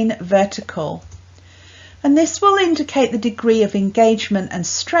remain vertical. And this will indicate the degree of engagement and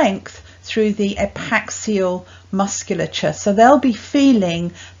strength through the epaxial musculature. So they'll be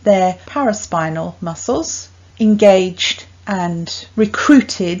feeling their paraspinal muscles engaged and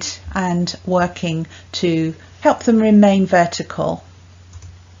recruited and working to help them remain vertical.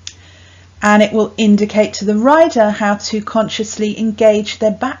 And it will indicate to the rider how to consciously engage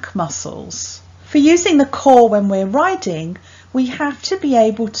their back muscles. For using the core when we're riding, we have to be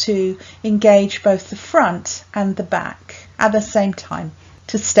able to engage both the front and the back at the same time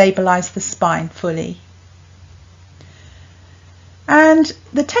to stabilize the spine fully. And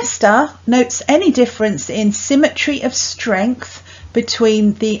the tester notes any difference in symmetry of strength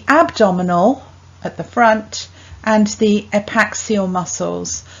between the abdominal at the front and the epaxial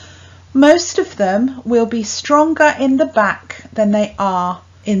muscles. Most of them will be stronger in the back than they are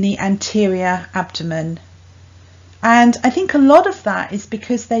in the anterior abdomen. And I think a lot of that is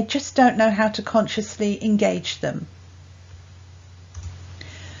because they just don't know how to consciously engage them.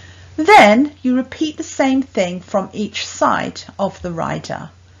 Then you repeat the same thing from each side of the rider.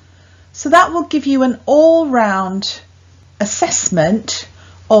 So that will give you an all-round assessment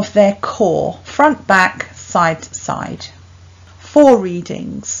of their core, front, back, side to side. 4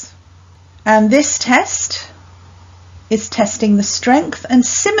 readings. And this test is testing the strength and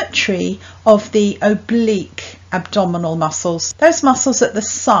symmetry of the oblique abdominal muscles, those muscles at the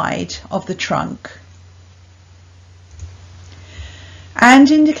side of the trunk,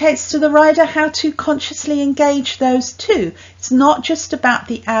 and indicates to the rider how to consciously engage those too. It's not just about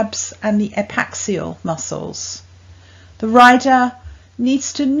the abs and the epaxial muscles. The rider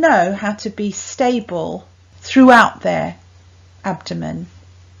needs to know how to be stable throughout their abdomen.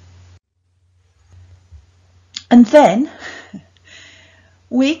 And then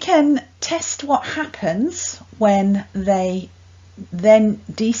we can test what happens when they then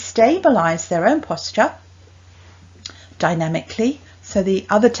destabilize their own posture dynamically. So the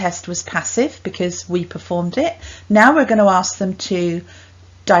other test was passive because we performed it. Now we're going to ask them to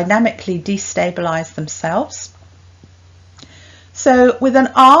dynamically destabilize themselves. So with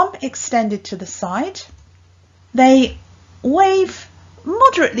an arm extended to the side, they wave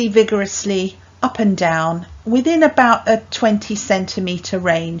moderately vigorously up and down within about a 20 centimeter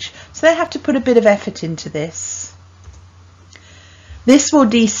range. So they have to put a bit of effort into this. This will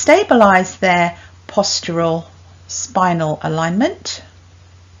destabilize their postural spinal alignment.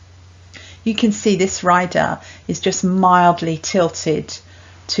 You can see this rider is just mildly tilted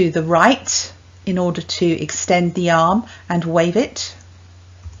to the right in order to extend the arm and wave it.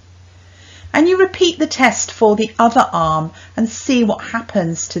 And you repeat the test for the other arm and see what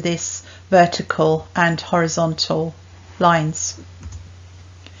happens to this vertical and horizontal lines.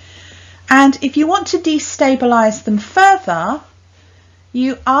 And if you want to destabilize them further,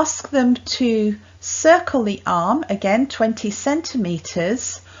 you ask them to circle the arm, again 20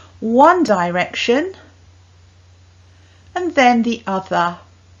 centimeters, one direction and then the other.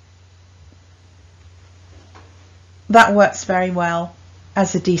 That works very well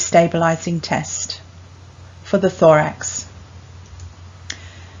as a destabilizing test for the thorax.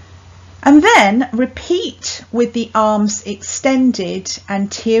 And then repeat with the arms extended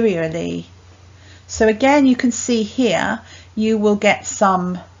anteriorly. So again, you can see here, you will get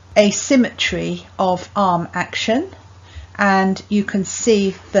some asymmetry of arm action, and you can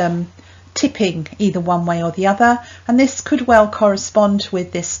see them tipping either one way or the other, and this could well correspond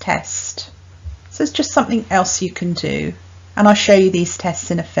with this test. So it's just something else you can do, and I'll show you these tests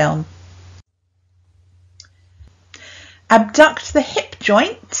in a film. Abduct the hip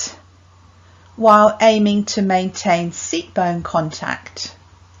joint while aiming to maintain seat bone contact.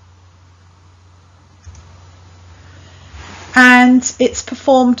 And it's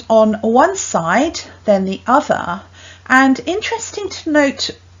performed on one side, then the other. And interesting to note,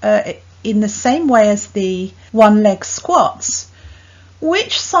 in the same way as the one leg squats,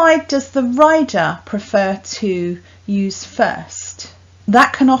 which side does the rider prefer to use first?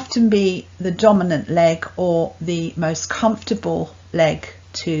 That can often be the dominant leg or the most comfortable leg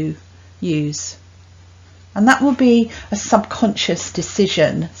to use. And that will be a subconscious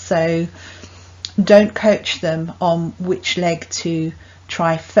decision. So don't coach them on which leg to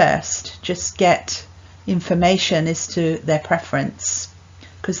try first. Just get information as to their preference,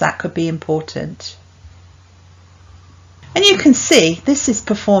 because that could be important. And you can see this is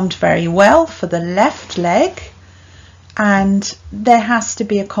performed very well for the left leg, and there has to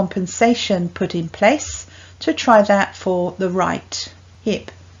be a compensation put in place to try that for the right hip.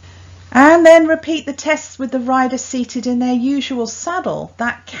 And then repeat the tests with the rider seated in their usual saddle.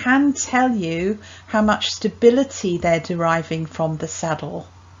 That can tell you how much stability they're deriving from the saddle.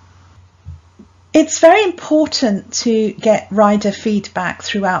 It's very important to get rider feedback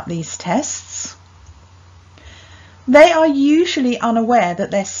throughout these tests. They are usually unaware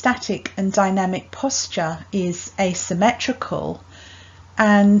that their static and dynamic posture is asymmetrical,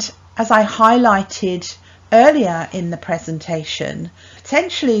 and as I highlighted earlier in the presentation,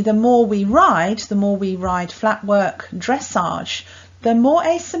 potentially the more we ride flat work, dressage, the more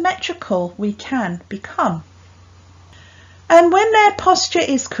asymmetrical we can become. And when their posture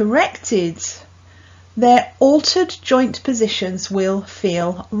is corrected, their altered joint positions will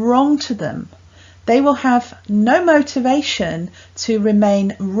feel wrong to them. They will have no motivation to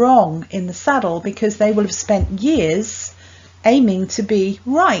remain wrong in the saddle because they will have spent years aiming to be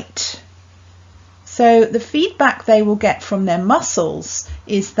right. So the feedback they will get from their muscles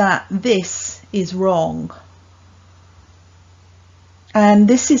is that this is wrong. And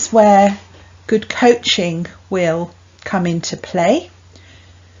this is where good coaching will come into play,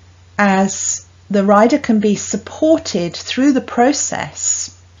 as the rider can be supported through the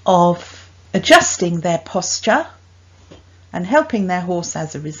process of adjusting their posture and helping their horse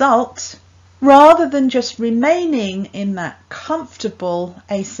as a result, rather than just remaining in that comfortable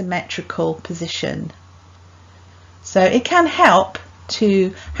asymmetrical position. So it can help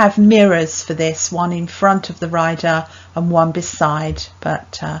to have mirrors for this, one in front of the rider and one beside,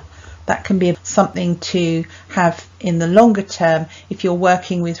 but that can be something to have in the longer term if you're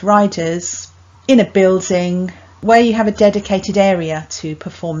working with riders in a building where you have a dedicated area to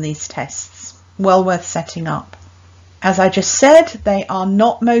perform these tests. Well worth setting up. As I just said, they are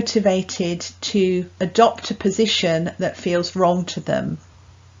not motivated to adopt a position that feels wrong to them.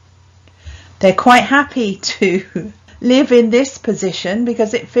 They're quite happy to live in this position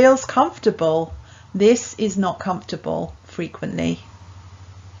because it feels comfortable. This is not comfortable frequently.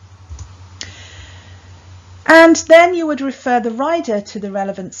 And then you would refer the rider to the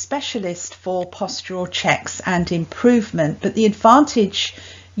relevant specialist for postural checks and improvement. But the advantage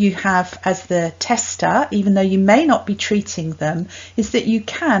you have as the tester, even though you may not be treating them, is that you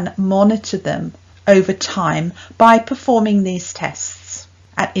can monitor them over time by performing these tests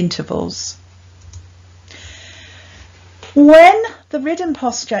at intervals. When the ridden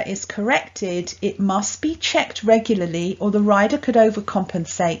posture is corrected, it must be checked regularly or the rider could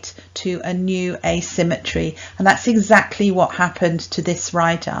overcompensate to a new asymmetry, and that's exactly what happened to this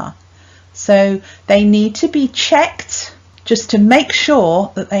rider. So they need to be checked just to make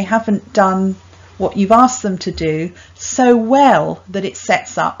sure that they haven't done what you've asked them to do so well that it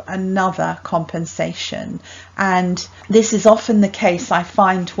sets up another compensation. And this is often the case, I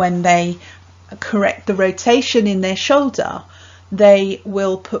find, when they correct the rotation in their shoulder. They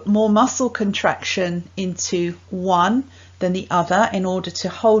will put more muscle contraction into one than the other in order to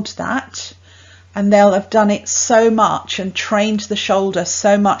hold that, and they'll have done it so much and trained the shoulder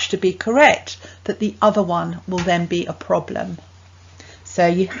so much to be correct that the other one will then be a problem. So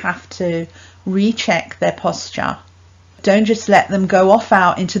you have to recheck their posture. Don't just let them go off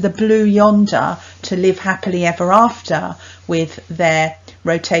out into the blue yonder to live happily ever after with their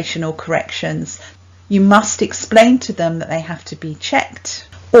rotational corrections. You must explain to them that they have to be checked,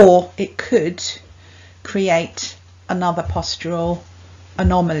 or it could create another postural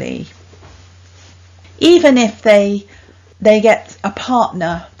anomaly. Even if they get a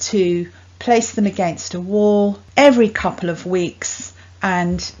partner to place them against a wall every couple of weeks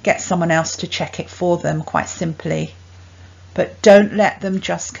and get someone else to check it for them, quite simply. But don't let them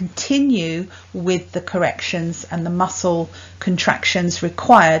just continue with the corrections and the muscle contractions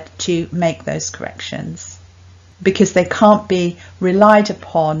required to make those corrections, because they can't be relied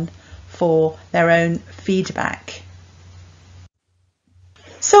upon for their own feedback.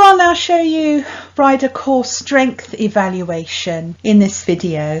 So I'll now show you rider core strength evaluation in this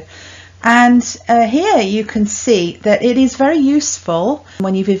video. And here you can see that it is very useful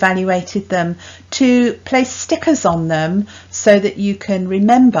when you've evaluated them to place stickers on them so that you can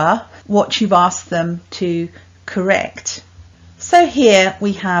remember what you've asked them to correct. So here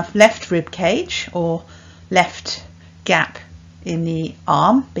we have left rib cage, or left gap in the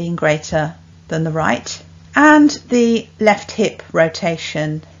arm being greater than the right, and the left hip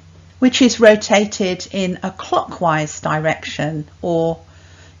rotation, which is rotated in a clockwise direction, or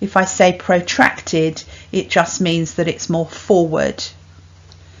if I say protracted, it just means that it's more forward,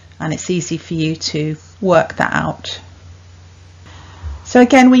 and it's easy for you to work that out. So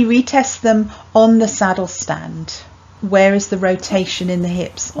again, we retest them on the saddle stand. Where is the rotation in the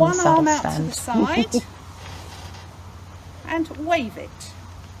hips on the saddle stand? One arm out to the side and wave it.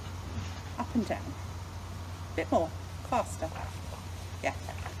 and down. A bit more, faster. Yeah.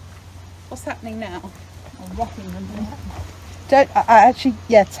 What's happening now? I'm rocking them. Don't, actually,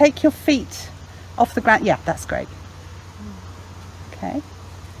 yeah, take your feet off the ground. Yeah, that's great. Okay.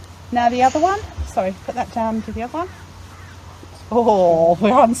 Now the other one. Sorry, put that down, do the other one. Oh,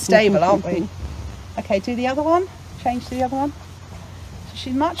 we're unstable, aren't we? Okay, do the other one. Change to the other one. So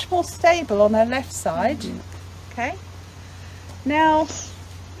she's much more stable on her left side. Okay. Now,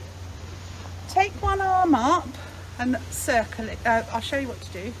 take one arm up and circle it. I'll show you what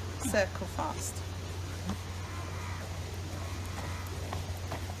to do. Circle fast.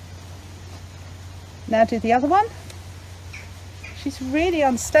 Now do the other one. She's really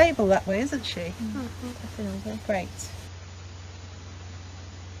unstable that way, isn't she? Great.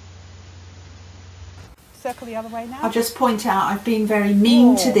 Circle the other way now. I'll just point out I've been very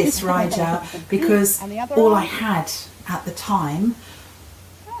mean to this rider because all I had at the time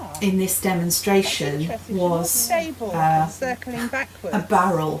in this demonstration was circling backwards. a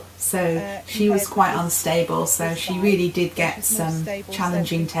barrel, so she was quite unstable, so she really did get some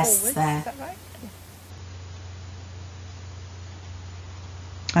challenging tests there.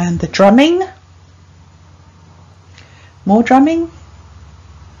 And the drumming, more drumming.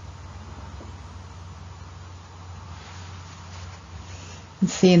 And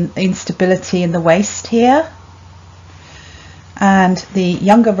see instability in the waist here. And the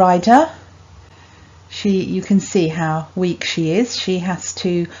younger rider, you can see how weak she is. She has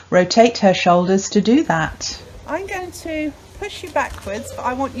to rotate her shoulders to do that. I'm going to push you backwards, but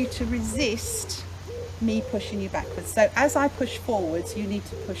I want you to resist me pushing you backwards. So as I push forwards, you need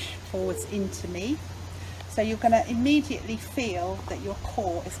to push forwards into me. So you're going to immediately feel that your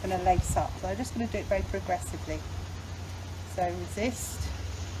core is going to lace up. So I'm just going to do it very progressively. So resist.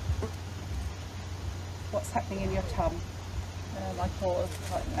 What's happening in your tum? My core.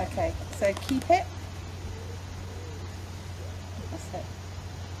 Okay, so keep it. That's it.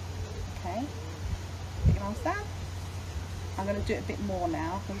 Okay. Put your arms down. I'm going to do it a bit more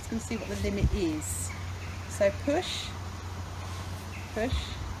now. I'm just going to see what the limit is. So push, push,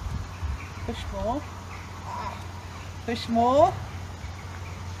 push more, push more,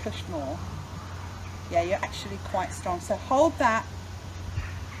 push more. Yeah, you're actually quite strong. So hold that.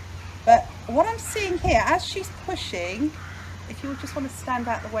 But what I'm seeing here, as she's pushing, if you just want to stand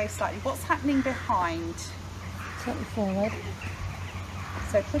out the way slightly, what's happening behind? Slightly forward.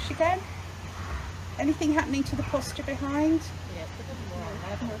 So push again. Anything happening to the posture behind? Yeah, more on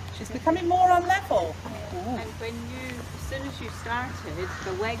level. She's becoming more on level. And when as soon as you started,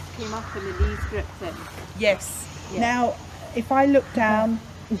 the legs came up and the knees gripped in. Yes. Yeah. Now, if I look down,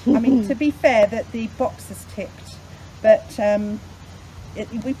 I mean, to be fair, that the box is tipped, but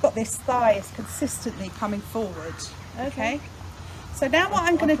we've got this thigh is consistently coming forward. Okay. So now what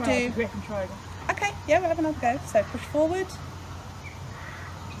I'm going to do. Grip and try. Okay. Yeah, we'll have another go. So push forward.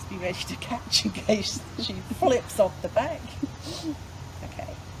 Just be ready to catch in case she flips off the back. Okay.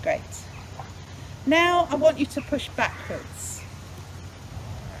 Great. Now I want you to push backwards.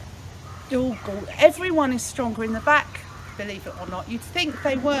 Oh God, everyone is stronger in the back, believe it or not. You'd think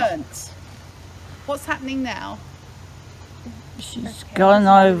they weren't. What's happening now? She's gone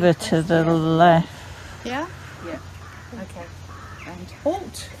over to the left. Yeah? Yeah. Okay. And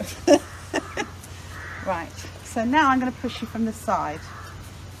halt. Right. So now I'm going to push you from the side.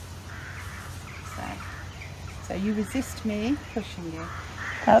 So you resist me pushing you.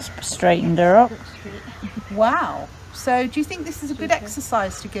 That's straightened her up. Wow. So do you think this is a good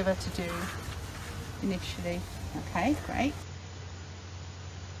exercise to give her to do initially? Okay, great.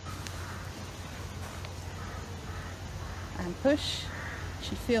 And push.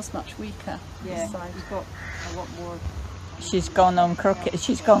 She feels much weaker. Yeah, you've got a lot more. She's gone on crooked.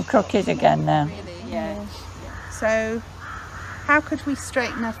 She's gone crooked again now. Really? Yeah. So how could we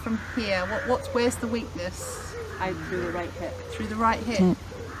straighten her from here? Where's the weakness? Out through the right hip. Through the right hip.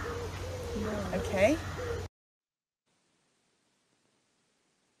 Okay.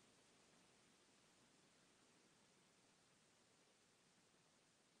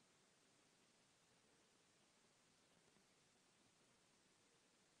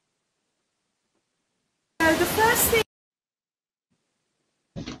 The first thing.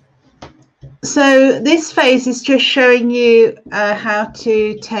 So this phase is just showing you how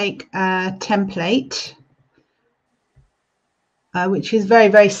to take a template, which is very,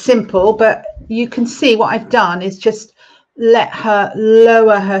 very simple, but you can see what I've done is just let her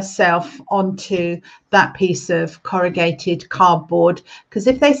lower herself onto that piece of corrugated cardboard, because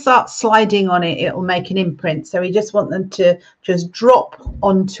if they start sliding on it, it will make an imprint. So we just want them to just drop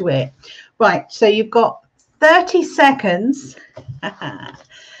onto it. Right, so you've got 30 seconds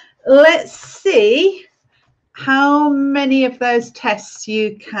let's see how many of those tests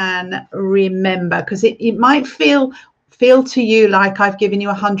you can remember, because it might feel to you like I've given you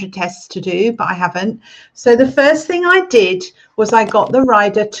 100 tests to do, but I haven't. So the first thing I did was I got the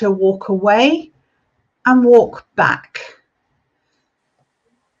rider to walk away and walk back.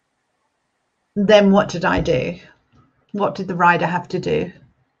 Then what did I do? What did the rider have to do?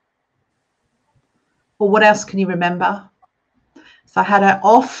 Or what else can you remember? So I had her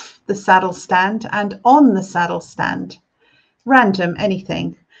off the saddle stand and on the saddle stand. Random,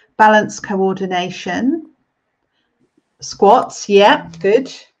 anything. Balance, coordination. Squats, yeah,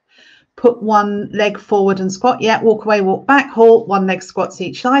 good. Put one leg forward and squat, yeah. Walk away, walk back, halt, one leg squats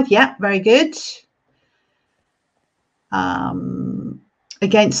each side, yeah, very good.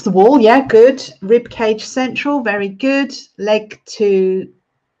 Against the wall, yeah, good. Rib cage central, very good. Leg to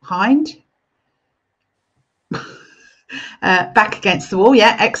hind. Back against the wall,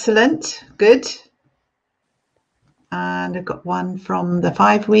 yeah, excellent, good. And I've got one from the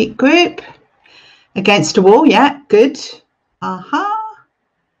 5-week group. Against a wall, yeah, good.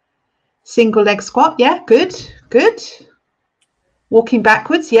 Single leg squat, yeah, good, good. Walking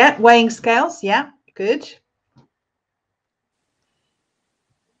backwards, yeah. Weighing scales, yeah, good.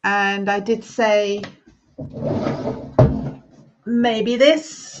 And I did say maybe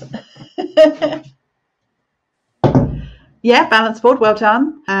this. Yeah, balance board, well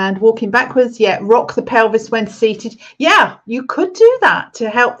done. And walking backwards, yeah, rock the pelvis when seated. Yeah, you could do that to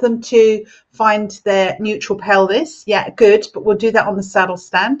help them to find their neutral pelvis. Yeah, good, but we'll do that on the saddle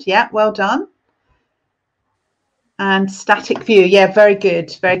stand. Yeah, well done. And static view, yeah, very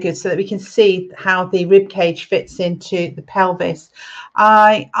good, so that we can see how the rib cage fits into the pelvis.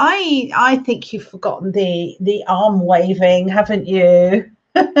 I think you've forgotten the arm waving, haven't you?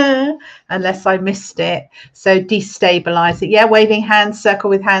 Unless I missed it. So destabilize it. Yeah, waving hands, circle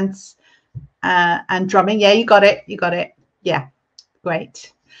with hands, and drumming. Yeah, you got it. Yeah,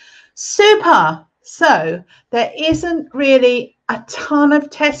 great. Super. So there isn't really a ton of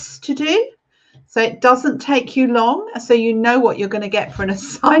tests to do. So it doesn't take you long. So you know what you're going to get for an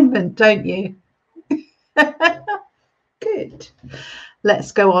assignment, don't you? Good.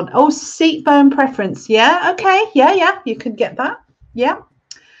 Let's go on. Oh, seat bone preference. Yeah, okay. Yeah, you can get that. Yeah.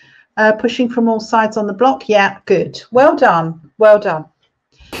 Pushing from all sides on the block. Yeah, good. Well done.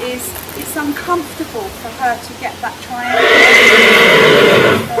 It's uncomfortable for her to get that triangle.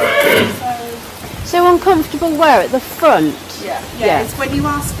 So uncomfortable where? At the front? Yeah. It's when you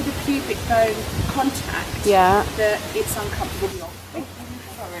ask for the pubic bone contact. Yeah. That it's uncomfortable.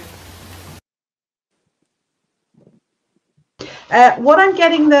 What I'm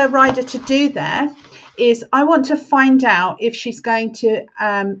getting the rider to do there is I want to find out if she's going to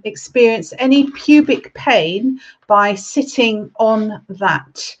experience any pubic pain by sitting on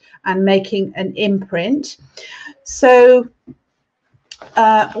that and making an imprint. So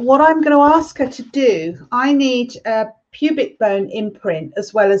what I'm going to ask her to do, I need a pubic bone imprint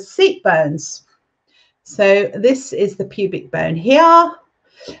as well as seat bones. So this is the pubic bone here,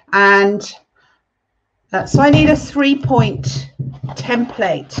 and so I need a 3-point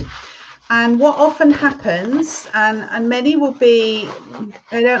template. And what often happens, and many will be,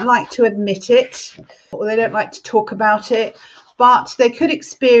 they don't like to admit it, or they don't like to talk about it, but they could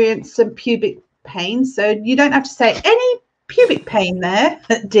experience some pubic pain. So you don't have to say any pubic pain there,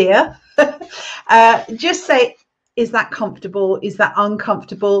 dear. Just say, is that comfortable? Is that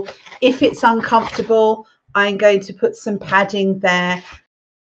uncomfortable? If it's uncomfortable, I'm going to put some padding there.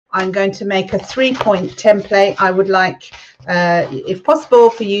 I'm going to make a 3-point template. I would like, if possible,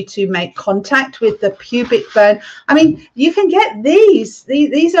 for you to make contact with the pubic bone. I mean, you can get these.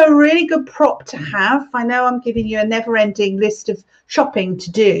 These are a really good prop to have. I know I'm giving you a never-ending list of shopping to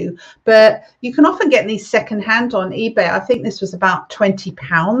do, but you can often get these secondhand on eBay. I think this was about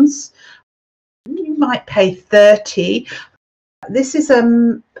 £20. You might pay 30. This is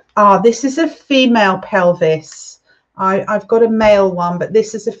a female pelvis. I've got a male one, but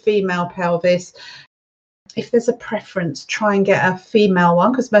this is a female pelvis. If there's a preference, try and get a female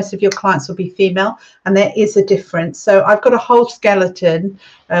one, because most of your clients will be female, and there is a difference. So I've got a whole skeleton,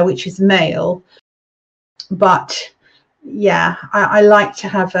 which is male, but yeah, I like to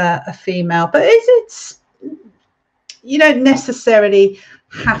have a female, but it's you don't necessarily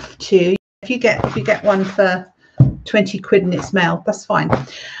have to. If you get one for 20 quid and it's male, that's fine.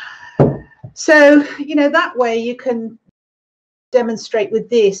 So, you know, that way you can demonstrate with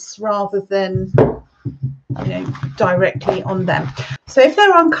this rather than, you know, directly on them. So if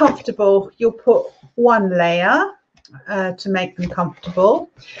they're uncomfortable, you'll put one layer to make them comfortable.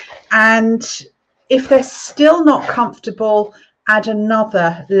 And if they're still not comfortable add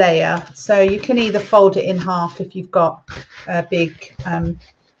another layer. So you can either fold it in half if you've got a big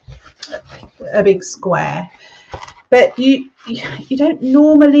square, but you don't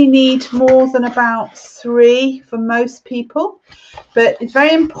normally need more than about 3 for most people. But it's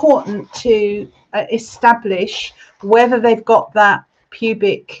very important to establish whether they've got that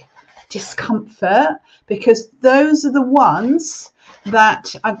pubic discomfort, because those are the ones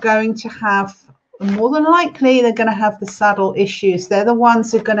that are going to have, more than likely, they're going to have the saddle issues. They're the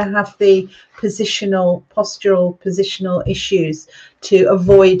ones who are going to have the postural positional issues to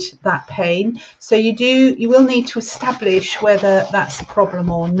avoid that pain. So you will need to establish whether that's a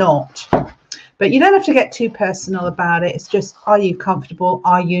problem or not. But you don't have to get too personal about it. It's just, are you comfortable?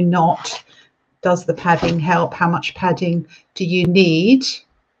 Are you not? Does the padding help? How much padding do you need?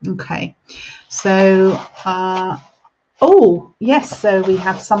 Okay, so oh yes, so we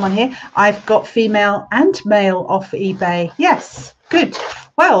have someone here. I've got female and male off eBay. Yes, good.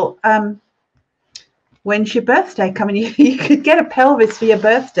 Well, when's your birthday coming? You could get a pelvis for your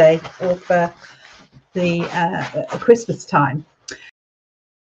birthday or for the Christmas time.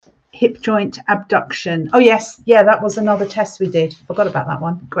 Hip joint abduction. Oh yes, yeah, that was another test we did. Forgot about that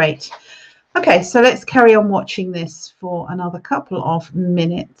one. Great. Okay, so let's carry on watching this for another couple of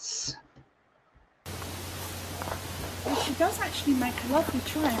minutes. Well, she does actually make a lovely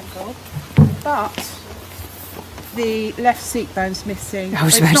triangle, but the left seat bone's missing.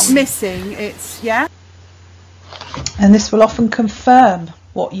 It's not missing, it's, yeah. And this will often confirm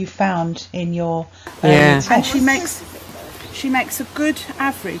what you found in your test. And she makes a good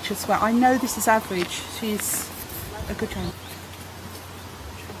average as well. I know this is average. She's a good trainer.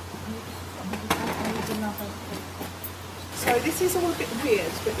 So this is all a bit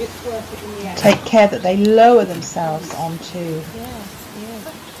weird, but it's worth it in the end. Take care that they lower themselves onto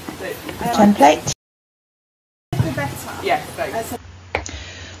the template. Yes,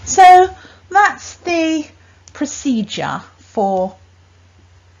 so that's the procedure for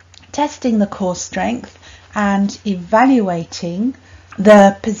testing the core strength and evaluating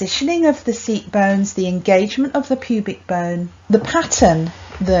the positioning of the seat bones, the engagement of the pubic bone, the pattern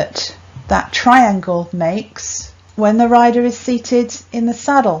that that triangle makes when the rider is seated in the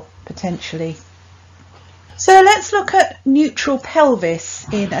saddle, potentially. So let's look at neutral pelvis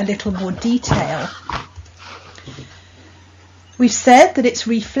in a little more detail. We've said that it's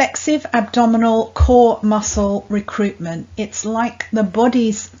reflexive abdominal core muscle recruitment. It's like the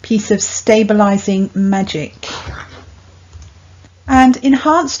body's piece of stabilizing magic. And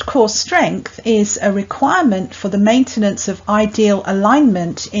enhanced core strength is a requirement for the maintenance of ideal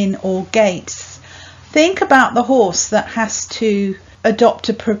alignment in all gaits. Think about the horse that has to adopt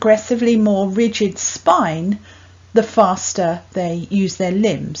a progressively more rigid spine the faster they use their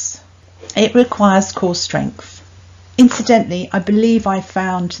limbs. It requires core strength. Incidentally, I believe I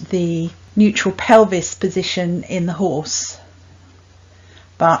found the neutral pelvis position in the horse,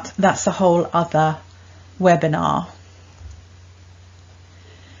 but that's a whole other webinar.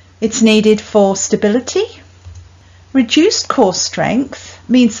 It's needed for stability. Reduced core strength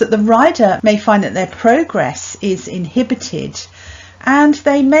means that the rider may find that their progress is inhibited and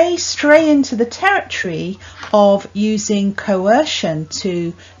they may stray into the territory of using coercion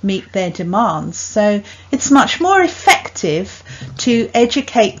to meet their demands. So it's much more effective to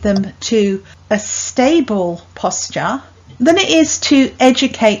educate them to a stable posture than it is to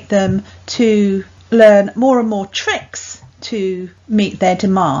educate them to learn more and more tricks to meet their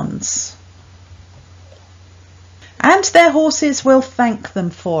demands. And their horses will thank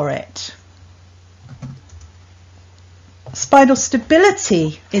them for it. Spinal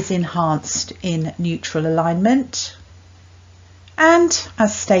stability is enhanced in neutral alignment. And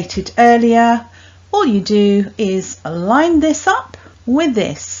as stated earlier, all you do is line this up with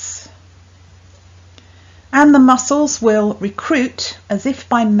this. And the muscles will recruit as if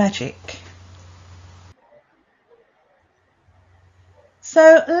by magic.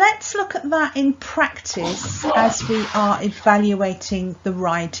 So let's look at that in practice as we are evaluating the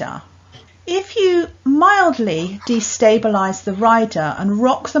rider. If you mildly destabilise the rider and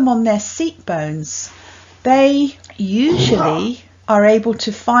rock them on their seat bones, they usually are able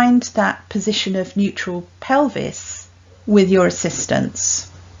to find that position of neutral pelvis with your assistance.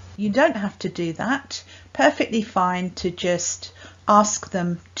 You don't have to do that. Perfectly fine to just ask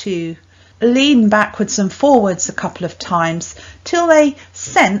them to lean backwards and forwards a couple of times till they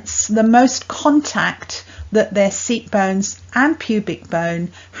sense the most contact that their seat bones and pubic bone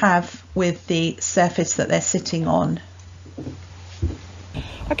have with the surface that they're sitting on.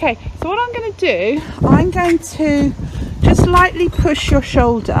 Okay, so what I'm going to do, I'm going to just slightly push your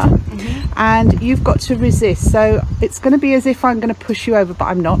shoulder, and you've got to resist. So it's going to be as if I'm going to push you over, but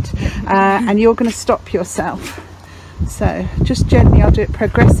I'm not, and you're going to stop yourself. So just gently, I'll do it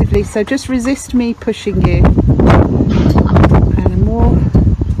progressively. So just resist me pushing you, and more.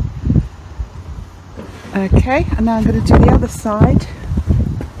 Okay, and now I'm going to do the other side.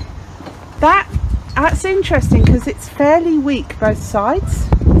 That's interesting because it's fairly weak both sides.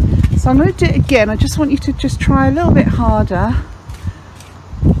 So I'm going to do it again. I just want you to just try a little bit harder.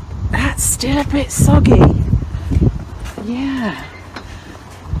 That's still a bit soggy. Yeah.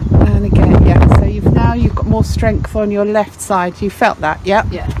 And again, yeah. So you've got more strength on your left side. You felt that, yeah?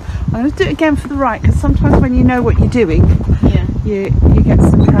 Yeah. I'm going to do it again for the right, because sometimes when you know what you're doing, yeah, you get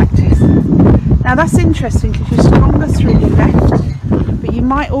some practice. Now that's interesting because you're stronger through your left, but you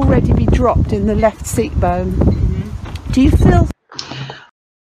might already be dropped in the left seat bone. Do you feel?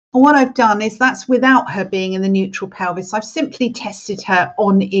 What I've done is that's without her being in the neutral pelvis. I've simply tested her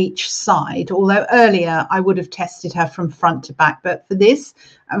on each side, although earlier I would have tested her from front to back. But for this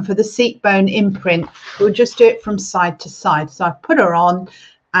and for the seat bone imprint, we'll just do it from side to side. So I've put her on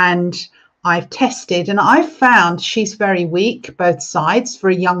and I've tested, and I've found she's very weak, both sides, for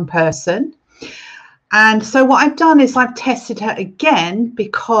a young person. And so what I've done is I've tested her again,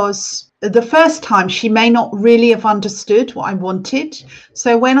 because the first time she may not really have understood what I wanted.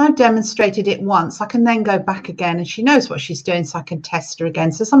 So when I've demonstrated it once, I can then go back again, and she knows what she's doing, so I can test her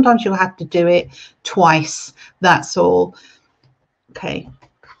again. So sometimes you'll have to do it twice, that's all. Okay.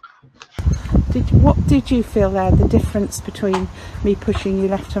 What did you feel there, the difference between me pushing you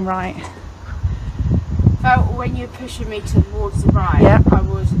left and right? Felt when you're pushing me towards the right, yeah, I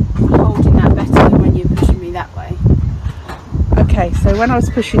was holding that better than when you're pushing me that way. Okay, so when I was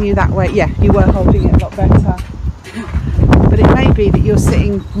pushing you that way, yeah, you were holding it a lot better. But it may be that you're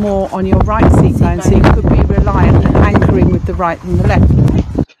sitting more on your right seat bone, so you could be reliant and anchoring with the right and the left.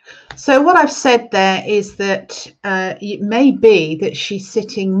 So what I've said there is that it may be that she's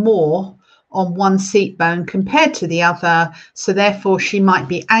sitting more on one seat bone compared to the other, so therefore she might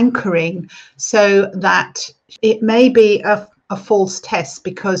be anchoring, so that it may be a false test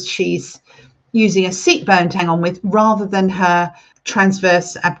because she's using a seat bone to hang on with rather than her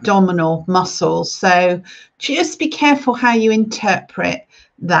transverse abdominal muscles. So just be careful how you interpret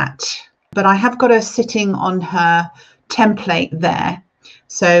that. But I have got her sitting on her template there,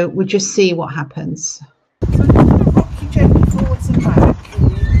 so we'll just see what happens. So I'm going to rock you gently forwards and back,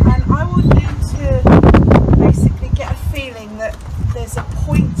 and I want you to basically get a feeling that there's a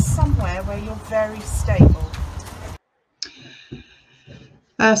point somewhere where you're very stable.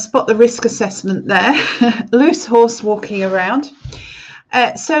 Spot the risk assessment there. Loose horse walking around.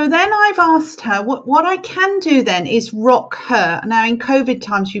 So then I've asked her, what I can do then is rock her. Now in COVID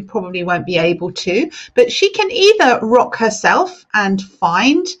times you probably won't be able to, but she can either rock herself and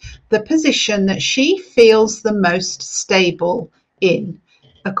find the position that she feels the most stable in,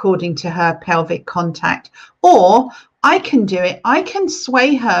 according to her pelvic contact, or I can do it. I can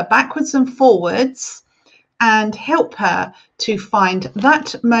sway her backwards and forwards and help her to find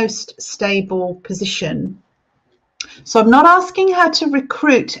that most stable position. So I'm not asking her to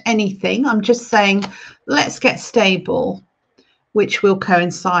recruit anything. I'm just saying, let's get stable, which will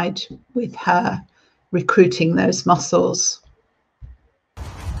coincide with her recruiting those muscles.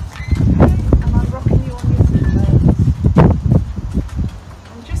 And I'm rocking you on your feet.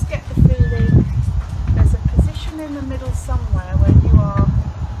 And just get the feeling there's a position in the middle somewhere where you are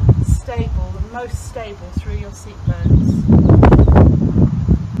stable, the most stable through your seat bones.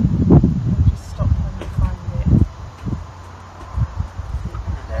 Just stop when you find it.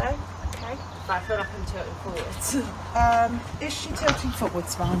 There, okay. I feel like I'm tilting forwards. Is she tilting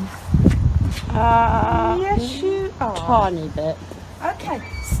forwards, Mum? Yes, you are. Tiny bit. Okay,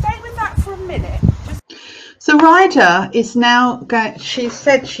 stay with that for a minute. So rider is now going, she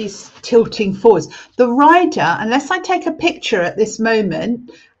said she's tilting forwards. The rider, unless I take a picture at this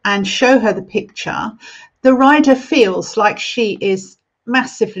moment and show her the picture, the rider feels like she is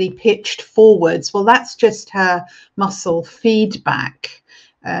massively pitched forwards. Well, that's just her muscle feedback.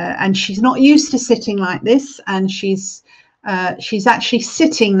 And she's not used to sitting like this, and she's actually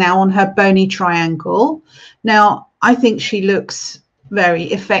sitting now on her bony triangle. Now, I think she looks very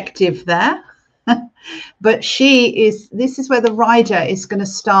effective there. But this is where the rider is going to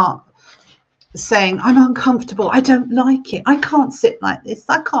start saying, I'm uncomfortable, I don't like it, I can't sit like this,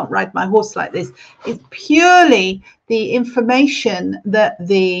 I can't ride my horse like this. It's purely the information that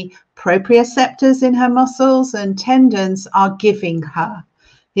the proprioceptors in her muscles and tendons are giving her.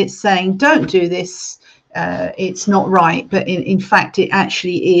 It's saying, don't do this, it's not right, but in fact it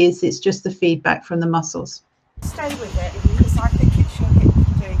actually is. It's just the feedback from the muscles. Stay with it.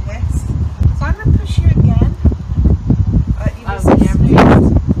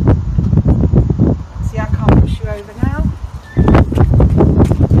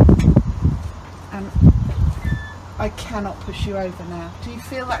 push you over now. Do you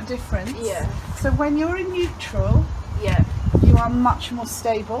feel that difference? Yeah. So when you're in neutral, Yeah. you are much more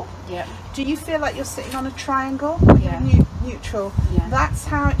stable. Yeah. Do you feel like you're sitting on a triangle? Yeah. Neutral. Yeah. That's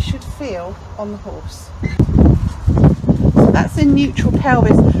how it should feel on the horse. So that's in neutral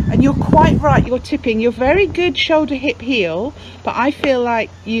pelvis, and you're quite right. You're tipping. You're very good shoulder, hip, heel, but I feel like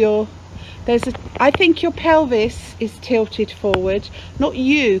I think your pelvis is tilted forward, not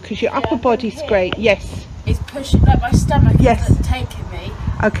you, because your upper body's great. Yes. It's pushing, like my stomach Yes. is taking me.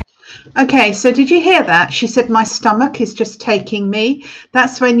 Okay. Okay, so did you hear that? She said my stomach is just taking me.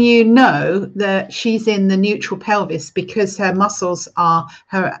 That's when you know that she's in the neutral pelvis, because her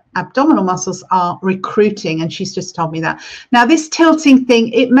abdominal muscles are recruiting, and she's just told me that. Now this tilting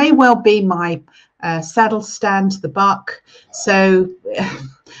thing, it may well be my saddle stand, the buck. So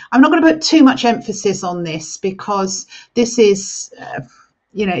I'm not going to put too much emphasis on this, because this is,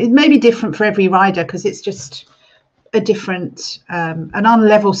 it may be different for every rider, because it's just a different, an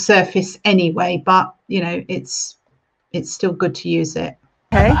unlevel surface anyway, but it's still good to use it.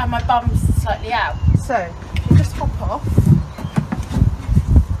 Okay. And my bum's slightly out. So you just hop off.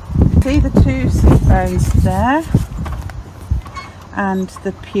 See the two seat bones there, and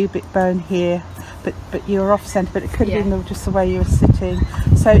the pubic bone here, but you're off centre, but it could have been just the way you were sitting.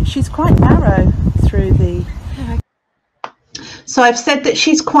 So she's quite narrow through the. So I've said that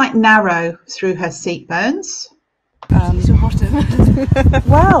she's quite narrow through her seat bones.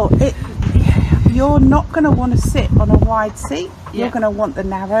 Well, you're not going to want to sit on a wide seat. You're going to want the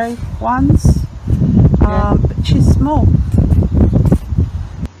narrow ones, but she's small.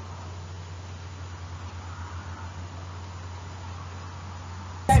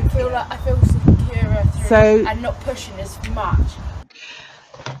 I feel securer through and not pushing as much.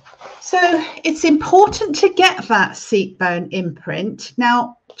 So it's important to get that seat bone imprint.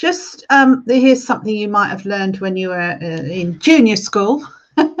 Now, just here's something you might have learned when you were in junior school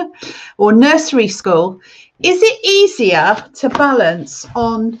or nursery school. Is it easier to balance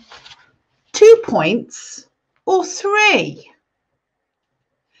on 2 points or 3?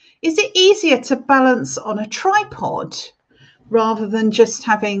 Is it easier to balance on a tripod rather than just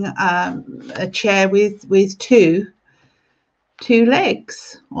having a chair with two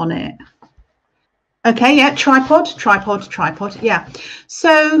legs on it? Okay, yeah, tripod, yeah.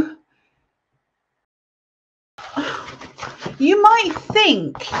 So you might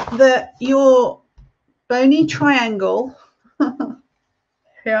think that your bony triangle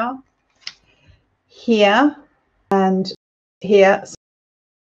here and here,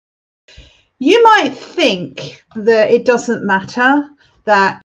 you might think that it doesn't matter,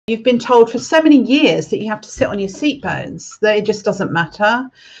 that you've been told for so many years that you have to sit on your seat bones, that it just doesn't matter.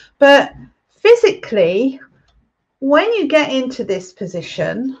 But physically, when you get into this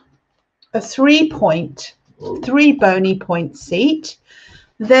position, a 3 bony point seat,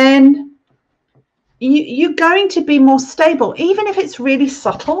 then you're going to be more stable, even if it's really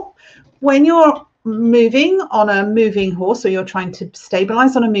subtle. When you're moving on a moving horse, or you're trying to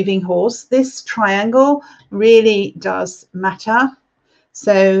stabilize on a moving horse, this triangle really does matter.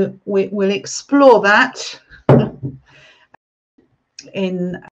 So we'll explore that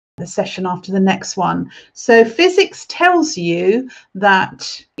in the session after the next one. So physics tells you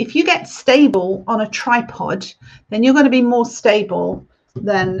that if you get stable on a tripod, then you're going to be more stable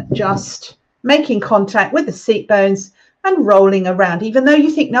than just making contact with the seat bones and rolling around, even though you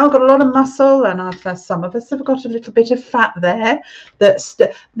think, no, I've got a lot of muscle, and some of us have got a little bit of fat there.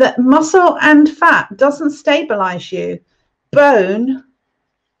 That muscle and fat doesn't stabilize you. Bone,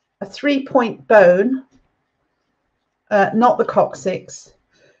 a 3-point bone, not the coccyx,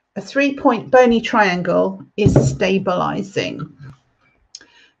 a 3-point bony triangle is stabilizing.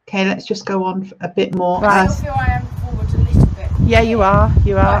 Okay, let's just go on a bit more. I feel I am forward a little bit. Yeah, you are.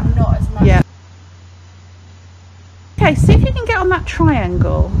 But not as much. Yeah. Okay, see if you can get on that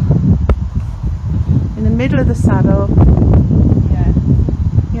triangle in the middle of the saddle. Yeah.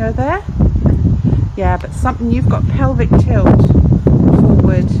 You're there? Yeah, but you've got pelvic tilt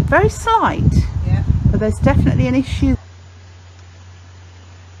forward, very slight. Yeah. But there's definitely an issue.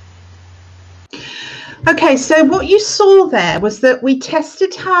 Okay, so what you saw there was that we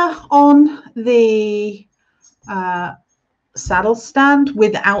tested her on the saddle stand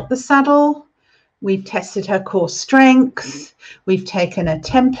without the saddle. We've tested her core strength. We've taken a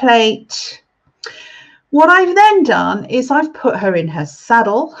template. What I've then done is I've put her in her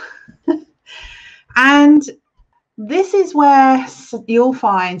saddle. And this is where you'll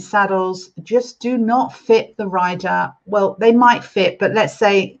find saddles just do not fit the rider. Well, they might fit, but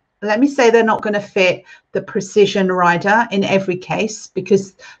let me say they're not going to fit the precision rider in every case,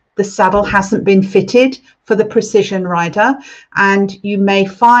 because the saddle hasn't been fitted for the precision rider, and you may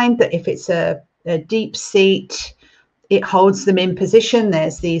find that if it's a deep seat, it holds them in position.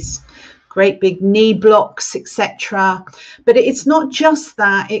 There's these great big knee blocks, etc. But it's not just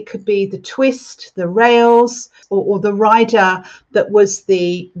that. It could be the twist, the rails, or the rider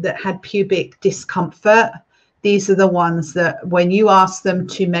that had pubic discomfort. These are the ones that when you ask them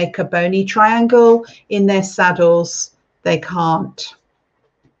to make a bony triangle in their saddles, they can't.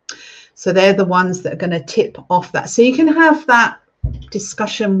 So they're the ones that are going to tip off that. So you can have that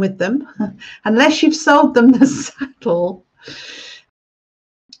discussion with them, unless you've sold them the saddle.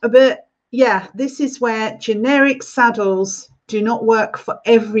 But yeah, this is where generic saddles do not work for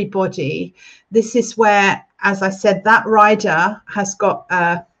everybody. This is where, as I said, that rider has got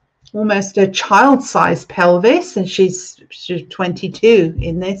almost a child-sized pelvis, and she's 22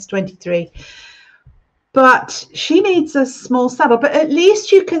 in this, 23. But she needs a small saddle. But at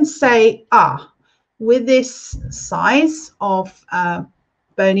least you can say, with this size of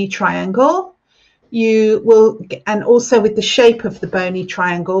bony triangle, you will, and also with the shape of the bony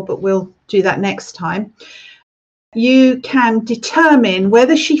triangle, but we'll do that next time, you can determine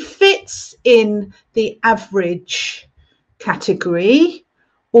whether she fits in the average category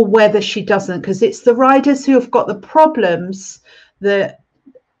or whether she doesn't, because it's the riders who have got the problems that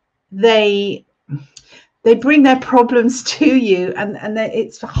they bring their problems to you, and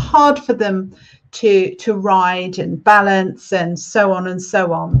it's hard for them to ride and balance and so on and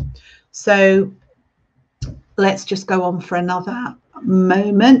so on. So let's just go on for another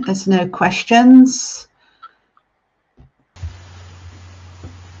moment. There's no questions.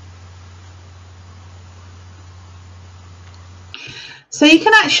 So you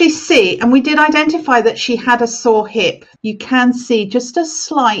can actually see, and we did identify that she had a sore hip. You can see just a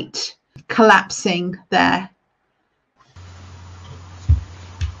slight collapsing there.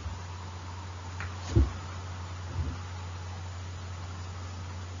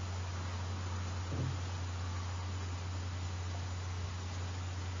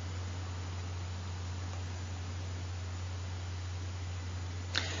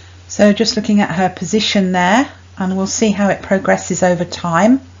 So just looking at her position there, and we'll see how it progresses over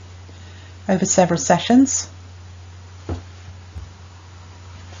time, over several sessions.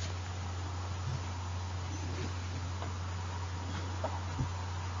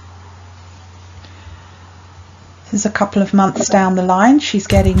 This is a couple of months down the line. She's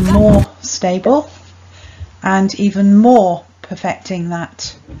getting more stable and even more perfecting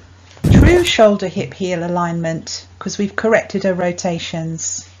that true shoulder hip heel alignment, because we've corrected her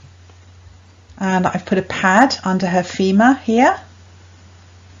rotations. And I've put a pad under her femur here.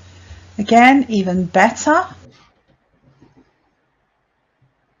 Again, even better.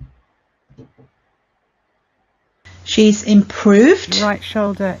 She's improved. Right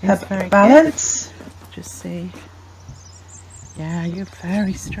shoulder is her very balance. Good. Just see. Yeah, you're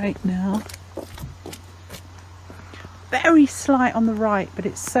very straight now. Very slight on the right, but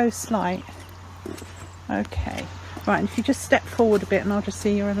it's so slight. Okay. Right, and if you just step forward a bit and I'll just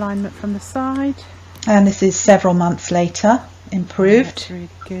see your alignment from the side. And this is several months later, improved. That's really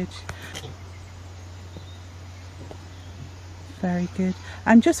good. Very good.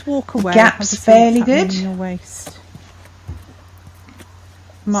 And just walk away. Gaps fairly good. In your waist.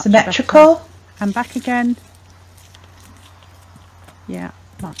 Much symmetrical. Better. And back again. Yeah,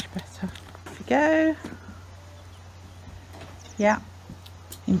 much better. Off you go. Yeah.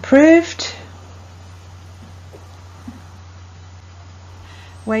 Improved.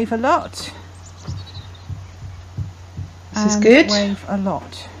 Wave a lot. This is good. Wave a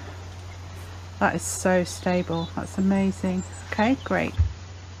lot. That is so stable. That's amazing. Okay, great.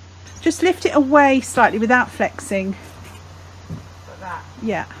 Just lift it away slightly without flexing. Like that.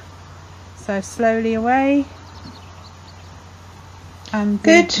 Yeah. So slowly away. And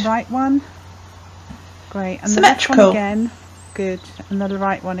good. The right one. Great. And symmetrical. The left one again. Good. And the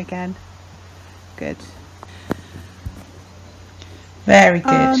right one again. Good. Very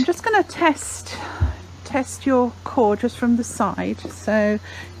good. I'm just going to test your core just from the side. So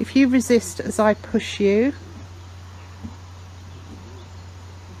if you resist as I push you,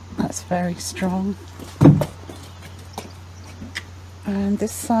 that's very strong. And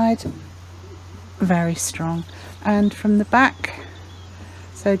this side, very strong. And from the back,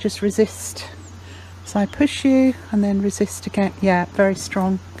 so just resist as I push you and then resist again. Yeah, very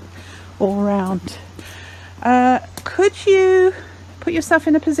strong all around. Could you put yourself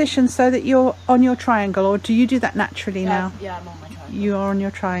in a position so that you're on your triangle, or do you do that naturally now? Yeah, I'm on my triangle. You are on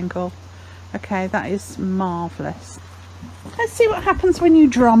your triangle. Okay, that is marvellous. Let's see what happens when you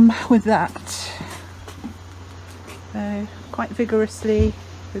drum with that. So quite vigorously.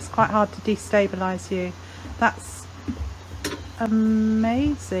 It's quite hard to destabilize you. That's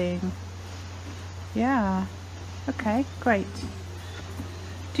amazing. Yeah. Okay, great.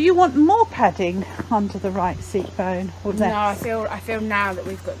 Do you want more padding under the right seat bone or less? No, I feel now that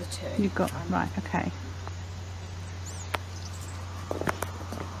we've got the two. You've got, right, okay.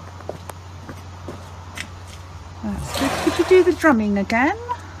 That's good. Could you do the drumming again?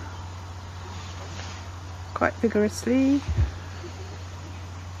 Quite vigorously.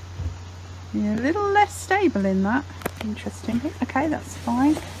 You're a little less stable in that, interestingly. Okay, that's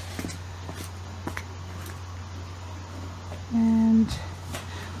fine. And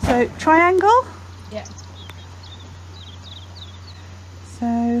so triangle. Yeah.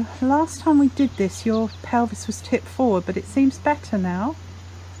 So last time we did this, your pelvis was tipped forward, but it seems better now.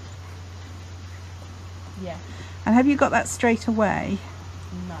 Yeah. And have you got that straight away?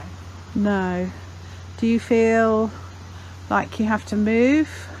 No. No. Do you feel like you have to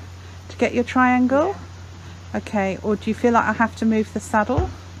move to get your triangle? Yeah. Okay. Or do you feel like I have to move the saddle?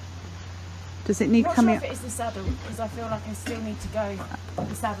 Does it need coming up? I'm not sure if it is the saddle, because I feel like I still need to go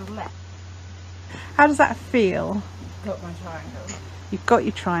the saddle left. How does that feel? Got my triangle. You've got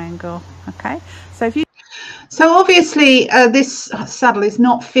your triangle. Okay. So if you... So obviously this saddle is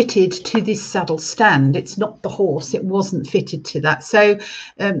not fitted to this saddle stand. It's not the horse. It wasn't fitted to that. So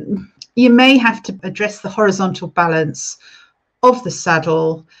you may have to address the horizontal balance of the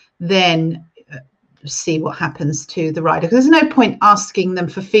saddle, then see what happens to the rider. There's no point asking them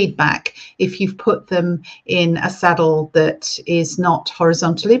for feedback if you've put them in a saddle that is not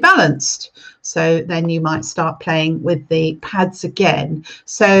horizontally balanced. So then you might start playing with the pads again.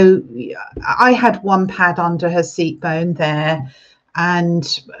 So I had one pad under her seat bone there,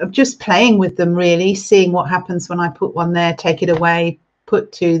 and just playing with them, really seeing what happens when I put one there, take it away,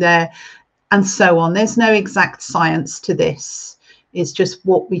 put two there, and so on. There's no exact science to this. It's just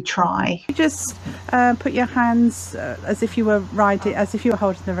what we try. You just put your hands as if you were riding, as if you were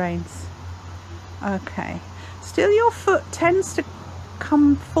holding the reins. Okay. Still, your foot tends to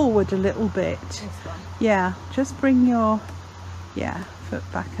come forward a little bit. This one. Yeah, just bring your foot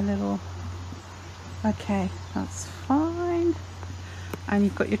back a little. Okay, that's fine. And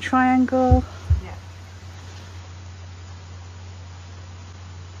you've got your triangle. Yeah.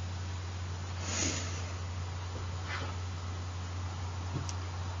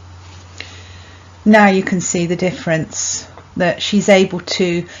 Now you can see the difference, that she's able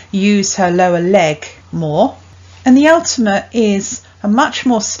to use her lower leg more, and the ultimate is a much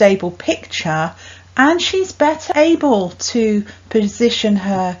more stable picture, and she's better able to position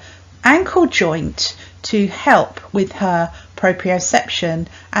her ankle joint to help with her proprioception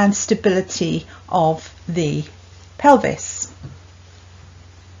and stability of the pelvis.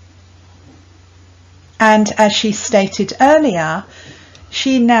 And as she stated earlier,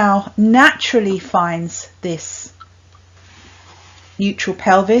 she now naturally finds this neutral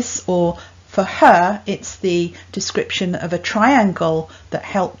pelvis, or for her it's the description of a triangle that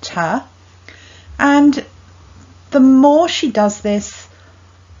helped her. And the more she does this,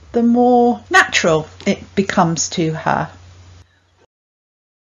 the more natural it becomes to her.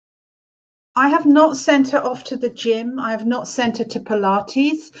 I have not sent her off to the gym. I have not sent her to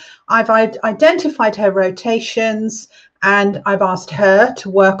Pilates. I've identified her rotations, and I've asked her to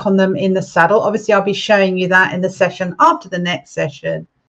work on them in the saddle. Obviously, I'll be showing you that in the session after the next session.